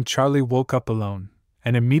morning Charlie woke up alone,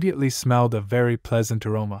 and immediately smelled a very pleasant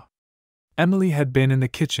aroma. Emily had been in the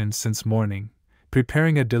kitchen since morning,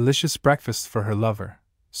 preparing a delicious breakfast for her lover,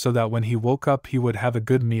 so that when he woke up he would have a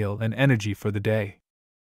good meal and energy for the day.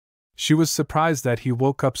 She was surprised that he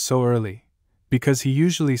woke up so early, because he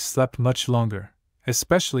usually slept much longer,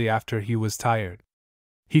 especially after he was tired.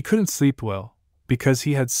 He couldn't sleep well, because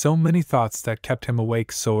he had so many thoughts that kept him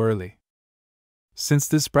awake so early. Since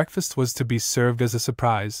this breakfast was to be served as a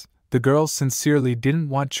surprise, the girl sincerely didn't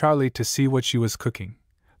want Charlie to see what she was cooking,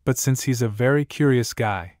 but since he's a very curious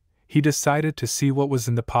guy, he decided to see what was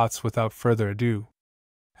in the pots without further ado.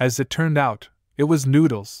 As it turned out, it was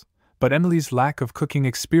noodles, but Emily's lack of cooking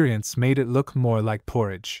experience made it look more like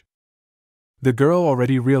porridge. The girl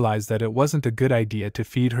already realized that it wasn't a good idea to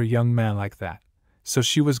feed her young man like that, so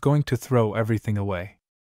she was going to throw everything away.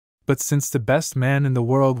 But since the best man in the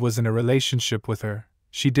world was in a relationship with her,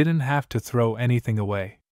 she didn't have to throw anything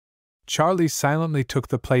away. Charlie silently took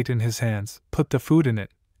the plate in his hands, put the food in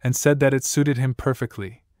it, and said that it suited him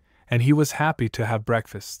perfectly, and he was happy to have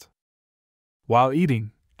breakfast. While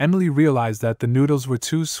eating, Emily realized that the noodles were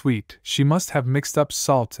too sweet. She must have mixed up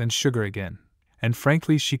salt and sugar again, and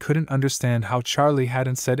frankly she couldn't understand how Charlie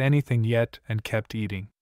hadn't said anything yet and kept eating.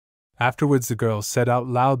 Afterwards the girl said out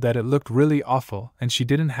loud that it looked really awful and she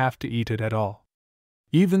didn't have to eat it at all.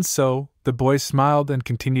 Even so, the boy smiled and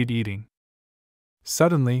continued eating.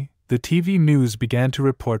 Suddenly, the TV news began to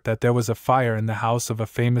report that there was a fire in the house of a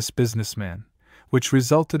famous businessman, which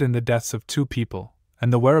resulted in the deaths of 2 people,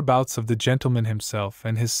 and the whereabouts of the gentleman himself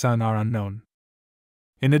and his son are unknown.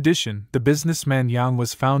 In addition, the businessman Yang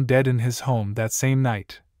was found dead in his home that same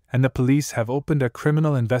night, and the police have opened a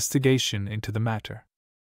criminal investigation into the matter.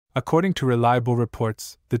 According to reliable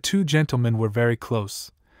reports, the 2 gentlemen were very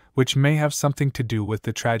close, which may have something to do with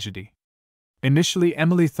the tragedy. Initially,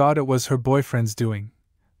 Emily thought it was her boyfriend's doing,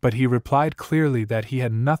 but he replied clearly that he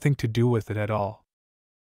had nothing to do with it at all.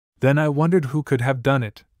 Then I wondered who could have done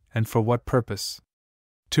it, and for what purpose.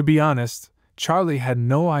 To be honest, Charlie had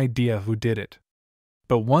no idea who did it.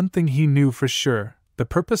 But one thing he knew for sure, the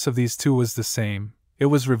purpose of these 2 was the same. It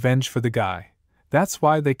was revenge for the guy. That's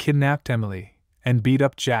why they kidnapped Emily and beat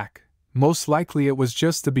up Jack. Most likely it was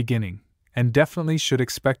just the beginning, and definitely should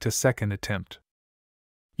expect a second attempt.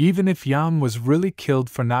 Even if Yang was really killed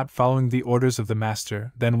for not following the orders of the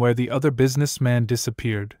master, then where the other businessman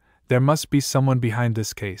disappeared, there must be someone behind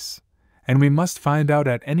this case, and we must find out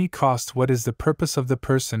at any cost what is the purpose of the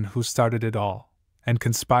person who started it all, and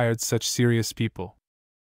conspired such serious people.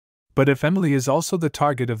 But if Emily is also the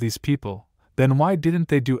target of these people, then why didn't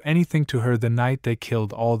they do anything to her the night they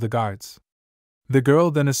killed all the guards? The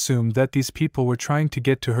girl then assumed that these people were trying to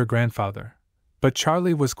get to her grandfather, but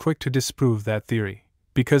Charlie was quick to disprove that theory,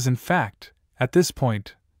 because in fact, at this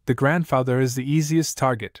point, the grandfather is the easiest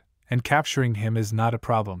target, and capturing him is not a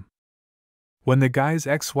problem. When the guy's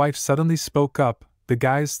ex-wife suddenly spoke up, the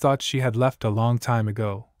guys thought she had left a long time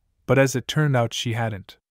ago, but as it turned out she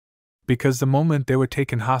hadn't. Because the moment they were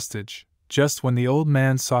taken hostage, just when the old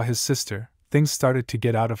man saw his sister, things started to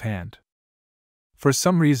get out of hand. For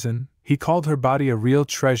some reason, he called her body a real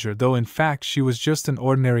treasure, though in fact she was just an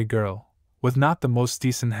ordinary girl, with not the most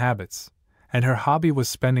decent habits, and her hobby was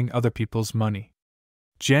spending other people's money.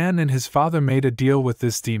 Jan and his father made a deal with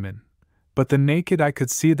this demon, but the naked eye could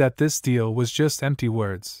see that this deal was just empty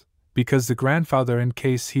words, because the grandfather, in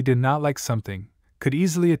case he did not like something, could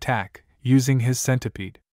easily attack, using his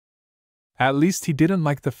centipede. At least he didn't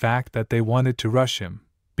like the fact that they wanted to rush him,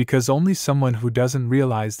 because only someone who doesn't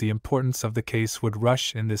realize the importance of the case would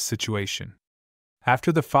rush in this situation.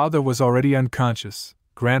 After the father was already unconscious,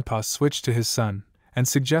 Grandpa switched to his son, and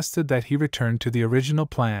suggested that he return to the original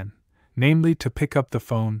plan, namely to pick up the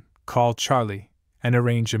phone, call Charlie, and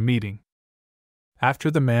arrange a meeting.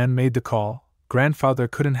 After the man made the call, Grandfather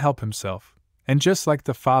couldn't help himself, and just like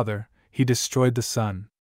the father, he destroyed the son.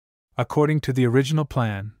 According to the original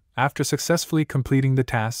plan, after successfully completing the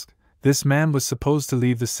task, this man was supposed to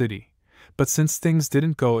leave the city, but since things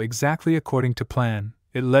didn't go exactly according to plan,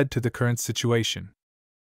 it led to the current situation.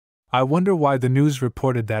 I wonder why the news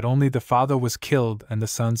reported that only the father was killed and the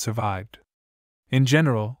son survived. In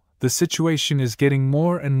general, the situation is getting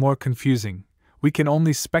more and more confusing. We can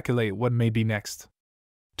only speculate what may be next.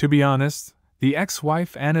 To be honest, the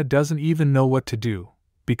ex-wife Anna doesn't even know what to do,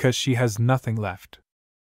 because she has nothing left.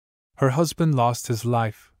 Her husband lost his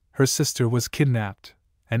life, her sister was kidnapped,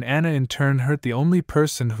 and Anna in turn hurt the only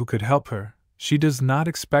person who could help her. She does not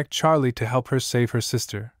expect Charlie to help her save her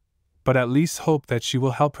sister, but at least hope that she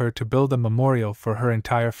will help her to build a memorial for her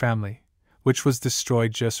entire family, which was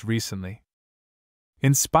destroyed just recently.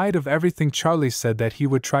 In spite of everything, Charlie said that he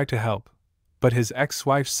would try to help, but his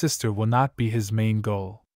ex-wife's sister will not be his main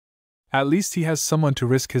goal. At least he has someone to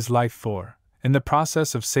risk his life for. In the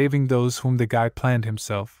process of saving those whom the guy planned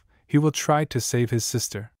himself, he will try to save his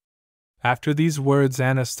sister. After these words,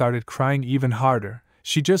 Anna started crying even harder.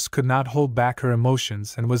 She just could not hold back her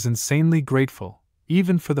emotions and was insanely grateful,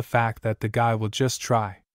 even for the fact that the guy will just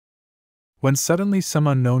try. When suddenly some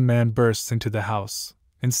unknown man bursts into the house,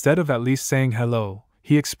 instead of at least saying hello,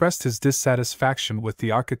 he expressed his dissatisfaction with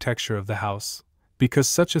the architecture of the house, because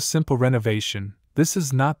such a simple renovation, this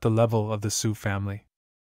is not the level of the Sue family.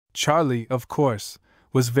 Charlie, of course,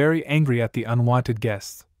 was very angry at the unwanted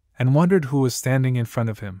guest, and wondered who was standing in front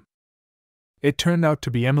of him. It turned out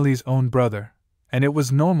to be Emily's own brother, and it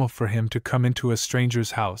was normal for him to come into a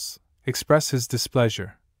stranger's house, express his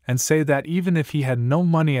displeasure, and say that even if he had no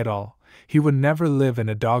money at all, he would never live in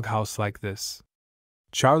a doghouse like this.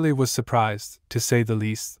 Charlie was surprised, to say the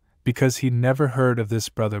least, because he'd never heard of this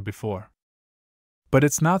brother before. But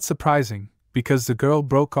it's not surprising, because the girl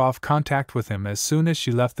broke off contact with him as soon as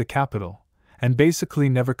she left the capital, and basically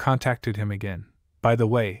never contacted him again. By the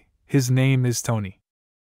way, his name is Tony.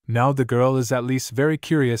 Now the girl is at least very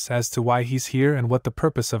curious as to why he's here and what the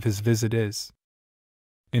purpose of his visit is.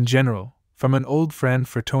 In general, from an old friend,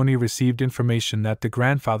 for Tony received information that the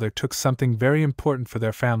grandfather took something very important for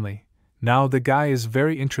their family. Now the guy is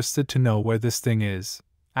very interested to know where this thing is.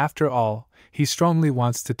 After all, he strongly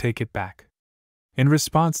wants to take it back. In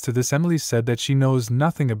response to this, Emily said that she knows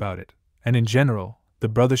nothing about it, and in general, the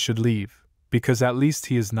brother should leave, because at least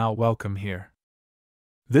he is not welcome here.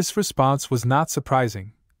 This response was not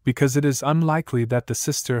surprising, because it is unlikely that the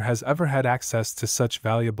sister has ever had access to such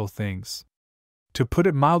valuable things. To put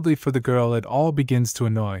it mildly, for the girl it all begins to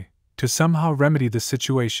annoy. To somehow remedy the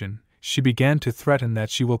situation, she began to threaten that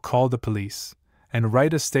she will call the police, and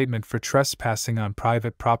write a statement for trespassing on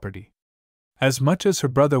private property. As much as her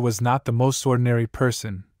brother was not the most ordinary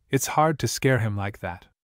person, it's hard to scare him like that.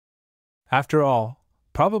 After all,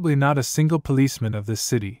 probably not a single policeman of this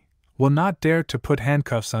city will not dare to put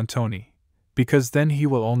handcuffs on Tony, because then he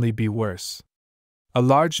will only be worse. A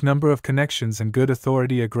large number of connections and good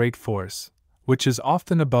authority, a great force, which is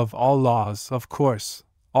often above all laws, of course.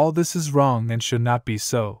 All this is wrong and should not be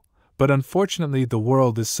so, but unfortunately the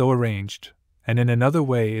world is so arranged, and in another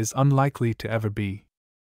way is unlikely to ever be.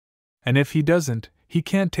 And if he doesn't, he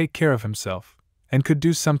can't take care of himself, and could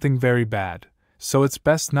do something very bad, so it's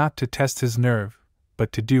best not to test his nerve,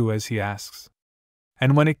 but to do as he asks.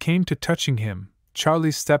 And when it came to touching him,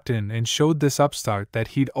 Charlie stepped in and showed this upstart that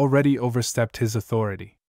he'd already overstepped his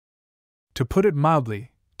authority. To put it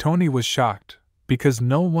mildly, Tony was shocked, because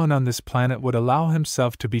no one on this planet would allow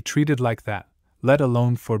himself to be treated like that, let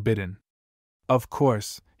alone forbidden. Of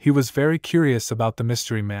course, he was very curious about the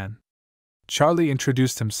mystery man. Charlie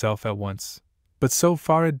introduced himself at once, but so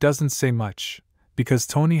far it doesn't say much, because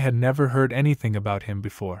Tony had never heard anything about him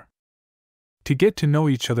before. To get to know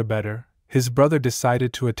each other better, his brother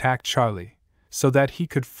decided to attack Charlie, so that he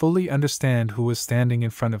could fully understand who was standing in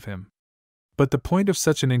front of him. But the point of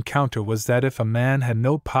such an encounter was that if a man had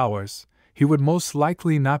no powers, he would most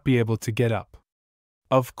likely not be able to get up.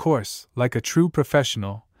 Of course, like a true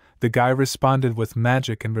professional, the guy responded with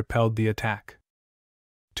magic and repelled the attack.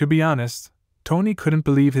 To be honest, Tony couldn't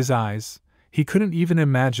believe his eyes. He couldn't even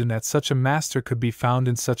imagine that such a master could be found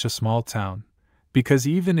in such a small town, because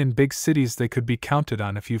even in big cities they could be counted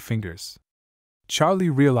on a few fingers. Charlie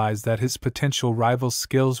realized that his potential rival's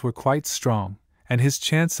skills were quite strong, and his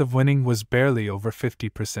chance of winning was barely over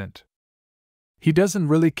 50%. He doesn't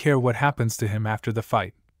really care what happens to him after the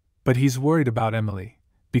fight, but he's worried about Emily,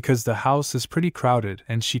 because the house is pretty crowded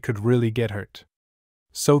and she could really get hurt.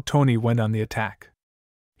 So Tony went on the attack.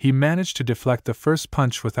 He managed to deflect the first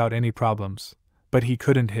punch without any problems, but he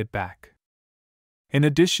couldn't hit back. In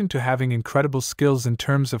addition to having incredible skills in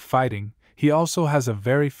terms of fighting, he also has a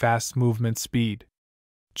very fast movement speed.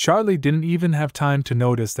 Charlie didn't even have time to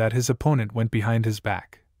notice that his opponent went behind his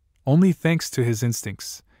back. Only thanks to his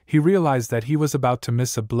instincts, he realized that he was about to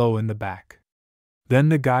miss a blow in the back. Then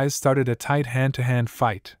the guys started a tight hand-to-hand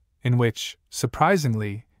fight, in which,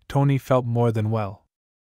 surprisingly, Tony felt more than well.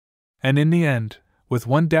 And in the end, with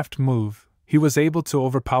one deft move, he was able to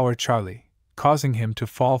overpower Charlie, causing him to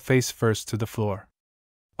fall face first to the floor.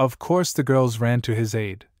 Of course the girls ran to his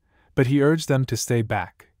aid, but he urged them to stay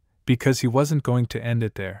back, because he wasn't going to end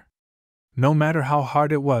it there. No matter how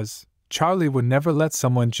hard it was, Charlie would never let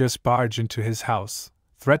someone just barge into his house,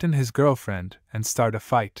 threaten his girlfriend, and start a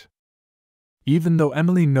fight. Even though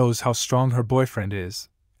Emily knows how strong her boyfriend is,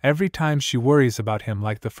 every time she worries about him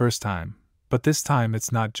like the first time, but this time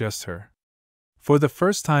it's not just her. For the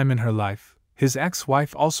first time in her life, his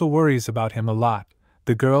ex-wife also worries about him a lot.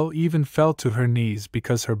 The girl even fell to her knees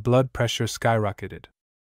because her blood pressure skyrocketed.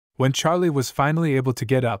 When Charlie was finally able to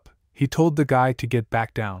get up, he told the guy to get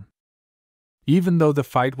back down. Even though the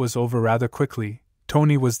fight was over rather quickly,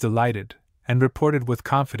 Tony was delighted, and reported with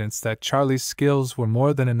confidence that Charlie's skills were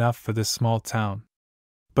more than enough for this small town.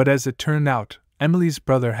 But as it turned out, Emily's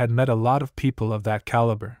brother had met a lot of people of that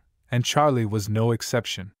caliber, and Charlie was no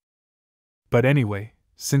exception. But anyway,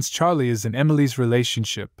 since Charlie is in Emily's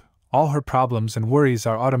relationship, all her problems and worries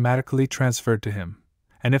are automatically transferred to him,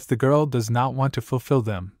 and if the girl does not want to fulfill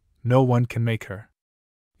them, no one can make her.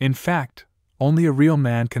 In fact, only a real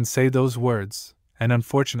man can say those words, and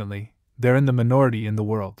unfortunately, they're in the minority in the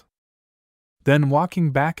world. Then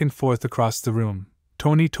walking back and forth across the room,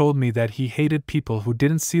 Tony told me that he hated people who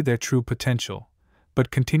didn't see their true potential,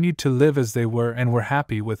 but continued to live as they were and were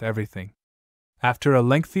happy with everything. After a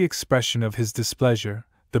lengthy expression of his displeasure,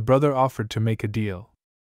 the brother offered to make a deal.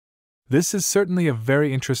 This is certainly a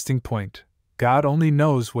very interesting point. God only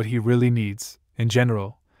knows what he really needs. In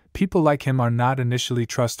general, people like him are not initially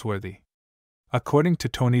trustworthy. According to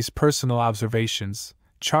Tony's personal observations,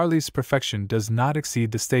 Charlie's perfection does not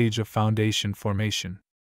exceed the stage of foundation formation.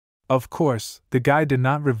 Of course, the guy did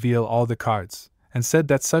not reveal all the cards, and said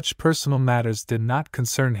that such personal matters did not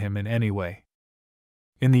concern him in any way.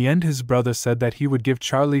 In the end, his brother said that he would give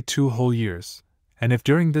Charlie 2 whole years, and if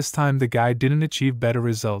during this time the guy didn't achieve better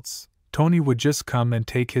results, Tony would just come and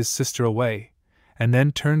take his sister away, and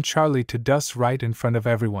then turn Charlie to dust right in front of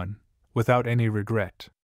everyone, without any regret.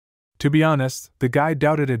 To be honest, the guy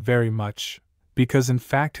doubted it very much, because in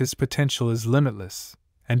fact his potential is limitless,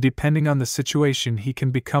 and depending on the situation he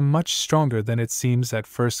can become much stronger than it seems at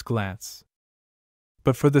first glance.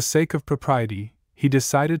 But for the sake of propriety, he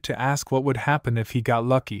decided to ask what would happen if he got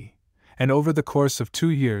lucky, and over the course of 2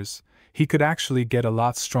 years, he could actually get a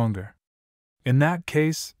lot stronger. In that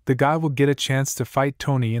case, the guy will get a chance to fight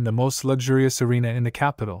Tony in the most luxurious arena in the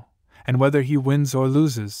capital, and whether he wins or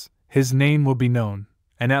loses, his name will be known,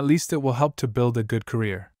 and at least it will help to build a good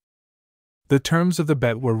career. The terms of the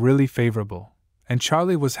bet were really favorable, and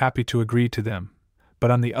Charlie was happy to agree to them,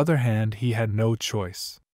 but on the other hand he had no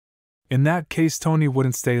choice. In that case Tony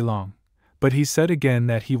wouldn't stay long, but he said again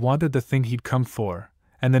that he wanted the thing he'd come for,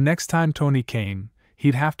 and the next time Tony came,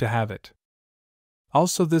 he'd have to have it.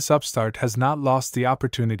 Also, this upstart has not lost the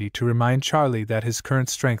opportunity to remind Charlie that his current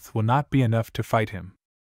strength will not be enough to fight him.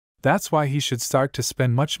 That's why he should start to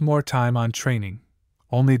spend much more time on training,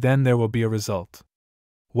 only then there will be a result.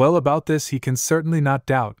 Well, about this he can certainly not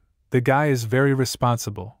doubt. The guy is very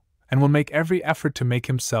responsible, and will make every effort to make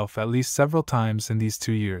himself at least several times in these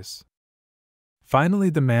 2 years. Finally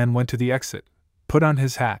the man went to the exit, put on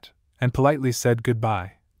his hat, and politely said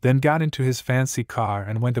goodbye, then got into his fancy car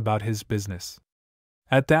and went about his business.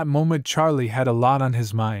 At that moment Charlie had a lot on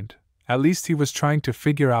his mind, at least he was trying to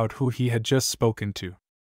figure out who he had just spoken to.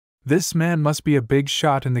 This man must be a big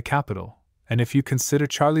shot in the capital, and if you consider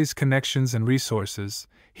Charlie's connections and resources,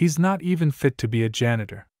 he's not even fit to be a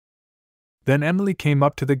janitor. Then Emily came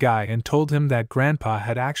up to the guy and told him that Grandpa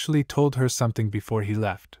had actually told her something before he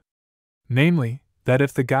left. Namely, that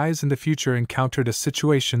if the guys in the future encountered a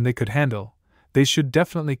situation they could handle, they should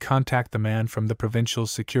definitely contact the man from the provincial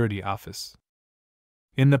security office.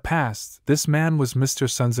 In the past, this man was Mr.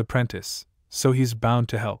 Sun's apprentice, so he's bound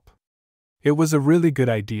to help. It was a really good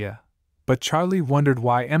idea, but Charlie wondered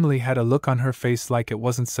why Emily had a look on her face like it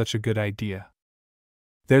wasn't such a good idea.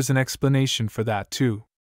 There's an explanation for that, too.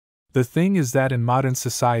 The thing is that in modern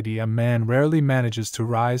society a man rarely manages to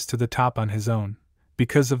rise to the top on his own.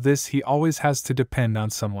 Because of this, he always has to depend on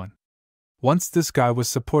someone. Once this guy was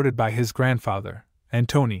supported by his grandfather, and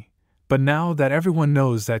Tony, but now that everyone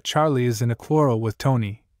knows that Charlie is in a quarrel with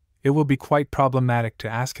Tony, it will be quite problematic to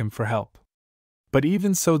ask him for help. But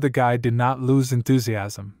even so, the guy did not lose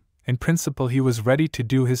enthusiasm. In principle, he was ready to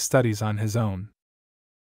do his studies on his own.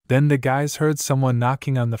 Then the guys heard someone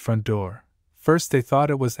knocking on the front door. First they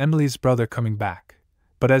thought it was Emily's brother coming back,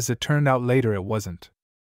 but as it turned out later it wasn't.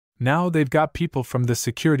 Now they've got people from the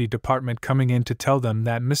security department coming in to tell them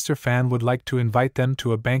that Mr. Fan would like to invite them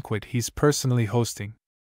to a banquet he's personally hosting.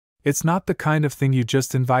 It's not the kind of thing you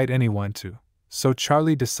just invite anyone to, so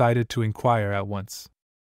Charlie decided to inquire at once.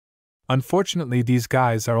 Unfortunately, these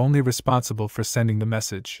guys are only responsible for sending the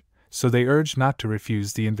message, so they urged not to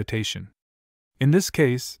refuse the invitation. In this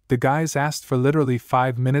case, the guys asked for literally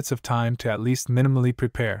 5 minutes of time to at least minimally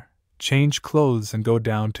prepare, change clothes and go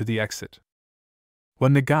down to the exit.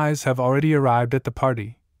 When the guys have already arrived at the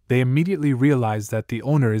party, they immediately realize that the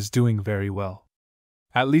owner is doing very well.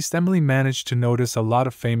 At least Emily managed to notice a lot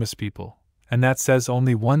of famous people, and that says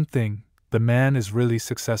only one thing: the man is really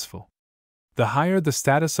successful. The higher the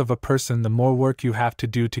status of a person, the more work you have to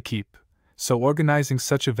do to keep, so organizing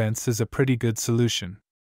such events is a pretty good solution.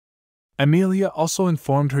 Amelia also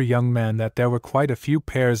informed her young man that there were quite a few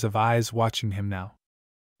pairs of eyes watching him now.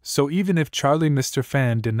 So even if Mr.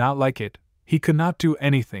 Fan did not like it, he could not do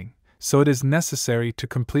anything, so it is necessary to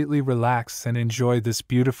completely relax and enjoy this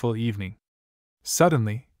beautiful evening.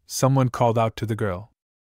 Suddenly, someone called out to the girl.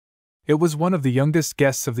 It was one of the youngest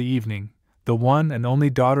guests of the evening, the one and only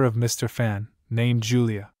daughter of Mr. Fan, named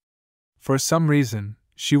Julia. For some reason,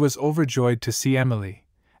 she was overjoyed to see Emily,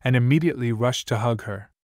 and immediately rushed to hug her.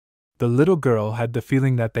 The little girl had the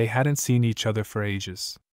feeling that they hadn't seen each other for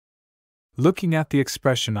ages. Looking at the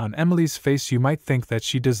expression on Emily's face, you might think that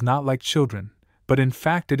she does not like children, but in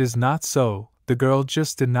fact it is not so. The girl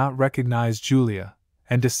just did not recognize Julia,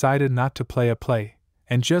 and decided not to play a play,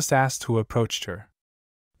 and just asked who approached her.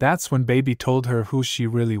 That's when Baby told her who she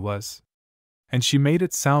really was. And she made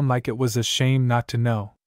it sound like it was a shame not to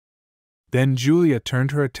know. Then Julia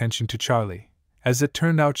turned her attention to Charlie. As it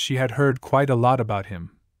turned out, she had heard quite a lot about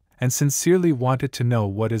him, and sincerely wanted to know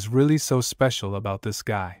what is really so special about this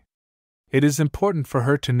guy. It is important for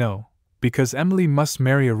her to know, because Emily must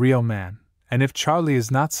marry a real man, and if Charlie is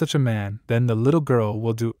not such a man, then the little girl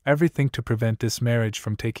will do everything to prevent this marriage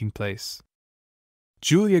from taking place.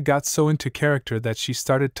 Julia got so into character that she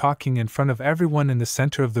started talking in front of everyone in the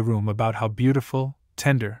center of the room about how beautiful,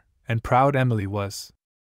 tender, and proud Emily was.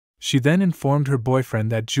 She then informed her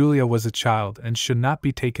boyfriend that Julia was a child and should not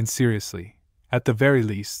be taken seriously, at the very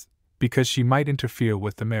least, because she might interfere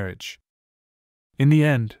with the marriage. In the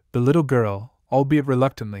end, the little girl, albeit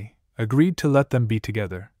reluctantly, agreed to let them be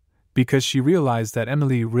together, because she realized that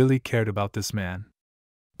Emily really cared about this man.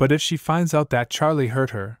 But if she finds out that Charlie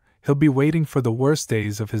hurt her, he'll be waiting for the worst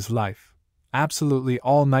days of his life. Absolutely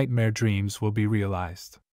all nightmare dreams will be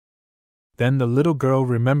realized. Then the little girl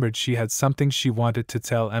remembered she had something she wanted to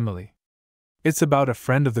tell Emily. It's about a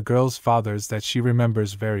friend of the girl's father's that she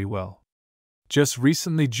remembers very well. Just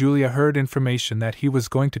recently Julia heard information that he was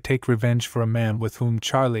going to take revenge for a man with whom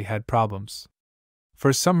Charlie had problems.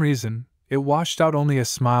 For some reason, it washed out only a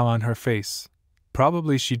smile on her face.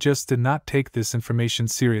 Probably she just did not take this information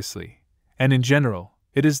seriously, and in general,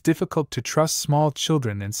 it is difficult to trust small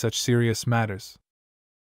children in such serious matters.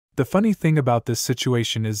 The funny thing about this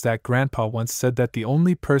situation is that Grandpa once said that the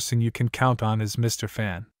only person you can count on is Mr.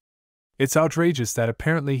 Fan. It's outrageous that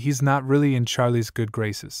apparently he's not really in Charlie's good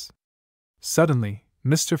graces. Suddenly,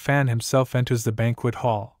 Mr. Fan himself enters the banquet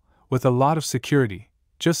hall, with a lot of security,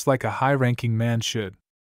 just like a high-ranking man should.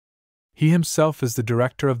 He himself is the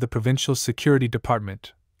director of the Provincial Security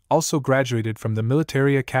Department, also graduated from the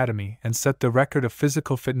Military Academy and set the record of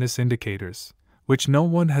physical fitness indicators, which no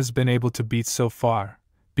one has been able to beat so far.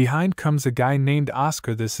 Behind comes a guy named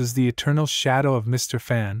Oscar. This is the eternal shadow of Mr.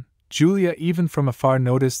 Fan. Julia even from afar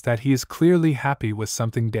noticed that he is clearly happy with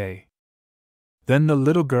something day. Then the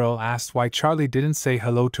little girl asked why Charlie didn't say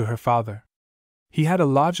hello to her father. He had a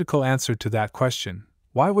logical answer to that question.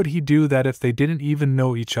 Why would he do that if they didn't even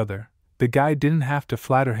know each other? The guy didn't have to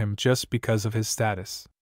flatter him just because of his status.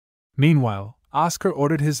 Meanwhile, Oscar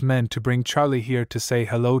ordered his men to bring Charlie here to say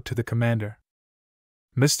hello to the commander.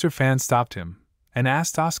 Mr. Fan stopped him, and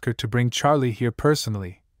asked Oscar to bring Charlie here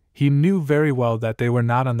personally. He knew very well that they were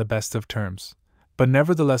not on the best of terms, but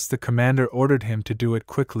nevertheless the commander ordered him to do it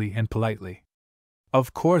quickly and politely.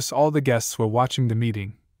 Of course all the guests were watching the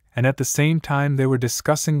meeting, and at the same time they were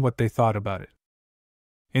discussing what they thought about it.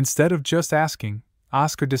 Instead of just asking,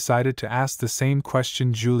 Oscar decided to ask the same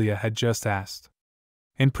question Julia had just asked.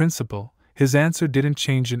 In principle, his answer didn't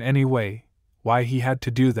change in any way, why he had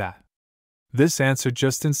to do that. This answer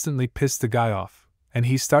just instantly pissed the guy off, and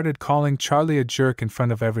he started calling Charlie a jerk in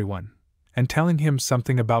front of everyone, and telling him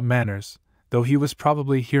something about manners, though he was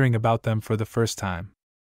probably hearing about them for the first time.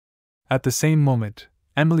 At the same moment,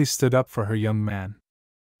 Emily stood up for her young man.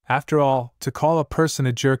 After all, to call a person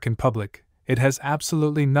a jerk in public, it has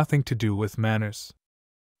absolutely nothing to do with manners.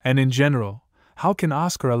 And in general, how can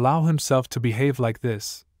Oscar allow himself to behave like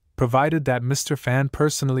this, provided that Mr. Fan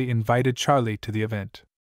personally invited Charlie to the event?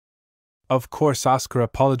 Of course, Oscar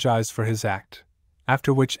apologized for his act,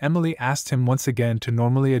 after which Emily asked him once again to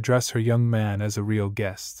normally address her young man as a real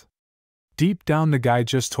guest. Deep down, the guy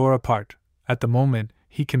just tore apart. At the moment,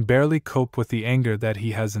 he can barely cope with the anger that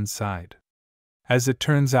he has inside. As it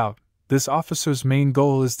turns out, this officer's main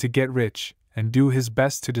goal is to get rich and do his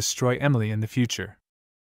best to destroy Emily in the future.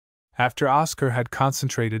 After Oscar had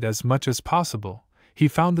concentrated as much as possible, he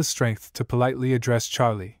found the strength to politely address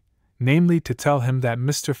Charlie, namely to tell him that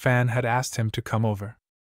Mr. Fan had asked him to come over.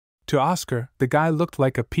 To Oscar, the guy looked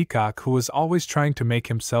like a peacock who was always trying to make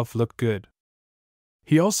himself look good.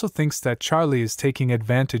 He also thinks that Charlie is taking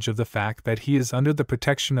advantage of the fact that he is under the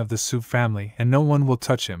protection of the Su family and no one will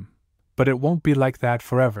touch him. But it won't be like that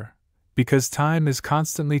forever, because time is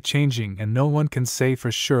constantly changing and no one can say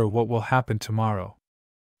for sure what will happen tomorrow.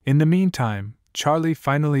 In the meantime, Charlie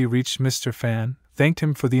finally reached Mr. Fan, thanked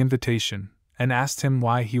him for the invitation, and asked him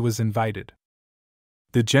why he was invited.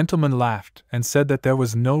 The gentleman laughed and said that there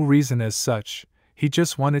was no reason as such, he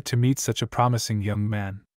just wanted to meet such a promising young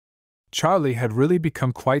man. Charlie had really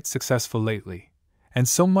become quite successful lately, and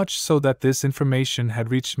so much so that this information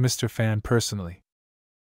had reached Mr. Fan personally.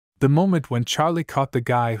 The moment when Charlie caught the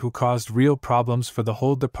guy who caused real problems for the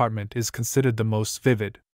whole department is considered the most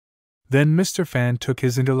vivid. Then Mr. Fan took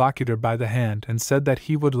his interlocutor by the hand and said that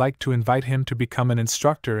he would like to invite him to become an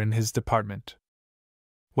instructor in his department.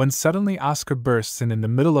 When suddenly Oscar bursts in the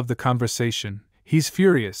middle of the conversation, he's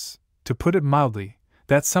furious, to put it mildly,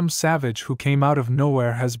 that some savage who came out of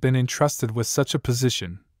nowhere has been entrusted with such a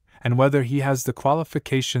position, and whether he has the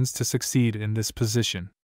qualifications to succeed in this position.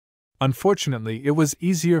 Unfortunately, it was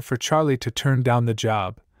easier for Charlie to turn down the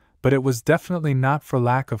job, but it was definitely not for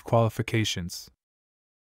lack of qualifications.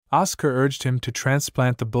 Oscar urged him to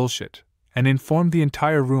transplant the bullshit, and informed the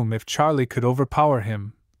entire room if Charlie could overpower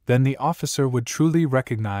him, then the officer would truly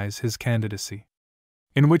recognize his candidacy.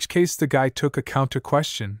 In which case the guy took a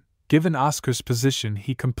counter-question. Given Oscar's position,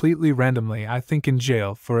 he completely randomly, I think, in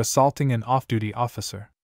jail for assaulting an off-duty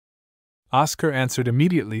officer. Oscar answered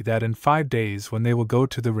immediately that in 5 days, when they will go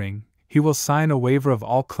to the ring, he will sign a waiver of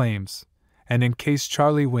all claims, and in case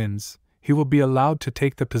Charlie wins, he will be allowed to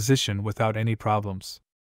take the position without any problems.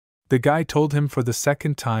 The guy told him for the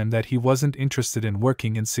second time that he wasn't interested in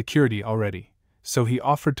working in security already, so he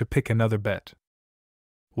offered to pick another bet.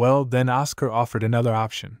 Well, then Oscar offered another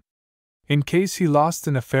option. In case he lost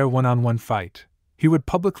in a fair one-on-one fight, he would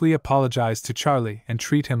publicly apologize to Charlie and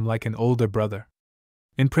treat him like an older brother.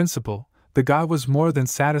 In principle, the guy was more than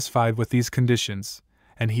satisfied with these conditions,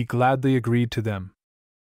 and he gladly agreed to them.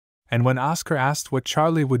 And when Oscar asked what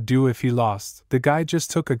Charlie would do if he lost, the guy just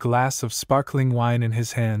took a glass of sparkling wine in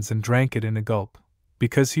his hands and drank it in a gulp,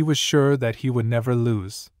 because he was sure that he would never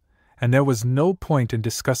lose, and there was no point in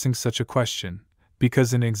discussing such a question,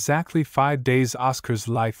 because in exactly 5 days Oscar's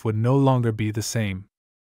life would no longer be the same.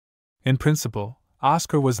 In principle,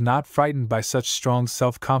 Oscar was not frightened by such strong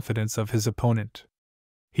self-confidence of his opponent.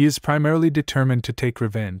 He is primarily determined to take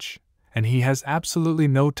revenge, and he has absolutely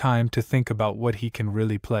no time to think about what he can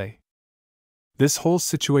really play. This whole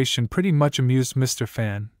situation pretty much amused Mr.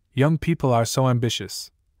 Fan. Young people are so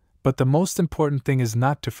ambitious. But the most important thing is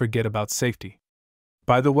not to forget about safety.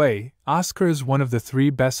 By the way, Oscar is one of the 3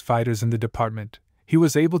 best fighters in the department. He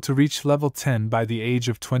was able to reach level 10 by the age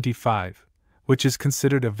of 25, which is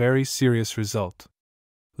considered a very serious result.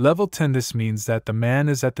 Level 10, this means that the man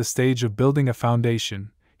is at the stage of building a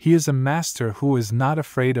foundation. He is a master who is not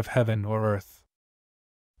afraid of heaven or earth.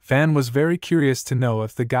 Fan was very curious to know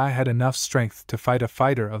if the guy had enough strength to fight a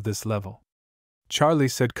fighter of this level. Charlie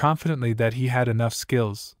said confidently that he had enough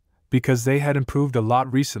skills, because they had improved a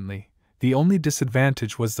lot recently. The only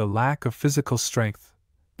disadvantage was the lack of physical strength,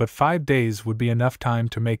 but 5 days would be enough time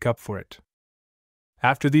to make up for it.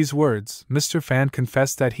 After these words, Mr. Fan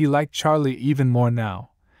confessed that he liked Charlie even more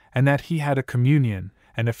now, and that he had a communion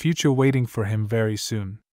and a future waiting for him very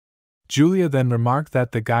soon. Julia then remarked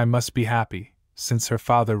that the guy must be happy, since her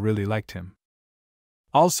father really liked him.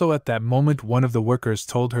 Also at that moment, one of the workers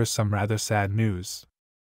told her some rather sad news.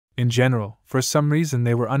 In general, for some reason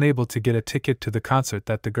they were unable to get a ticket to the concert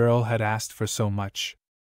that the girl had asked for so much.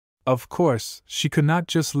 Of course, she could not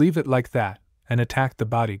just leave it like that and attack the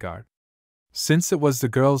bodyguard. Since it was the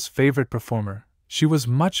girl's favorite performer, she was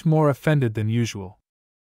much more offended than usual.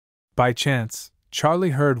 By chance, Charlie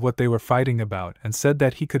heard what they were fighting about and said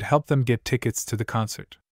that he could help them get tickets to the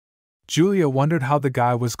concert. Julia wondered how the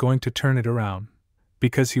guy was going to turn it around,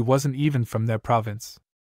 because he wasn't even from their province.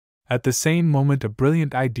 At the same moment, a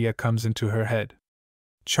brilliant idea comes into her head.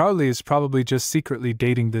 Charlie is probably just secretly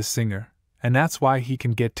dating this singer, and that's why he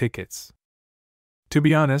can get tickets. To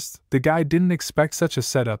be honest, the guy didn't expect such a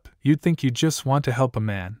setup. You'd think you just want to help a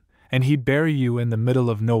man, and he'd bury you in the middle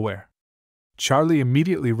of nowhere. Charlie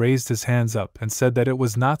immediately raised his hands up and said that it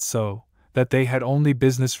was not so, that they had only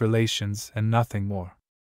business relations and nothing more.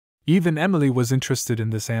 Even Emily was interested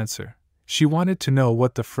in this answer. She wanted to know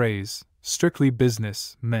what the phrase, strictly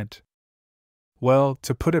business, meant. Well,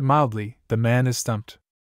 to put it mildly, the man is stumped.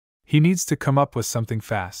 He needs to come up with something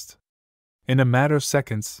fast. In a matter of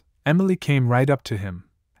seconds, Emily came right up to him,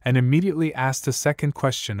 and immediately asked a second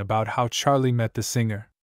question about how Charlie met the singer.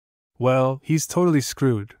 Well, he's totally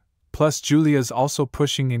screwed, plus Julia's also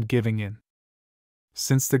pushing and giving in.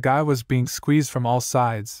 Since the guy was being squeezed from all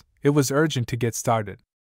sides, it was urgent to get started.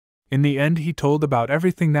 In the end, he told about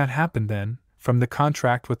everything that happened then, from the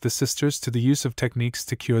contract with the sisters to the use of techniques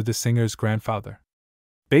to cure the singer's grandfather.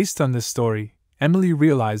 Based on this story, Emily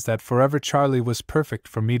realized that Forever Charlie was perfect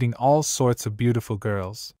for meeting all sorts of beautiful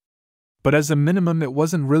girls. But as a minimum, it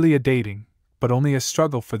wasn't really a dating, but only a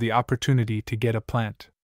struggle for the opportunity to get a plant.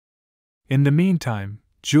 In the meantime,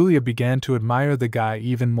 Julia began to admire the guy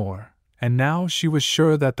even more, and now she was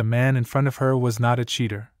sure that the man in front of her was not a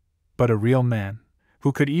cheater, but a real man,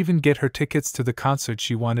 who could even get her tickets to the concert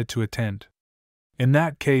she wanted to attend. In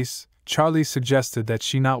that case, Charlie suggested that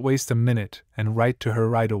she not waste a minute and write to her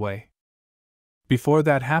right away. Before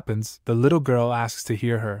that happens, the little girl asks to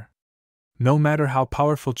hear her. No matter how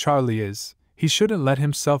powerful Charlie is, he shouldn't let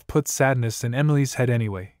himself put sadness in Emily's head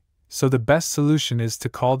anyway, so the best solution is to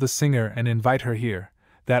call the singer and invite her here,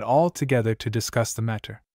 that all together to discuss the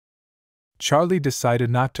matter. Charlie decided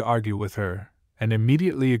not to argue with her, and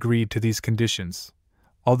immediately agreed to these conditions,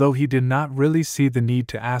 although he did not really see the need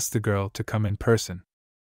to ask the girl to come in person.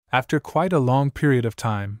 After quite a long period of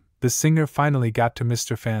time, the singer finally got to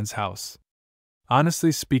Mr. Fan's house.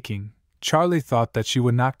 Honestly speaking, Charlie thought that she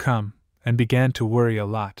would not come, and began to worry a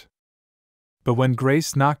lot. But when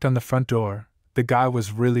Grace knocked on the front door, the guy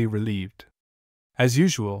was really relieved. As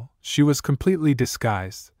usual, she was completely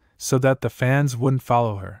disguised, so that the fans wouldn't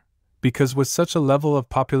follow her, because with such a level of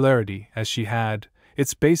popularity as she had,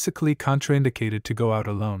 it's basically contraindicated to go out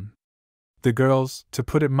alone. The girls, to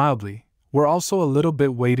put it mildly, were also a little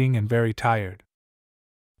bit waiting and very tired.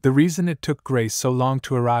 The reason it took Grace so long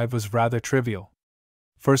to arrive was rather trivial.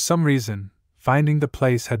 For some reason, finding the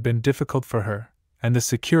place had been difficult for her, and the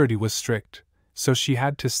security was strict, so she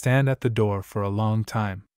had to stand at the door for a long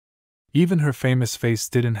time. Even her famous face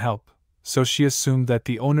didn't help, so she assumed that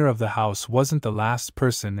the owner of the house wasn't the last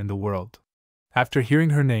person in the world. After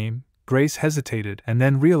hearing her name, Grace hesitated and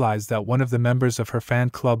then realized that one of the members of her fan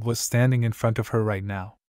club was standing in front of her right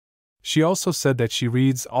now. She also said that she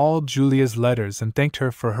reads all Julia's letters and thanked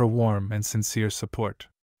her for her warm and sincere support.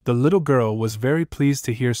 The little girl was very pleased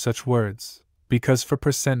to hear such words, because for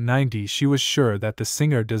 %90 she was sure that the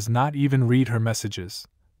singer does not even read her messages,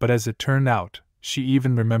 but as it turned out, she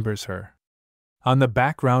even remembers her. On the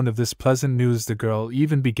background of this pleasant news, the girl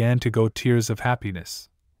even began to go tears of happiness,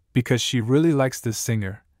 because she really likes this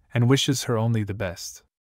singer, and wishes her only the best.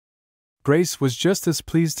 Grace was just as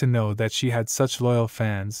pleased to know that she had such loyal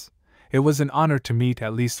fans. It was an honor to meet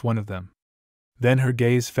at least one of them. Then her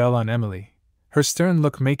gaze fell on Emily, her stern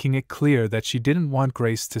look making it clear that she didn't want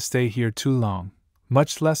Grace to stay here too long,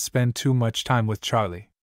 much less spend too much time with Charlie.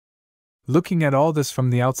 Looking at all this from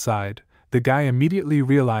the outside, the guy immediately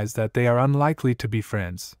realized that they are unlikely to be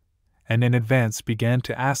friends, and in advance began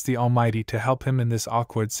to ask the Almighty to help him in this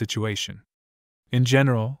awkward situation. In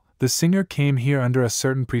general, the singer came here under a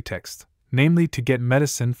certain pretext, namely to get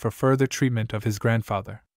medicine for further treatment of his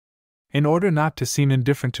grandfather. In order not to seem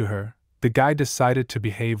indifferent to her, the guy decided to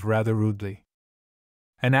behave rather rudely,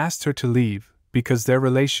 and asked her to leave, because their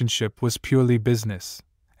relationship was purely business,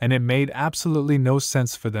 and it made absolutely no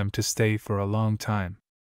sense for them to stay for a long time.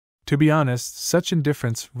 To be honest, such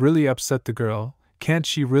indifference really upset the girl. Can't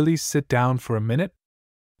she really sit down for a minute?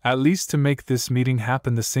 At least to make this meeting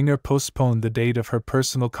happen, the singer postponed the date of her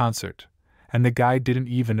personal concert, and the guy didn't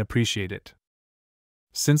even appreciate it.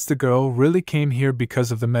 Since the girl really came here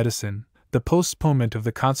because of the medicine, the postponement of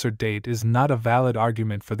the concert date is not a valid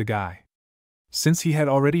argument for the guy. Since he had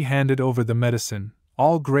already handed over the medicine,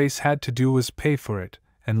 all Grace had to do was pay for it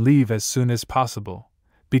and leave as soon as possible,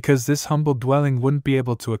 because this humble dwelling wouldn't be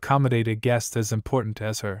able to accommodate a guest as important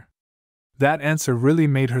as her. That answer really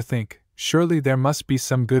made her think, surely there must be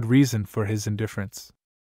some good reason for his indifference.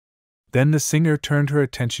 Then the singer turned her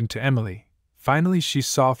attention to Emily. Finally she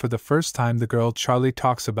saw for the first time the girl Charlie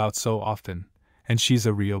talks about so often, and she's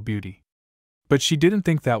a real beauty. But she didn't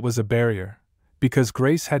think that was a barrier, because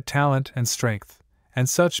Grace had talent and strength, and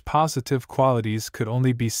such positive qualities could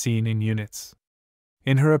only be seen in units.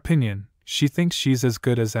 In her opinion, she thinks she's as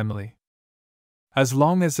good as Emily. As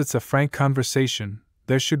long as it's a frank conversation,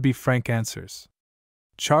 there should be frank answers.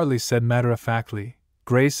 Charlie said matter-of-factly,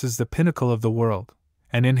 Grace is the pinnacle of the world,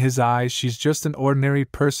 and in his eyes she's just an ordinary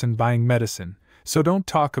person buying medicine, so don't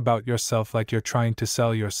talk about yourself like you're trying to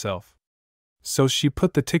sell yourself. So she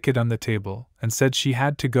put the ticket on the table and said she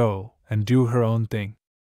had to go and do her own thing.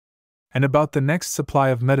 And about the next supply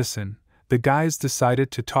of medicine, the guys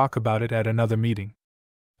decided to talk about it at another meeting.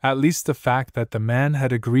 At least the fact that the man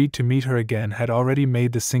had agreed to meet her again had already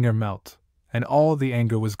made the singer melt, and all the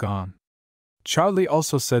anger was gone. Charlie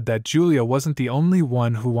also said that Julia wasn't the only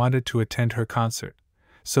one who wanted to attend her concert,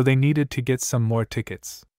 so they needed to get some more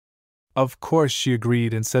tickets. Of course she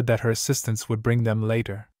agreed and said that her assistants would bring them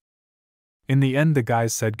later. In the end the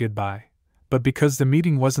guys said goodbye, but because the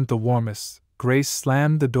meeting wasn't the warmest, Grace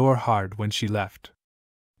slammed the door hard when she left.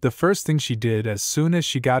 The first thing she did as soon as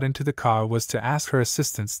she got into the car was to ask her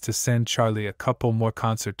assistants to send Charlie a couple more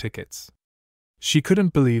concert tickets. She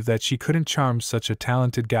couldn't believe that she couldn't charm such a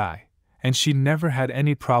talented guy, and she'd never had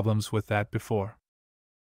any problems with that before.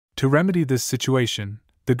 To remedy this situation,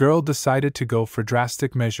 the girl decided to go for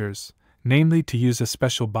drastic measures, namely to use a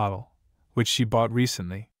special bottle, which she bought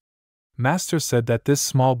recently. Master said that this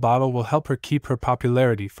small bottle will help her keep her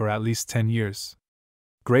popularity for at least 10 years.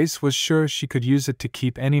 Grace was sure she could use it to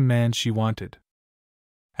keep any man she wanted.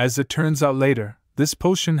 As it turns out later, this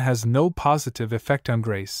potion has no positive effect on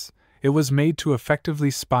Grace. It was made to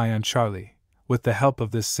effectively spy on Charlie, with the help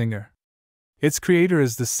of this singer. Its creator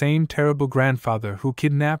is the same terrible grandfather who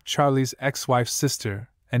kidnapped Charlie's ex-wife's sister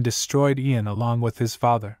and destroyed Ian along with his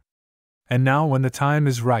father. And now when the time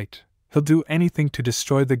is right, he'll do anything to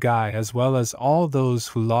destroy the guy as well as all those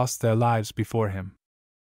who lost their lives before him.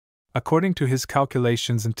 According to his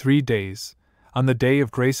calculations, in 3 days, on the day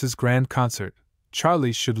of Grace's grand concert,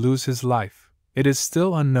 Charlie should lose his life. It is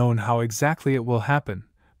still unknown how exactly it will happen,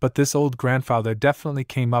 but this old grandfather definitely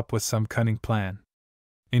came up with some cunning plan.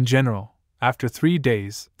 In general, after 3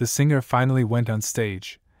 days, the singer finally went on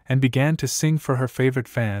stage and began to sing for her favorite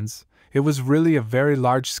fans. It was really a very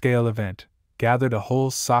large-scale event, gathered a whole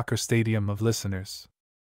soccer stadium of listeners.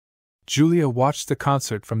 Julia watched the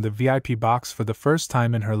concert from the VIP box for the first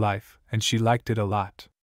time in her life, and she liked it a lot.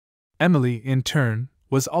 Emily, in turn,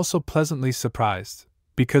 was also pleasantly surprised,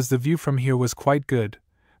 because the view from here was quite good,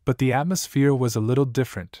 but the atmosphere was a little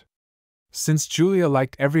different. Since Julia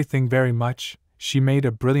liked everything very much, she made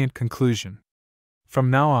a brilliant conclusion. From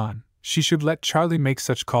now on, she should let Charlie make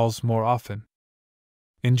such calls more often.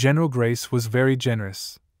 In general, Grace was very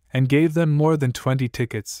generous, and gave them more than 20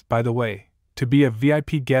 tickets. By the way, to be a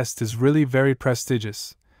VIP guest is really very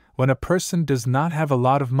prestigious. When a person does not have a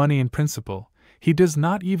lot of money in principle, he does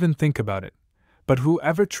not even think about it. But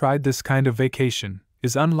whoever tried this kind of vacation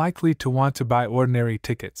is unlikely to want to buy ordinary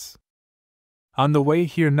tickets. On the way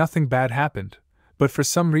here nothing bad happened, but for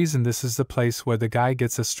some reason this is the place where the guy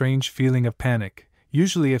gets a strange feeling of panic.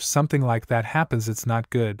 Usually if something like that happens it's not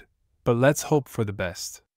good, but let's hope for the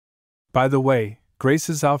best. By the way,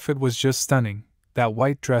 Grace's outfit was just stunning. That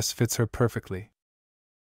white dress fits her perfectly.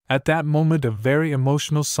 At that moment a very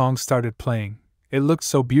emotional song started playing. It looked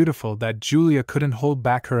so beautiful that Julia couldn't hold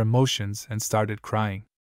back her emotions and started crying.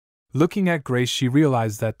 Looking at Grace she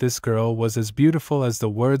realized that this girl was as beautiful as the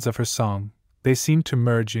words of her song. They seemed to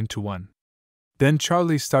merge into one. Then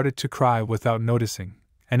Charlie started to cry without noticing,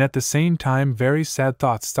 and at the same time very sad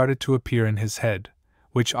thoughts started to appear in his head,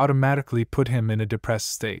 which automatically put him in a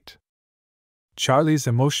depressed state. Charlie's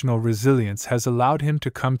emotional resilience has allowed him to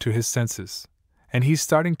come to his senses, and he's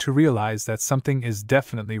starting to realize that something is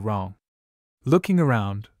definitely wrong. Looking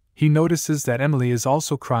around, he notices that Emily is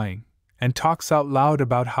also crying, and talks out loud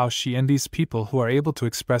about how she envies people who are able to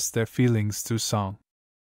express their feelings through song.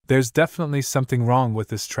 There's definitely something wrong with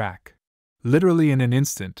this track. Literally in an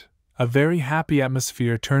instant, a very happy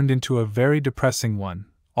atmosphere turned into a very depressing one.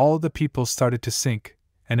 All the people started to sink,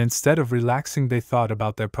 and instead of relaxing they thought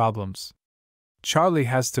about their problems. Charlie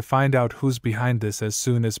has to find out who's behind this as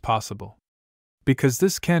soon as possible. Because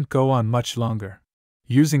this can't go on much longer.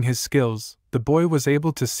 Using his skills, the boy was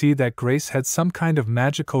able to see that Grace had some kind of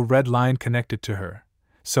magical red line connected to her,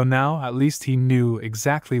 so now at least he knew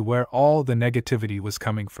exactly where all the negativity was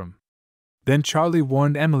coming from. Then Charlie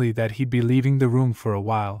warned Emily that he'd be leaving the room for a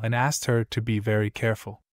while and asked her to be very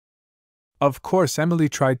careful. Of course, Emily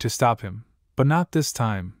tried to stop him, but not this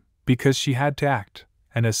time, because she had to act,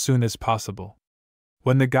 and as soon as possible.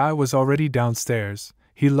 When the guy was already downstairs,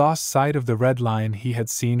 he lost sight of the red line he had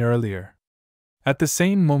seen earlier. At the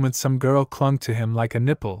same moment, some girl clung to him like a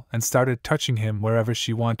nipple and started touching him wherever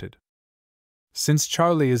she wanted. Since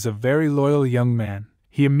Charlie is a very loyal young man,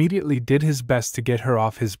 he immediately did his best to get her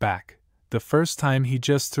off his back. The first time he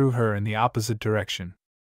just threw her in the opposite direction.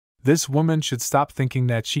 This woman should stop thinking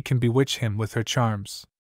that she can bewitch him with her charms.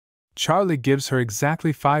 Charlie gives her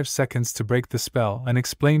exactly 5 seconds to break the spell and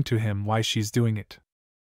explain to him why she's doing it.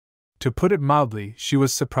 To put it mildly, she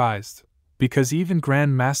was surprised, because even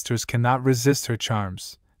Grand Masters cannot resist her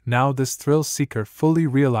charms. Now this thrill-seeker fully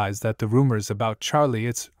realized that the rumors about Charlie,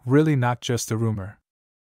 it's really not just a rumor.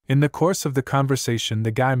 In the course of the conversation,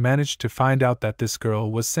 the guy managed to find out that this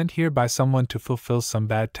girl was sent here by someone to fulfill some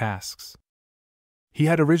bad tasks. He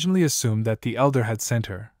had originally assumed that the elder had sent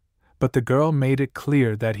her, but the girl made it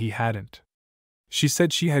clear that he hadn't. She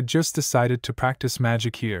said she had just decided to practice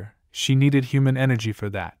magic here, she needed human energy for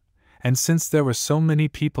that, and since there were so many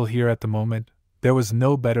people here at the moment, there was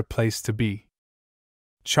no better place to be.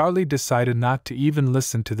 Charlie decided not to even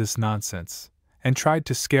listen to this nonsense, and tried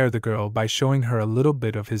to scare the girl by showing her a little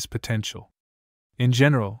bit of his potential. In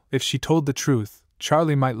general, if she told the truth,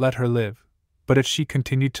 Charlie might let her live, but if she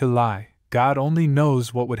continued to lie, God only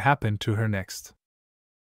knows what would happen to her next.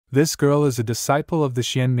 This girl is a disciple of the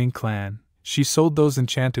Xianming clan. She sold those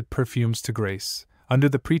enchanted perfumes to Grace, under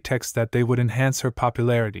the pretext that they would enhance her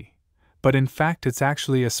popularity, but in fact it's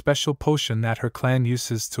actually a special potion that her clan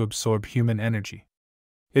uses to absorb human energy.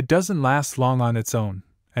 It doesn't last long on its own,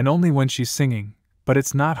 and only when she's singing, but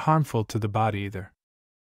it's not harmful to the body either.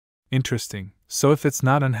 Interesting, so if it's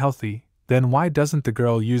not unhealthy, then why doesn't the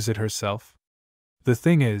girl use it herself? The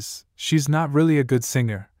thing is, she's not really a good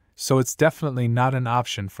singer, so it's definitely not an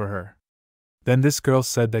option for her. Then this girl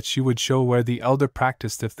said that she would show where the elder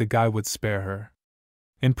practiced if the guy would spare her.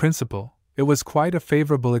 In principle, it was quite a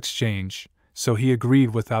favorable exchange, so he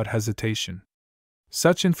agreed without hesitation.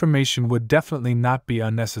 Such information would definitely not be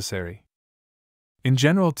unnecessary. In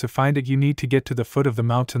general, to find it you need to get to the foot of the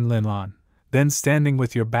mountain Linlon, then standing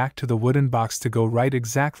with your back to the wooden box to go right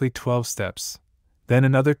exactly 12 steps, then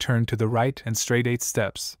another turn to the right and straight 8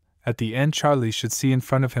 steps. At the end Charlie should see in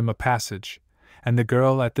front of him a passage, and the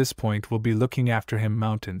girl at this point will be looking after him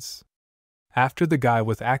mountains. After the guy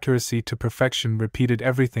with accuracy to perfection repeated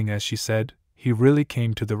everything as she said, he really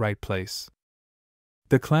came to the right place.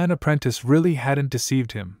 The clan apprentice really hadn't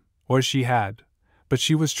deceived him, or she had, but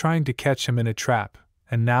she was trying to catch him in a trap,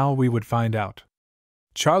 and now we would find out.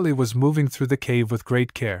 Charlie was moving through the cave with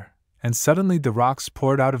great care, and suddenly the rocks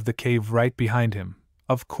poured out of the cave right behind him.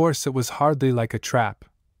 Of course it was hardly like a trap,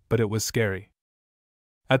 but it was scary.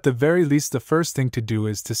 At the very least the first thing to do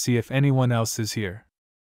is to see if anyone else is here.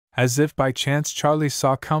 As if by chance Charlie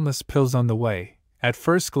saw countless pills on the way. At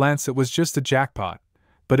first glance it was just a jackpot,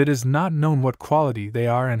 but it is not known what quality they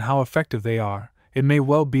are and how effective they are. It may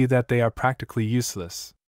well be that they are practically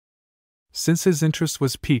useless. Since his interest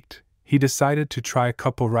was piqued, he decided to try a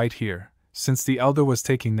couple right here. Since the elder was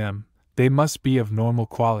taking them, they must be of normal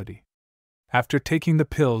quality. After taking the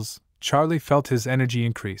pills, Charlie felt his energy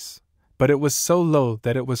increase, but it was so low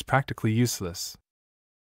that it was practically useless.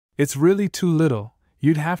 It's really too little,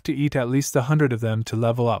 you'd have to eat at least 100 of them to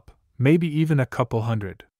level up, maybe even a couple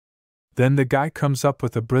hundred. Then the guy comes up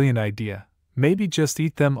with a brilliant idea. Maybe just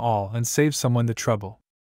eat them all and save someone the trouble.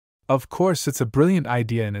 Of course, it's a brilliant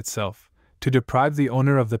idea in itself, to deprive the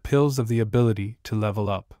owner of the pills of the ability to level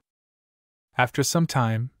up. After some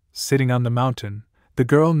time, sitting on the mountain, the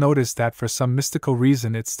girl noticed that for some mystical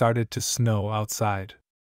reason it started to snow outside.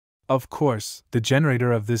 Of course, the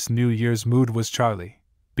generator of this New Year's mood was Charlie,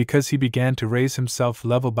 because he began to raise himself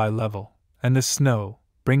level by level, and the snow,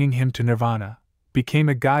 bringing him to nirvana, became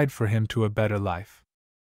a guide for him to a better life.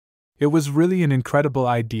 It was really an incredible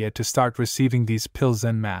idea to start receiving these pills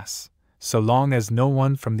en masse, so long as no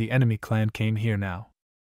one from the enemy clan came here now.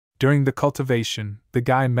 During the cultivation, the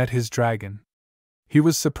guy met his dragon. He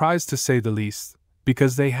was surprised to say the least,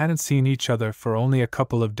 because they hadn't seen each other for only a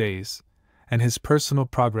couple of days, and his personal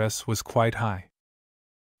progress was quite high.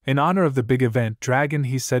 In honor of the big event Dragon,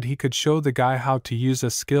 he said he could show the guy how to use a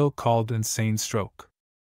skill called Insane Stroke.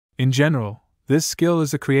 In general, this skill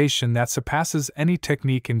is a creation that surpasses any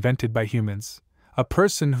technique invented by humans. A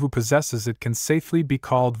person who possesses it can safely be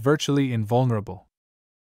called virtually invulnerable.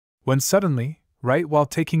 When suddenly, right while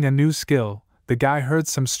taking a new skill, the guy heard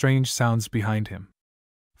some strange sounds behind him.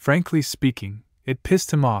 Frankly speaking, it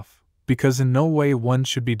pissed him off, because in no way one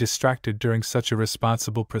should be distracted during such a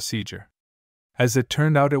responsible procedure. As it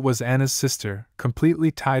turned out, it was Anna's sister,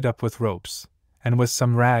 completely tied up with ropes, and with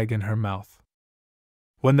some rag in her mouth.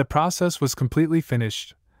 When the process was completely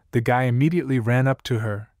finished, the guy immediately ran up to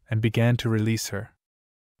her and began to release her.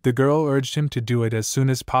 The girl urged him to do it as soon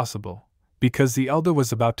as possible, because the elder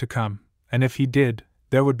was about to come, and if he did,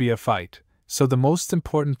 there would be a fight, so the most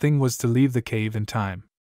important thing was to leave the cave in time.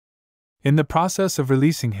 In the process of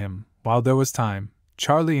releasing him, while there was time,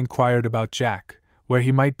 Charlie inquired about Jack, where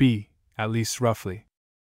he might be, at least roughly.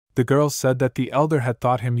 The girl said that the elder had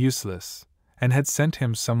thought him useless, and had sent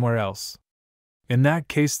him somewhere else. In that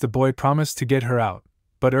case, the boy promised to get her out,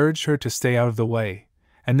 but urged her to stay out of the way,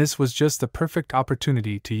 and this was just the perfect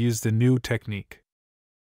opportunity to use the new technique.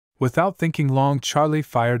 Without thinking long, Charlie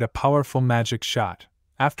fired a powerful magic shot,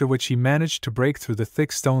 after which he managed to break through the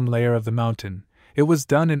thick stone layer of the mountain. It was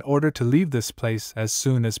done in order to leave this place as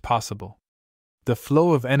soon as possible. The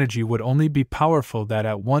flow of energy would only be powerful that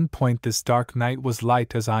at one point this dark knight was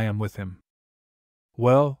light as I am with him.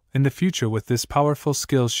 Well, in the future with this powerful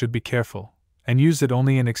skill should be careful, and use it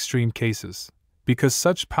only in extreme cases, because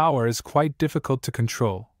such power is quite difficult to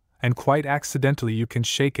control, and quite accidentally you can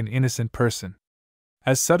shake an innocent person.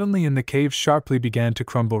 As suddenly in the cave sharply began to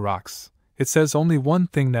crumble rocks, it says only one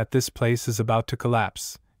thing, that this place is about to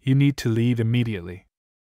collapse. You need to leave immediately.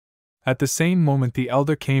 At the same moment the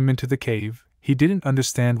elder came into the cave. He didn't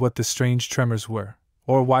understand what the strange tremors were,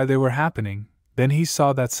 or why they were happening. Then he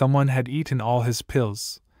saw that someone had eaten all his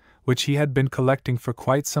pills, which he had been collecting for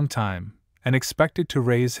quite some time, and expected to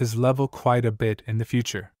raise his level quite a bit in the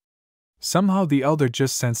future. Somehow the elder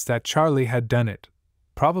just sensed that Charlie had done it,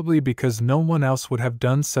 probably because no one else would have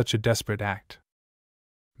done such a desperate act.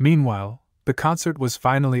 Meanwhile, the concert was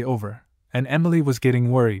finally over, and Emily was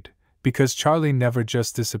getting worried, because Charlie never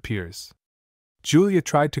just disappears. Julia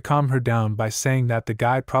tried to calm her down by saying that the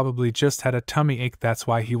guy probably just had a tummy ache, that's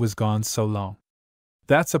why he was gone so long.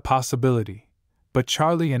 That's a possibility, but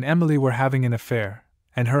Charlie and Emily were having an affair,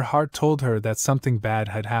 and her heart told her that something bad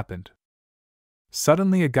had happened.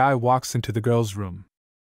 Suddenly a guy walks into the girl's room.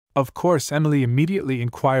 Of course Emily immediately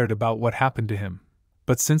inquired about what happened to him,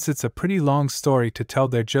 but since it's a pretty long story to tell,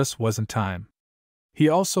 there just wasn't time. He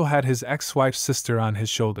also had his ex-wife's sister on his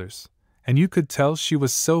shoulders, and you could tell she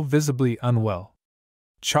was so visibly unwell.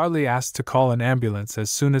 Charlie asked to call an ambulance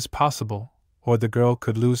as soon as possible, or the girl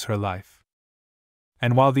could lose her life.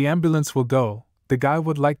 And while the ambulance will go, the guy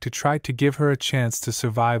would like to try to give her a chance to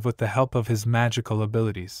survive with the help of his magical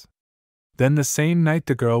abilities. Then the same night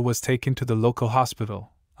the girl was taken to the local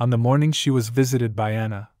hospital. On the morning she was visited by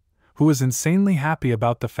Anna, who was insanely happy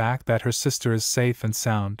about the fact that her sister is safe and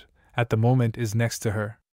sound, at the moment is next to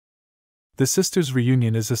her. The sisters'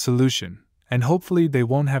 reunion is a solution, and hopefully they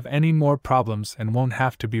won't have any more problems and won't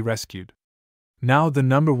have to be rescued. Now the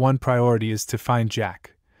number one priority is to find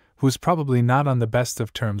Jack, who's probably not on the best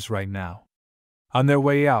of terms right now. On their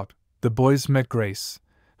way out, the boys met Grace,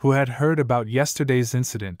 who had heard about yesterday's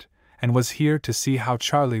incident, and was here to see how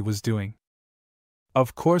Charlie was doing.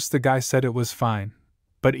 Of course the guy said it was fine,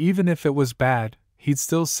 but even if it was bad, he'd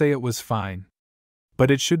still say it was fine. But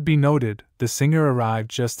it should be noted, the singer arrived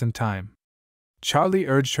just in time. Charlie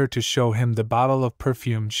urged her to show him the bottle of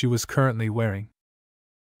perfume she was currently wearing.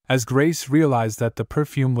 As Grace realized that the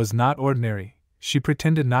perfume was not ordinary, she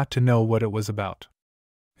pretended not to know what it was about.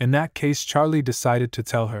 In that case, Charlie decided to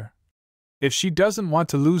tell her. If she doesn't want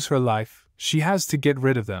to lose her life, she has to get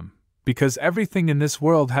rid of them, because everything in this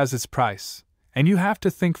world has its price, and you have to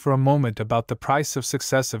think for a moment about the price of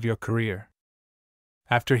success of your career.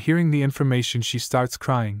 After hearing the information, she starts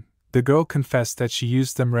crying. The girl confessed that she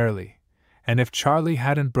used them rarely, and if Charlie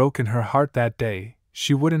hadn't broken her heart that day,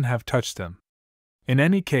 she wouldn't have touched them. In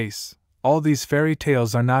any case, all these fairy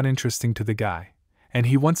tales are not interesting to the guy, and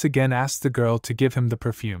he once again asked the girl to give him the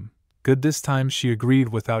perfume. Good, this time she agreed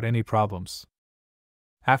without any problems.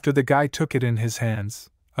 After the guy took it in his hands,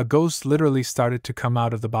 a ghost literally started to come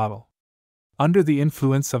out of the bottle. Under the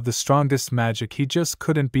influence of the strongest magic, he just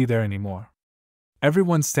couldn't be there anymore.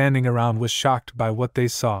 Everyone standing around was shocked by what they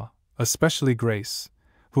saw, especially Grace,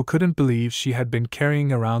 who couldn't believe she had been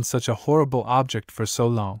carrying around such a horrible object for so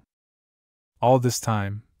long. All this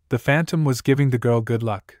time, the phantom was giving the girl good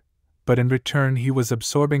luck, but in return he was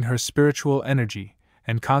absorbing her spiritual energy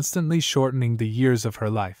and constantly shortening the years of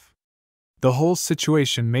her life. The whole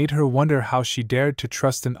situation made her wonder how she dared to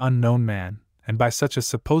trust an unknown man, and buy such a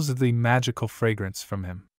supposedly magical fragrance from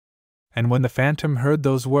him. And when the phantom heard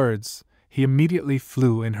those words, he immediately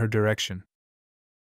flew in her direction.